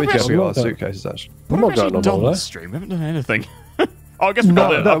 So, Yeah, what we have just we got our actually- suitcases actually. I'm what not have we going actually on done holiday. this stream? We haven't done anything. Oh, I guess we've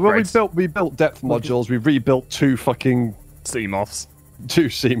got the Well, upgrades. we built depth modules. We rebuilt two Sea moths.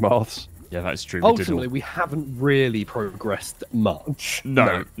 sea moths. Yeah, that is true. Ultimately, we haven't really progressed much.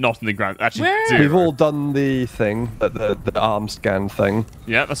 No, not in the ground. Actually, Where? zero. We've all done the thing, the arm scan thing.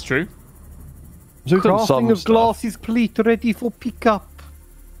 Yeah, that's true. So we've done some Crafting of stuff. glass is complete, ready for pickup.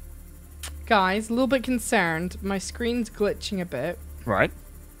 Guys, a little bit concerned. My screen's glitching a bit. Right.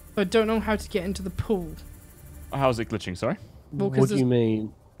 I don't know how to get into the pool. How's it glitching? Sorry. Well, What because do you there's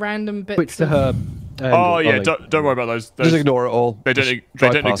mean? random bits Switch to of... her. Oh yeah, don't worry about those. Just ignore it all. They Just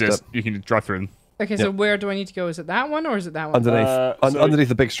don't drive past exist. it. You can drive through them. Okay, so where do I need to go? Is it that one or is it that one? Underneath, So- underneath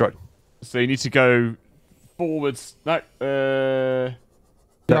the big structure. So you need to go forwards. No.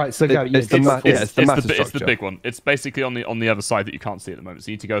 Right, so go. It's the massive It's the structure. big one. It's basically on the other side that you can't see at the moment.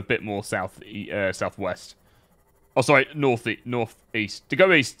 So you need to go a bit more southwest. Oh, sorry, northeast. To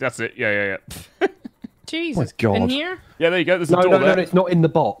go east. That's it. Yeah. Jesus. God. In here? Yeah, there you go. There's a No, door no, there. no, it's not in the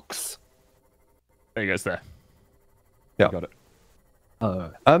box. There you go. It's there. Yeah. Got it.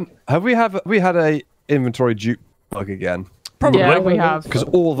 Oh. Have we had a inventory dupe bug again? Probably. Yeah, we have. Because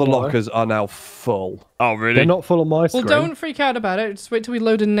all the lockers are now full. Oh, really? They're not full on my Well, screen. don't freak out about it. Just wait till we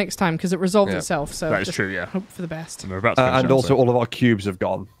load in next time because it resolved Yeah. itself. So That is just true, yeah. Hope for the best. We're about to finish And it, also so- all of our cubes have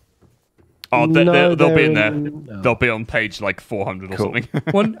gone. Oh, No, they'll be in they're there. in- They'll be on page like 400 or Cool. something.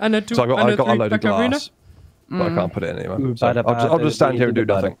 One and a two So I've and got three, unloaded Macarena. glass. But I can't put it in anywhere. Ooh, So I'll just stand here and do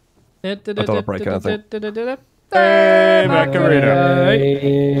nothing. I don't wanna break anything. Hey, Macarena.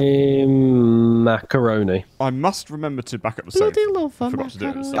 Hey, macaroni. I must remember to back up the save. Bloody love I a forgot to do it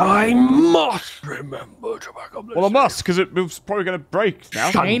at the macaroni. start. I must remember to back up the Well, I must, because it was probably going to break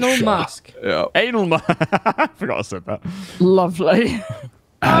now. Anal musk. Yeah. Anal musk. I forgot I said that. Lovely.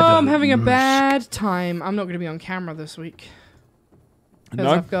 I'm having a bad time. I'm not going to be on camera this week. Because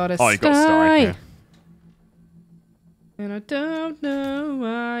No? I've got a Oh, you got to start. Yeah. And I don't know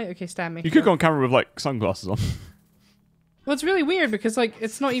why. Okay, stab me. You could go on camera with like sunglasses on. Well, it's really weird because like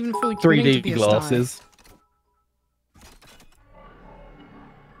it's not even fully committing to be 3D a glasses.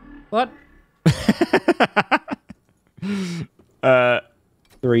 What?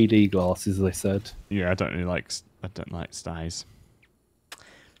 3D glasses, they said. Yeah, I don't like styes.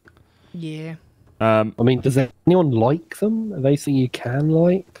 Yeah. I mean, does anyone like them? Are they something you can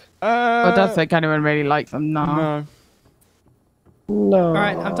like? I don't think anyone really likes them. No. No. All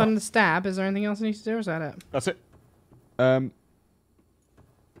right, I've done the stab. Is there anything else I need to do, or is that it? That's it. Oh,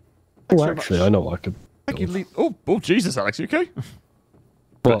 very actually, much. I know what I could. Thank you, oh, Jesus, Alex, you okay?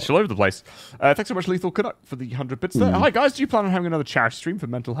 What? It's all over the place. Thanks so much, Lethal Canuck, for the 100 bits there. Hi, guys. Do you plan on having another charity stream for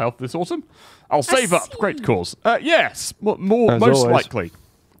mental health this autumn? I'll save up. Great cause. Yes, most always. likely.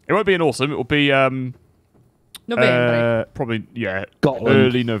 It won't be an autumn. It will be November. probably Scotland.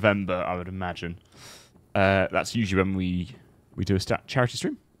 early November, I would imagine. That's usually when we do a charity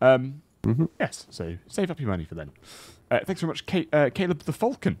stream. Yes, so save up your money for then. Thanks very much, Caleb the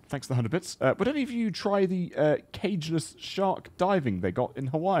Falcon. Thanks for the 100 bits. Would any of you try the cageless shark diving they got in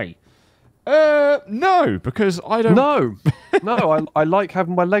Hawaii? No, because I don't... No, I like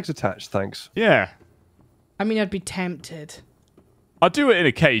having my legs attached, thanks. Yeah. I mean, I'd be tempted. I'd do it in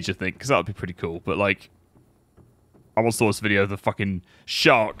a cage, I think, because that would be pretty cool. But, like, I once saw this video of the fucking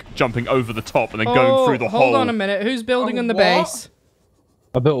shark jumping over the top and then going through the hole. Hold on a minute. Who's building in the base?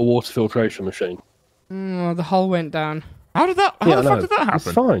 I built a water filtration machine. Oh, the hull went down. How the fuck did that happen?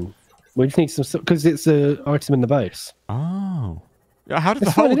 It's fine. We just need some because it's an item in the base. Oh. Yeah, how did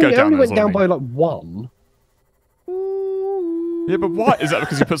It's the hull fine. go It down? only went That's what I down by mean. like one. Yeah, but why? Is that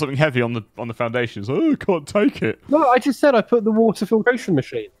because you put something heavy on the foundations? Oh, I can't take it. No, I just said I put the water filtration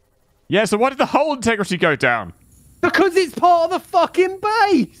machine. Yeah, so why did the hull integrity go down? Because it's part of the fucking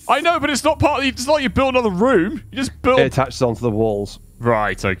base. I know, but it's not part of it's not like you build another room. You just build... It attaches onto the walls,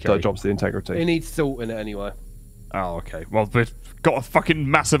 Right, okay. so it drops the integrity. It needs salt in it anyway. Oh, okay. Well, we've got a fucking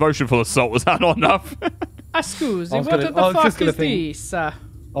massive ocean full of salt. Was that not enough? Scusi, I was what gonna- the I was fuck just gonna is think- this? I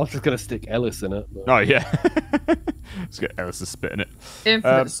was just gonna stick Ellis in it. But... Oh, yeah. Let's get Ellis to spit in it.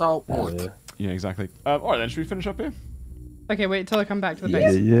 Infinite salt. Yeah. Yeah, exactly. All right, then. Should we finish up here? Okay, wait until I come back to the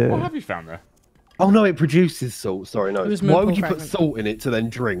Yeah, base. yeah. What have you found there? Oh no, it produces salt. Sorry, no. It was Why multiple would you fragments. put salt in it to then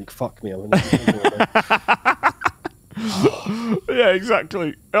drink? Fuck me. Yeah,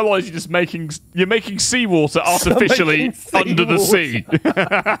 exactly. Otherwise, you're making seawater artificially making under the sea.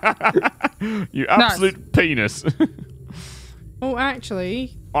 You absolute penis. Oh,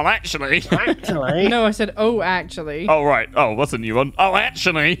 actually. Well, actually. Actually. No, I said, oh, actually. Oh, right. Oh, that's a new one. Oh,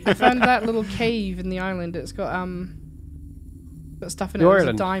 actually. I found that little cave in the island. It's got stuff in it. The It's a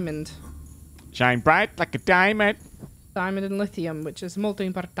island. diamond. Shine bright like a diamond. Diamond and lithium, which is molto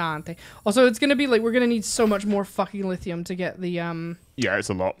importante. Also, it's gonna be like we're gonna need so much more fucking lithium to get the Yeah, it's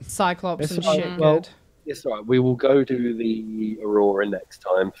a lot. Cyclops It's and fine. shit Well, good. it's all right. We will go do the Aurora next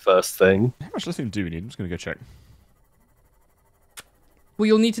time. First thing. How much lithium do we need? I'm just going to go check. Well,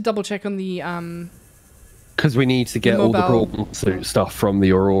 you'll need to double check on the Because we need to get all the mobile- brawn suit stuff from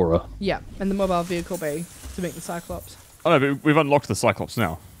the Aurora. yeah, and the mobile vehicle bay to make the Cyclops. Oh, no, but we've unlocked the Cyclops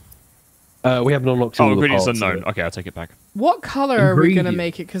now. We haven't unlocked all Oh, the ingredients parts of unknown. it. Okay, I'll take it back. What color are we gonna Ingredient.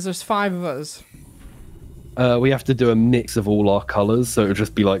 make it? Because there's 5 of us. We have to do a mix of all our colours, so it'll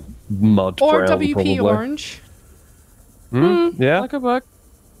just be like mud Or brown, WP probably. orange. Yeah. Like a book.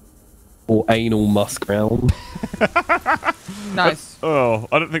 Or anal musk brown. Nice. Oh,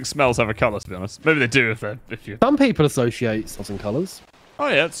 I don't think smells have a colour, to be honest. Maybe they do if you... Some people associate smells and colours. Oh,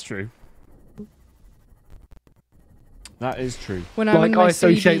 yeah, that's true. That is true. When I'm in Like my I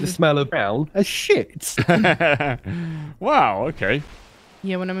associate CB the smell of brown as shit. Wow, okay.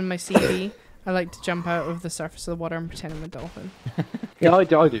 Yeah, when I'm in my CB, I like to jump out of the surface of the water and pretend I'm a dolphin. Yeah, I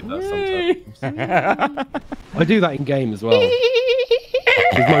do that sometimes. I do that in game as well.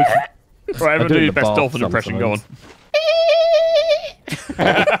 'Cause most- Right, everyone do do it in your the best bath dolphin impression. Go on.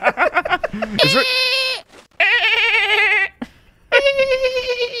 sometimes. Is there...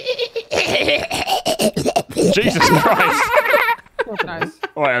 Jesus Christ. Nice.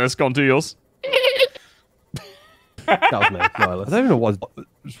 All right, let's go on, do yours. That was me. No, I don't even know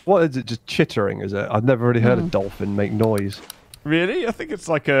what is it? Just chittering? Is it? I've never really heard a dolphin make noise. Really? I think it's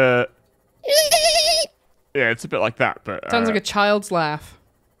like a... Yeah, it's a bit like that, but... Sounds like a child's laugh.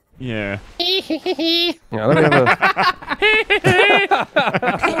 Yeah. Yeah, let me have a...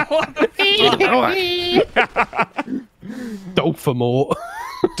 Dolphamore.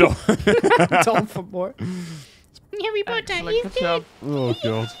 Dolphin more. Harry Potter Excellent, is good dead. job. Oh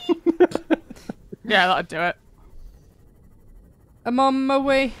god. Yeah, that'd do it. I'm on my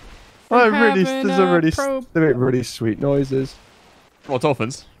way. Oh, from really? having There's a a really, probe. they make really sweet noises. What,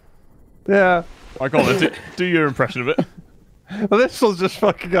 dolphins? Yeah. I got it. Do your impression of it. Well, this one's just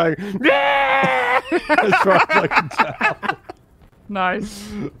fucking going. As far as I can tell.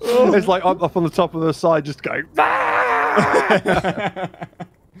 Nice. It's like up on the top of the side, just going.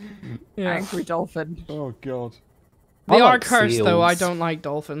 Yeah. Angry dolphin. Oh god. They I are like cursed, though. I seals. don't like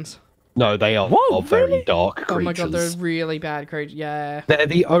dolphins. No, they are, very dark creatures. Oh my god, they're really bad creatures. Yeah. They're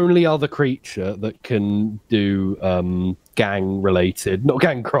the only other creature that can do gang-related, not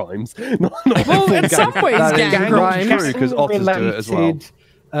gang crimes. Not Well, full in some ways, That is gang not crimes. true, 'cause otters do it as well. Related,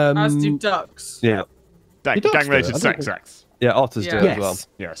 As do ducks. Yeah. Gang does do it, related I sex don't acts. Yeah, otters do it yes. as well.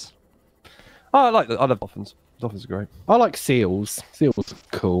 Yes. Oh, I like that. I love dolphins. Dolphins are great. I like seals. Seals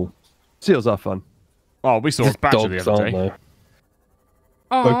are cool. Seals are fun. Oh, we saw a badger the Dogs, other aren't day. they?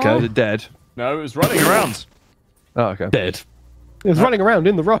 Aw. Okay. Is it dead? No, it was running around. Oh, okay. Dead. It was running around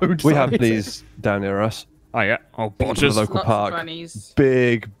in the road. We have these down near us. Oh yeah. Oh, The bodgers. local Lots of park. bunnies.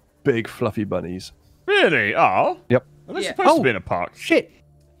 Big, big fluffy bunnies. Really? Oh. Yep. Well, they're Yeah. supposed to Oh. be in a park. Shit.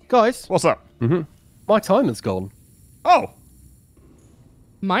 Guys, What's up? my timer's gone. Oh.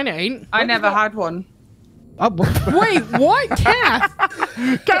 Mine ain't. I never had one. Wait, what? Kath?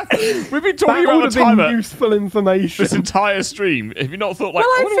 We've been That talking would about have the been timer useful information. this entire stream. Have you not thought like, Well,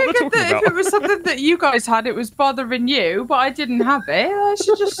 I I wonder what figured we're that talking if it was something that you guys had, it was bothering you, but I didn't have it. I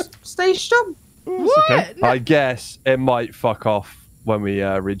should just stay stum. What? okay. No. I guess it might fuck off when we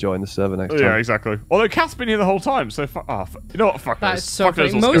rejoin the server next time. Yeah, exactly. Although Kath's been here the whole time, so you know what? Fuck That's this. so Fuck funny.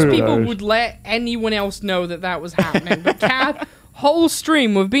 this, let's Most go. people knows? would let anyone else know that that was happening, but Kath, whole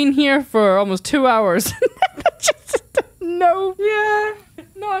stream, we've been here for almost 2 hours. Just no,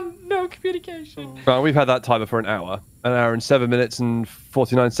 no communication. Well, we've had that timer for an hour and 7 minutes and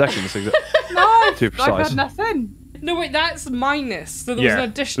 49 seconds. No, Too I've precise. had nothing. No, wait, that's minus. So there was Yeah, an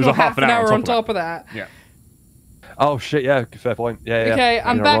additional there's a half an hour on top of that. Yeah. Oh shit! Yeah, fair point. Yeah. Okay, You're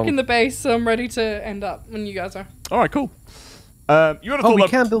I'm not back wrong. in the base, so I'm ready to end up when you guys are. All right, cool. You would have Oh, thought we that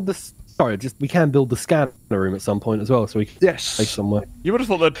can build this. Sorry, we can build the scanner room at some point as well, so we can Yes. place somewhere. you would have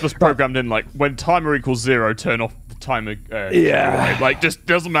thought that just programmed in like when timer equals 0, turn off the timer. Yeah. Anyway. Like just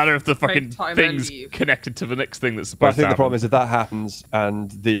doesn't matter if the fucking timer thing's leave. connected to the next thing that's But I supposed think to the problem happen. is if that happens and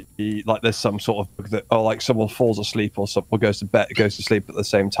the like there's some sort of bug that like someone falls asleep or someone goes to sleep at the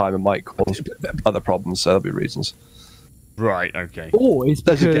same time and might cause other problems. So there'll be reasons. Right. Okay. Or it's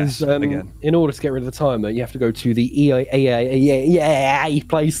There's a because guess, again. in order to get rid of the timer, you have to go to the EA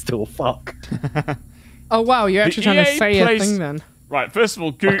Play Store. Fuck. Oh wow, you're actually trying to EA say a plays- thing then. Right. First of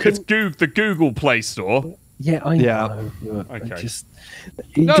all, it's the Google Play Store. Yeah, I Yeah. know. Okay.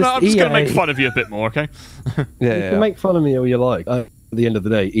 No, I'm just going to make fun of you a bit more, okay? Yeah, You yeah. can make fun of me all you like. At the end of the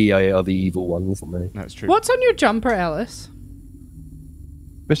day, EA are the evil ones, aren't they? That's true. What's on your jumper, Ellis?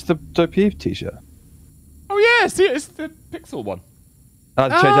 It's the WPE t-shirt. Oh yeah, it's the Pixel one. I had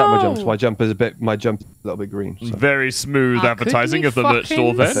to change out my Oh. jump. So my jump is a little bit green. So. Very smooth How advertising could of the we merch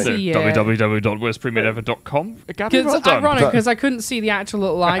store fucking then. see it? www.worstpremadeever.com. Gabby, Because well done. ironic, because I couldn't see the actual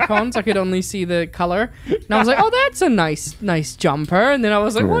little icons, I could only see the color. And I was like, "Oh, that's a nice jumper." And then I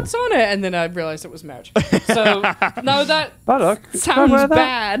was like, "What's on it?" And then I realized it was merch. So no, that Oh look, sounds wear that?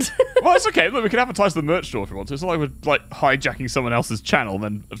 bad. Well, it's okay. Look, we can advertise the merch store if we want to. It's not like we're like hijacking someone else's channel and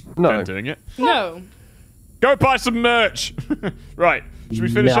then No. doing it. No. Go buy some merch. Right. Should we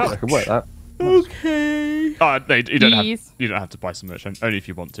finish No. I up? can wear that. Okay. No, you don't have. Please. You don't have to buy some merch. Only if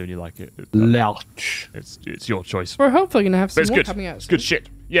you want to and you like it. Louch. It's your choice. We're hopefully gonna have But some it's more good. coming out. It's good shit.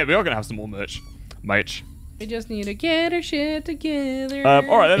 Yeah, we are gonna have some more merch. We just need to get our shit together. All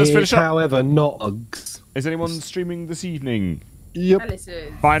right, then let's finish It's, up. however, not Uggs. Is anyone streaming this evening? Yep. Alice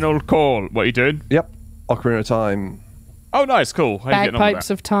is. Final call. What are you doing? Yep. Ocarina of Time. Oh, nice, cool. How are you getting on with Bagpipes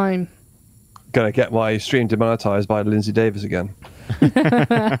that? of time. Gonna get my stream demonetized by Lindsay Davis again.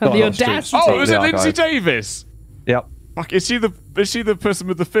 The audacity. Oh, was The it Lindsay archive. Davis? Yep. Fuck, is she the person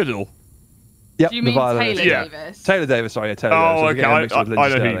with the fiddle? Yep. Do you the mean violinist. Taylor Yeah. Davis? Taylor Davis, sorry, yeah, Taylor Oh, Davis. I'm okay, getting mixed with I Lindsay know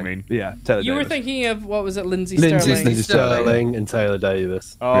who you Sterling. mean. Yeah, Taylor You were Davis. thinking of what was it, Lindsay Lindsay Sterling? Sterling and Taylor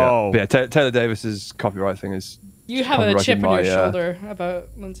Davis. Oh, Yeah, Taylor Davis's copyright thing is. You have a copyrighted chip on my, your shoulder about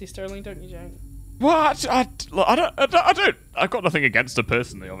Lindsay Sterling, don't you, Jane? what? I don't. I've got nothing against her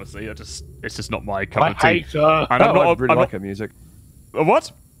personally. Obviously, it's just not my cup of tea. her. And I'm I not. really I'm like not her music.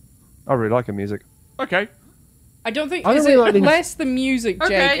 what? I really like her music. Okay. I don't think. I don't Is really it like Lindsay- less the music, Jake,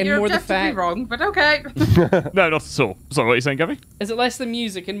 Okay, and you're more the definitely fact? wrong, but okay. No, not at all. Sorry, what are you saying, Gabby? Is it less the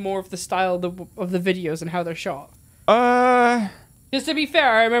music and more of the style of the videos and how they're shot? Just to be fair,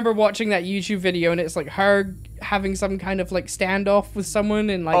 I remember watching that YouTube video, and it's like her having some kind of like standoff with someone,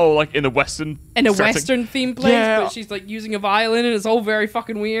 and like like in a Western Western themed place, Yeah. but she's like using a violin, and it's all very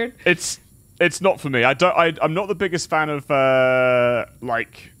fucking weird. It's not for me. I'm not the biggest fan of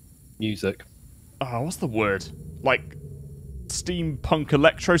like Music. what's the word? Like steampunk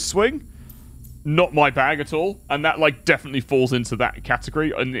electro swing. Not my bag at all, and that like definitely falls into that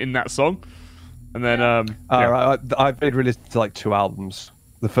category in that song. And then I've been released to like 2 albums.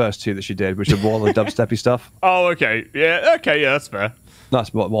 The first 2 that she did, which are more the dubsteppy stuff. Oh, okay, yeah, that's fair.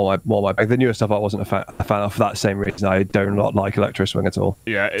 That's more my bag. The newer stuff I wasn't a fan of for that same reason. I do not like electro swing at all.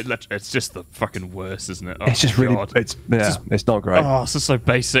 Yeah, it's just the fucking worst, isn't it? Oh, It's just really, God. it's not great. Oh, it's just so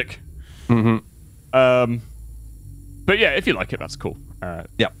basic. But yeah, if you like it, that's cool.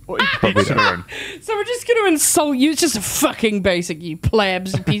 Yeah, Each to their own. So we're just gonna insult you. It's just a fucking basic, you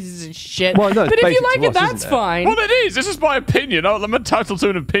plebs, you pieces of shit. Well, no, it's but if you basic like to it, us, that's isn't it? fine. Well, it is. This is my opinion. I'm entitled to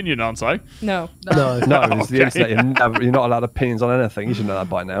an opinion, aren't I? No. No. no, it's the Okay. internet. You're not allowed opinions on anything. You should know that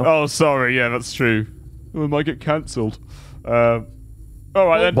by now. Oh, sorry. Yeah, that's true. We might get cancelled. All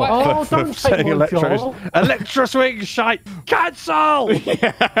right then. Oh, don't take my job. Electro swing shite. Cancel.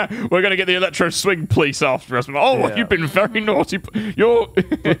 We're gonna get the electro swing police after us. Oh, Yeah. you've been very naughty.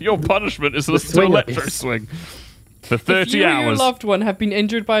 Your punishment is to listen to swing electro police. swing for If 30 you or your hours. loved one have been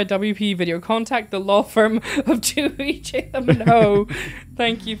injured by a WPE video, contact the law firm of 2EJ.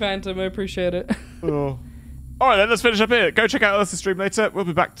 Thank you, Phantom. I appreciate it. Oh. All right, then, let's finish up here. Go check out Ellis' stream later. We'll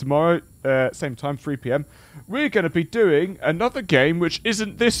be back tomorrow, same time, 3 p.m. We're going to be doing another game which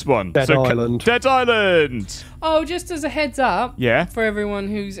isn't this one. Dead Island. Dead Island. Oh, just as a heads up, Yeah. for everyone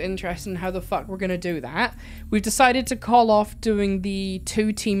who's interested in how the fuck we're going to do that, we've decided to call off doing the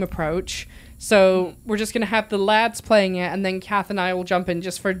 2-team approach. So we're just going to have the lads playing it, and then Kath and I will jump in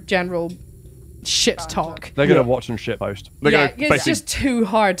just for general shit talk. They're gonna watch some shit post. They're Yeah, gonna it's basically- just too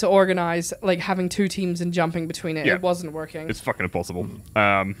hard to organize, like having 2 teams and jumping between it. Yeah. It wasn't working. It's fucking impossible.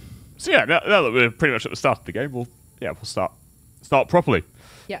 So yeah, now that we're pretty much at the start of the game, we'll start properly.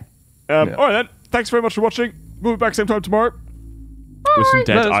 Yeah. All right then. Thanks very much for watching. We'll be back same time tomorrow with some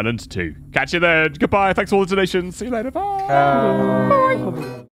Dead Island 2. Catch you then. Goodbye. Thanks for all the donations. See you later.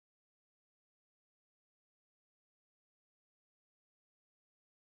 Bye.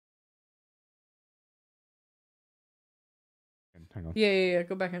 Hang on. Yeah.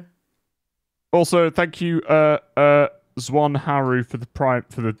 Go back in. Also, thank you, Zwan Haru for the prime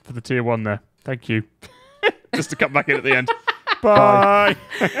for the tier 1 there. Thank you. Just to come back in at the end. Bye.